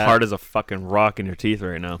 it'd be yeah. hard as a fucking rock in your teeth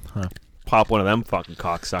right now. Huh. Pop one of them fucking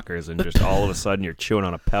cocksuckers, and just all of a sudden you're chewing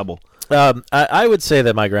on a pebble. I would say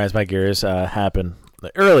that my grinds my gears happened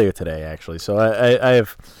earlier today, actually. So I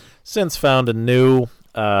have since found a new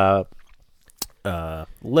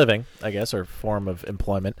living, I guess, or form of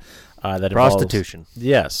employment that Prostitution. Involves,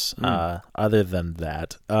 yes. Other than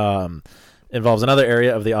that, involves another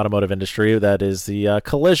area of the automotive industry that is the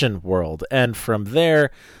collision world, and from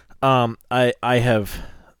there, I have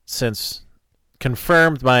since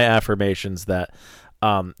confirmed my affirmations that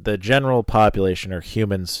the general population or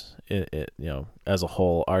humans, as a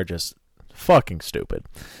whole, are just fucking stupid.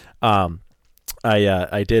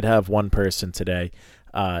 I did have one person today.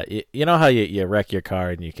 You know how you wreck your car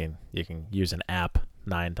and you can use an app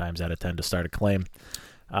 9 times out of 10 to start a claim.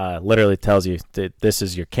 Literally tells you this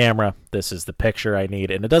is your camera, this is the picture I need,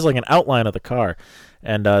 and it does like an outline of the car.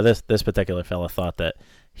 And this particular fella thought that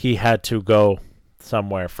he had to go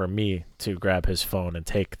somewhere for me to grab his phone and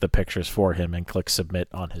take the pictures for him and click submit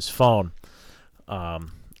on his phone,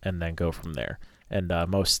 and then go from there. And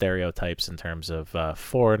most stereotypes in terms of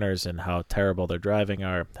foreigners and how terrible their driving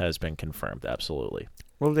has been confirmed. Absolutely.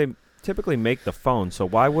 Well, they typically make the phone, so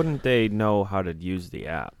why wouldn't they know how to use the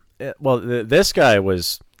app? This guy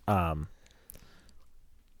was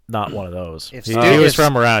not one of those. He If was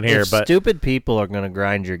from around here, but stupid people are going to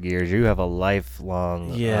grind your gears. You have a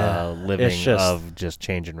lifelong living of just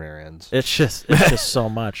changing rear ends. It's just so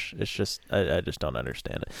much. It's just I just don't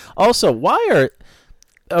understand it. Also,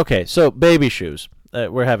 so baby shoes.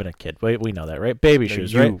 We're having a kid. We know that, right? Baby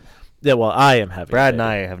shoes, right? Yeah. Well, I am having. Brad and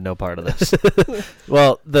I have no part of this.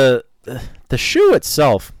 Well, the shoe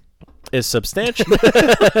itself is substantial.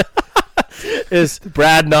 Is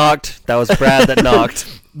Brad knocked? That was Brad that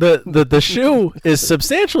knocked. The shoe is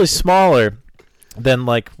substantially smaller than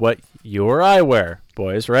like what you or I wear,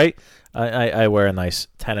 boys, right? I wear a nice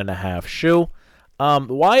 10.5 shoe.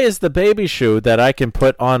 Why is the baby shoe that I can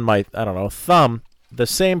put on my thumb the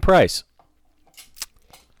same price?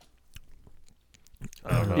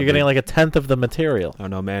 I don't know. You're getting like a tenth of the material. I don't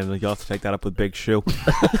know, man. You'll have to take that up with Big Shoe.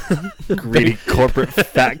 Greedy corporate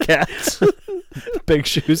fat cats. Big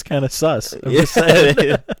Shoe's kind of sus. I'm Yeah. just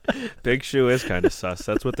saying. Big Shoe is kind of sus.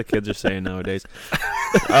 That's what the kids are saying nowadays.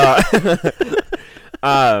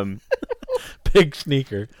 Big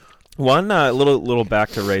sneaker. One little back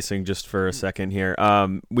to racing just for a second here.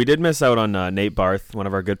 We did miss out on Nate Barth, one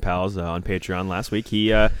of our good pals on Patreon last week.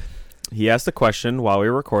 He asked a question while we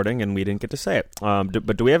were recording, and we didn't get to say it.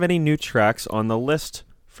 But do we have any new tracks on the list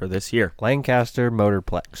for this year? Lancaster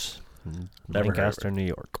Motorplex, Never heard of Lancaster, it. New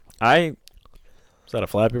York. Is that a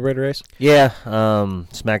Flappy Bird race? Yeah,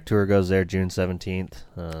 Smack Tour goes there June 17th.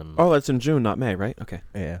 Oh, that's in June, not May, right? Okay.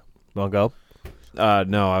 Yeah. Want to go?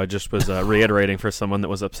 No, I just was reiterating for someone that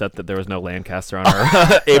was upset that there was no Lancaster on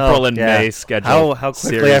our April and May schedule. How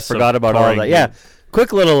quickly I forgot about all that. Yeah,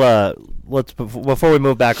 quick little. Let's before we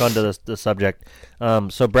move back onto the subject.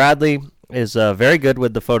 So Bradley is very good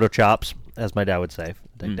with the photo chops, as my dad would say.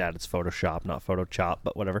 Dad, it's Photoshop, not photo chop,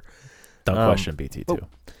 but whatever. Don't question BT too.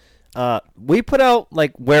 We put out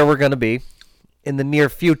like where we're gonna be in the near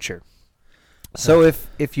future. So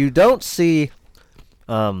if you don't see,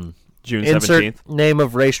 June insert 17th. name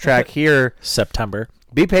of racetrack here, September.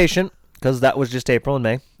 Be patient, because that was just April and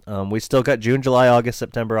May. We still got June, July, August,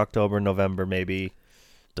 September, October, November, maybe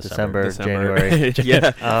December. January.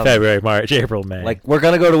 Yeah. February, March, April, May. Like, we're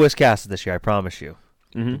going to go to Wiscasset this year, I promise you.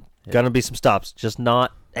 Mm-hmm. Going to be some stops, just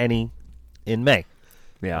not any in May.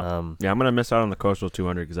 Yeah. I'm going to miss out on the Coastal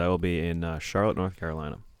 200 because I will be in Charlotte, North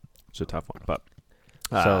Carolina. It's a tough one, but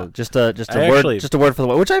so just a word for the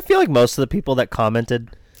way, which I feel like most of the people that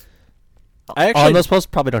commented on those posts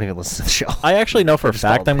probably don't even listen to the show. I actually know for a Just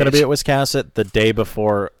fact follow I'm the going to be page. at Wiscasset the day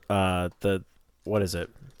before the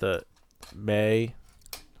May.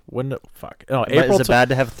 When the fuck? No, April. Is it bad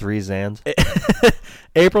to have 3 Zans?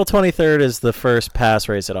 April 23rd is the first pass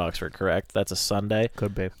race at Oxford, correct? That's a Sunday.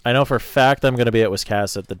 Could be. I know for a fact I'm going to be at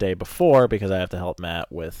Wiscasset the day before because I have to help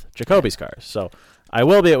Matt with Jacoby's cars. So I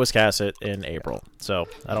will be at Wiscasset in April. So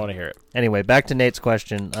I don't want to hear it. Anyway, back to Nate's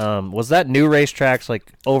question. Was that new racetracks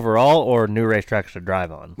like overall or new racetracks to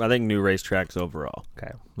drive on? I think new racetracks overall.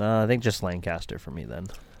 Okay. I think just Lancaster for me then.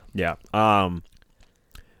 Yeah.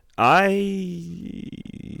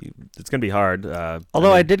 It's gonna be hard.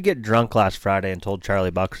 Although I did get drunk last Friday and told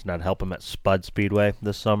Charlie Buxton I'd help him at Spud Speedway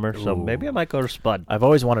this summer, so maybe I might go to Spud. I've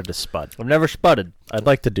always wanted to spud. I've never spudded. I'd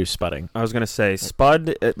like to do spudding. I was gonna say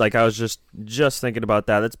Spud. Like I was just thinking about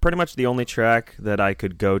that. That's pretty much the only track that I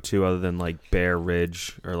could go to other than like Bear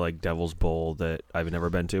Ridge or like Devil's Bowl that I've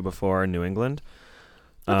never been to before in New England.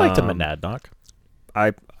 I'd like to Monadnock.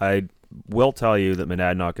 I will tell you that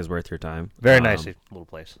Monadnock is worth your time. Very nice little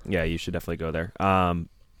place. Yeah, you should definitely go there.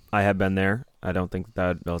 I have been there. I don't think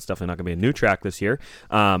that it's definitely not going to be a new track this year.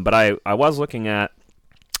 But I was looking at.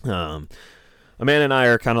 Amanda and I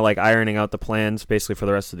are kind of like ironing out the plans basically for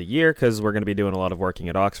the rest of the year because we're going to be doing a lot of working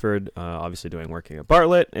at Oxford, obviously doing working at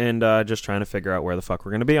Bartlett, and just trying to figure out where the fuck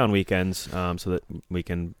we're going to be on weekends so that we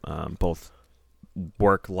can both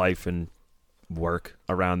work life and work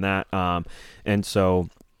around that. And so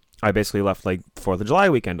I basically left like 4th of July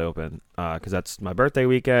weekend open because that's my birthday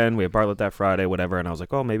weekend. We have Bartlett that Friday, whatever. And I was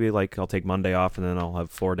like, oh, maybe like I'll take Monday off and then I'll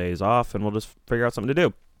have 4 days off and we'll just figure out something to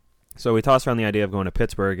do. So we tossed around the idea of going to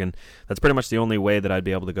Pittsburgh, and that's pretty much the only way that I'd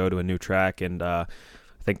be able to go to a new track. And I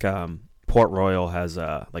think Port Royal has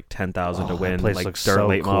like 10,000 to win, like dirt so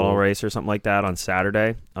late model cool. race or something like that on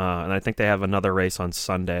Saturday. And I think they have another race on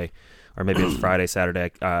Sunday. Or maybe it's Friday,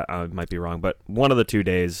 Saturday. I might be wrong. But one of the 2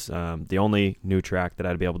 days, the only new track that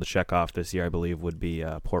I'd be able to check off this year, I believe, would be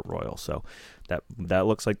Port Royal. So that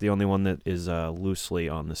looks like the only one that is loosely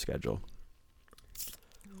on the schedule.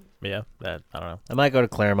 Yeah, I don't know. I might go to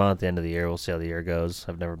Claremont at the end of the year. We'll see how the year goes.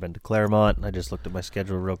 I've never been to Claremont. I just looked at my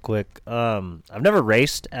schedule real quick. I've never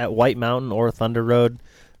raced at White Mountain or Thunder Road.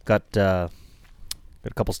 Got a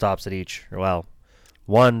couple stops at each. Well,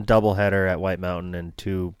 one doubleheader at White Mountain and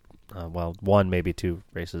one, maybe 2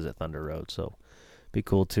 races at Thunder Road. So be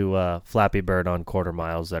cool to Flappy Bird on quarter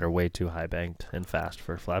miles that are way too high banked and fast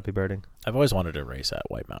for Flappy Birding. I've always wanted to race at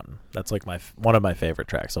White Mountain. That's like one of my favorite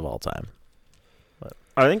tracks of all time.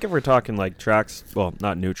 I think if we're talking like tracks, well,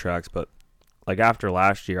 not new tracks, but like after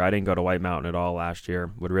last year, I didn't go to White Mountain at all last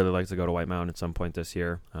year. Would really like to go to White Mountain at some point this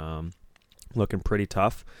year. Looking pretty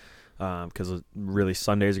tough because really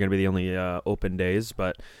Sundays are going to be the only open days,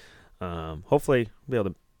 but hopefully we'll be able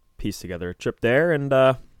to piece together a trip there. And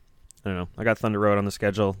I don't know, I got Thunder Road on the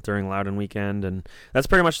schedule during Loudon weekend, and that's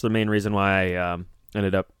pretty much the main reason why I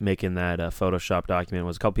ended up making that Photoshop document.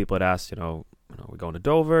 Was a couple people had asked, we're going to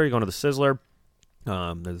Dover, you're going to the Sizzler.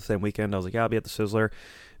 The same weekend, I was like, yeah, I'll be at the Sizzler.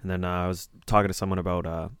 And then I was talking to someone about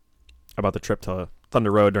the trip to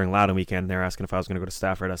Thunder Road during Loudon weekend. They were asking if I was going to go to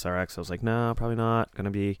Stafford SRX. I was like, no, probably not. Going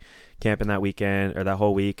to be camping that weekend or that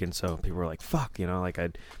whole week. And so people were like, fuck, like I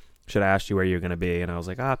should have asked you where you're going to be. And I was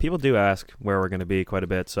like, people do ask where we're going to be quite a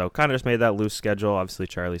bit. So kind of just made that loose schedule. Obviously,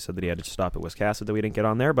 Charlie said that he had to stop at Wiscasset that we didn't get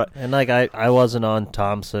on there. And I wasn't on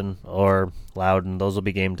Thompson or Loudon. Those will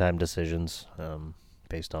be game time decisions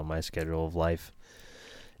based on my schedule of life.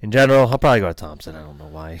 In general, I'll probably go to Thompson. I don't know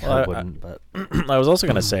why I wouldn't, but I was also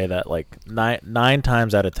going to say that like nine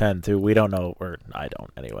times out of 10, too, we don't know, or I don't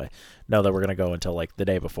anyway, know that we're going to go until like the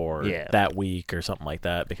day before, that week or something like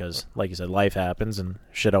that, because like you said, life happens and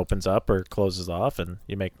shit opens up or closes off, and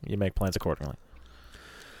you make plans accordingly.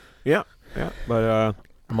 Yeah, but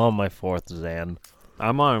I'm on my 4th Zan.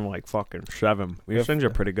 I'm on like fucking 7. These things are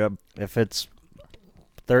pretty good. If it's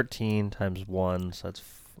 13 times 1, so that's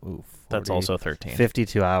 40, that's also 13.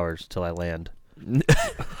 52 hours till I land.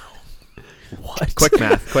 What?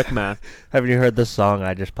 Quick math. Haven't you heard this song?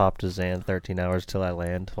 I just popped a Zan, 13 hours till I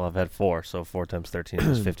land. Well, I've had 4, so 4 times 13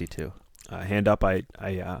 is 52. Hand up,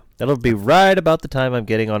 That'll be right about the time I'm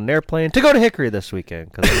getting on an airplane to go to Hickory this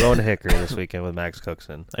weekend, because I'm going to Hickory this weekend with Max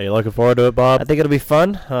Cookson. Are you looking forward to it, Bob? I think it'll be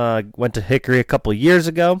fun. Went to Hickory a couple years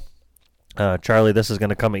ago. Charlie, this is going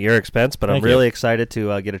to come at your expense, but I'm really excited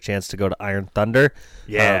to get a chance to go to Iron Thunder.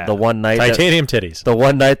 Yeah. The one night Titanium titties. The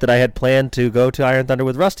one night that I had planned to go to Iron Thunder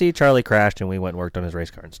with Rusty, Charlie crashed, and we went and worked on his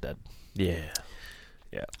race car instead. Yeah.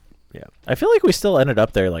 Yeah. I feel like we still ended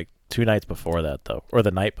up there like 2 nights before that, though, or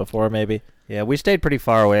the night before, maybe. Yeah, we stayed pretty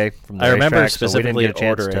far away from the I remember racetrack, specifically so we didn't get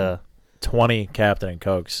a chance ordering 20 Captain and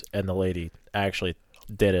Cokes, and the lady actually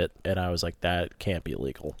did it, and I was like, that can't be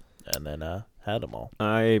legal. And then had them all.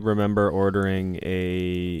 I remember ordering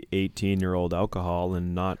a 18-year-old alcohol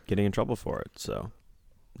and not getting in trouble for it. So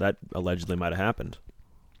that allegedly might have happened.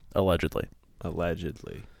 Allegedly.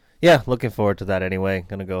 Yeah, looking forward to that anyway.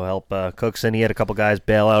 Going to go help Cookson. He had a couple guys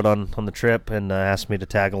bail out on the trip and asked me to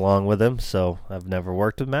tag along with him. So I've never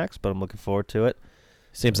worked with Max, but I'm looking forward to it.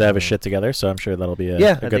 Seems to have his shit together, so I'm sure that'll be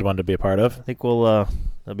a good one to be a part of. I think I'll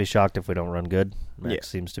be shocked if we don't run good. Max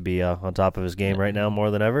seems to be on top of his game right now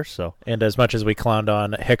more than ever. So, and as much as we clowned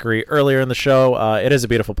on Hickory earlier in the show, it is a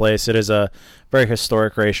beautiful place. It is a very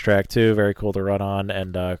historic racetrack too. Very cool to run on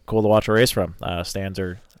and cool to watch a race from. Stands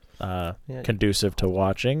are conducive to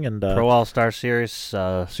watching, and Pro All-Star Series,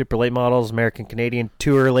 Super Late Models, American Canadian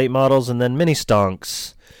Tour Late Models, and then Mini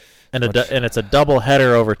Stonks. And it's a double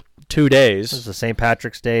header over 2 days. There's a St.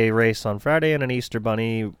 Patrick's Day race on Friday and an Easter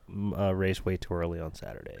Bunny race way too early on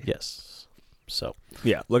Saturday. Yes. So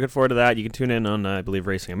yeah, looking forward to that. You can tune in on, I believe,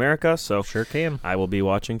 Racing America. So sure can. I will be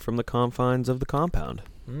watching from the confines of the compound.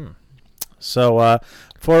 So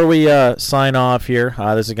before we sign off here,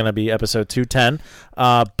 this is going to be episode 210.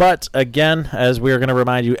 But again, as we are going to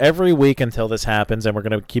remind you every week until this happens, and we're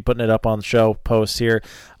going to keep putting it up on the show posts here,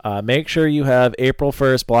 make sure you have April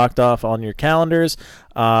 1st blocked off on your calendars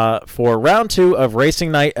for round 2 of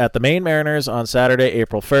Racing Night at the Maine Mariners on Saturday,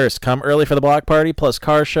 April 1st. Come early for the block party plus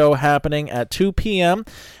car show happening at 2 p.m.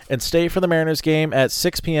 and stay for the Mariners game at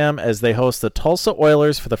 6 p.m. as they host the Tulsa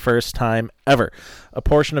Oilers for the first time ever. A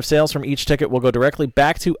portion of sales from each ticket will go directly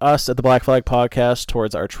back to us at the Black Flag Podcast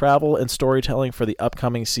towards our travel and storytelling for the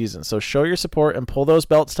upcoming season. So show your support and pull those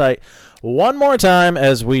belts tight one more time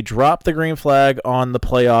as we drop the green flag on the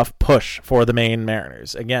playoff push for the Maine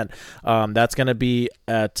Mariners. Again, that's going to be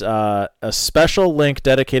at a special link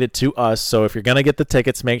dedicated to us. So if you're going to get the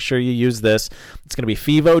tickets, make sure you use this. It's going to be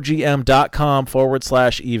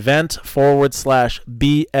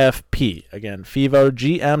FevoGM.com/event/BFP. Again,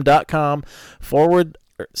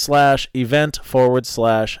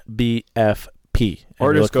 FevoGM.com/event/BFP.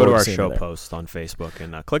 Or just go to our show post on Facebook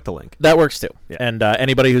and click the link. That works too. Yeah. And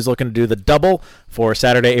anybody who's looking to do the double for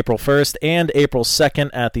Saturday, April 1st and April 2nd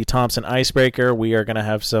at the Thompson Icebreaker, we are going to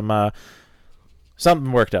have some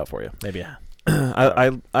something worked out for you. Maybe.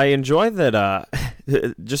 I enjoy that.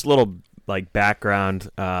 Just a little like background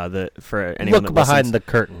that for anyone look that behind listens, the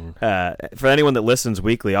curtain. For anyone that listens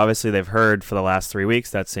weekly, obviously they've heard for the last 3 weeks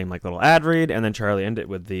that same like little ad read, and then Charlie ended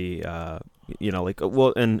with the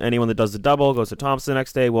and anyone that does the double goes to Thompson the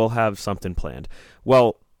next day. We'll have something planned.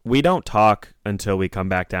 Well, we don't talk until we come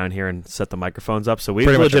back down here and set the microphones up. So we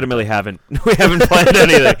legitimately haven't planned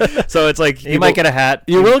anything. So it's like you might get a hat.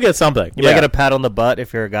 You will get something. You might get a pat on the butt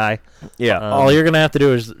if you're a guy. Yeah. All you're gonna have to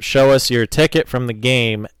do is show us your ticket from the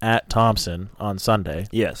game at Thompson on Sunday.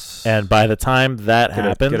 Yes. And by the time that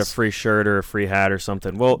happens, get a free shirt or a free hat or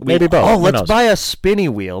something. Well, maybe both. Oh, let's buy a spinny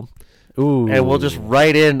wheel. Ooh. And we'll just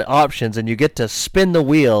write in options, and you get to spin the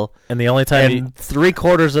wheel. And the only time, and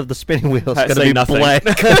 3/4 of the spinning wheel is going to be nothing. blank.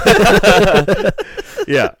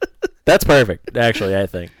 Yeah, that's perfect. Actually, I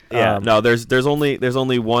think Yeah, no, there's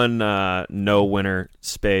only one no winner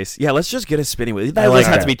space. Yeah, let's just get a spinny wheel. That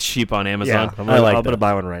doesn't have to be cheap on Amazon. Yeah, I'm gonna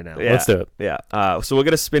buy one right now. Yeah. Let's do it. Yeah. So we'll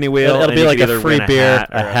get a spinny wheel. It'll be like a free beer,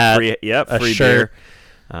 a hat, free shirt.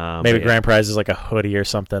 Beer. Maybe grand prize is like a hoodie or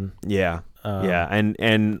something. Yeah.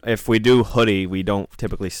 And if we do hoodie, we don't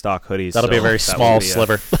typically stock hoodies. That'll be a very small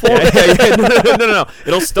sliver. No.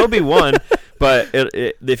 It'll still be one, but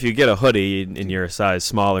if you get a hoodie and you're a size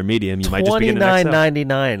small or medium, you might just be getting an XL.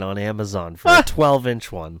 $29.99 on Amazon for a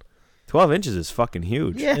 12-inch one. 12 inches is fucking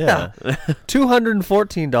huge. Yeah.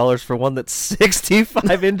 $214 for one that's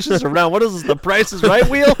 65 inches around. What is this, the Price is Right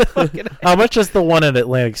wheel? How much is the one in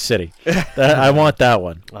Atlantic City? I want that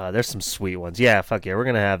one. There's some sweet ones. Yeah, fuck yeah. We're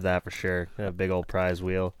going to have that for sure. A big old prize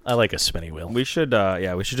wheel. I like a spinny wheel. We should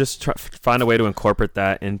just find a way to incorporate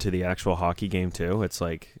that into the actual hockey game too. It's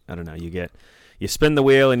like, I don't know, you spin the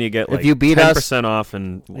wheel and you get like 10% off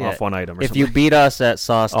off one item or if something. you beat us at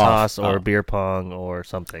sauce toss or beer pong or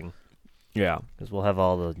something. Yeah, because we'll have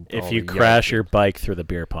all the. If you crash your bike through the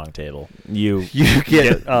beer pong table, you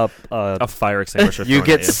get a fire extinguisher. You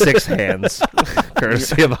get 6 hands,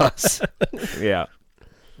 courtesy of us. Yeah.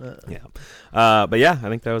 But yeah, I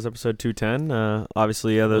think that was episode 210.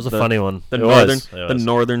 Obviously, it was a funny one. The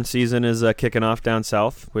northern season is kicking off down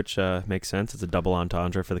south, which makes sense. It's a double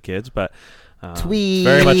entendre for the kids, but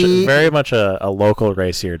very much a local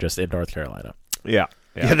race here, just in North Carolina. Yeah.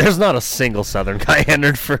 Yeah, there's not a single Southern guy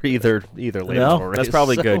entered for either label race. That's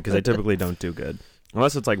probably good because they typically don't do good,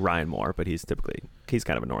 unless it's like Ryan Moore, but he's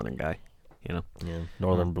kind of a northern guy, you know. Yeah,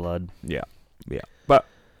 northern blood. Yeah. But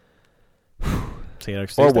see you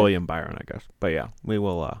next Tuesday. Or William Byron, I guess. But yeah, we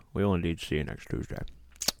will indeed see you next Tuesday.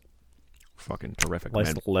 Fucking terrific, nice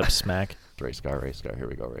man. lip smack. Race car. Here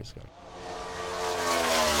we go, race car.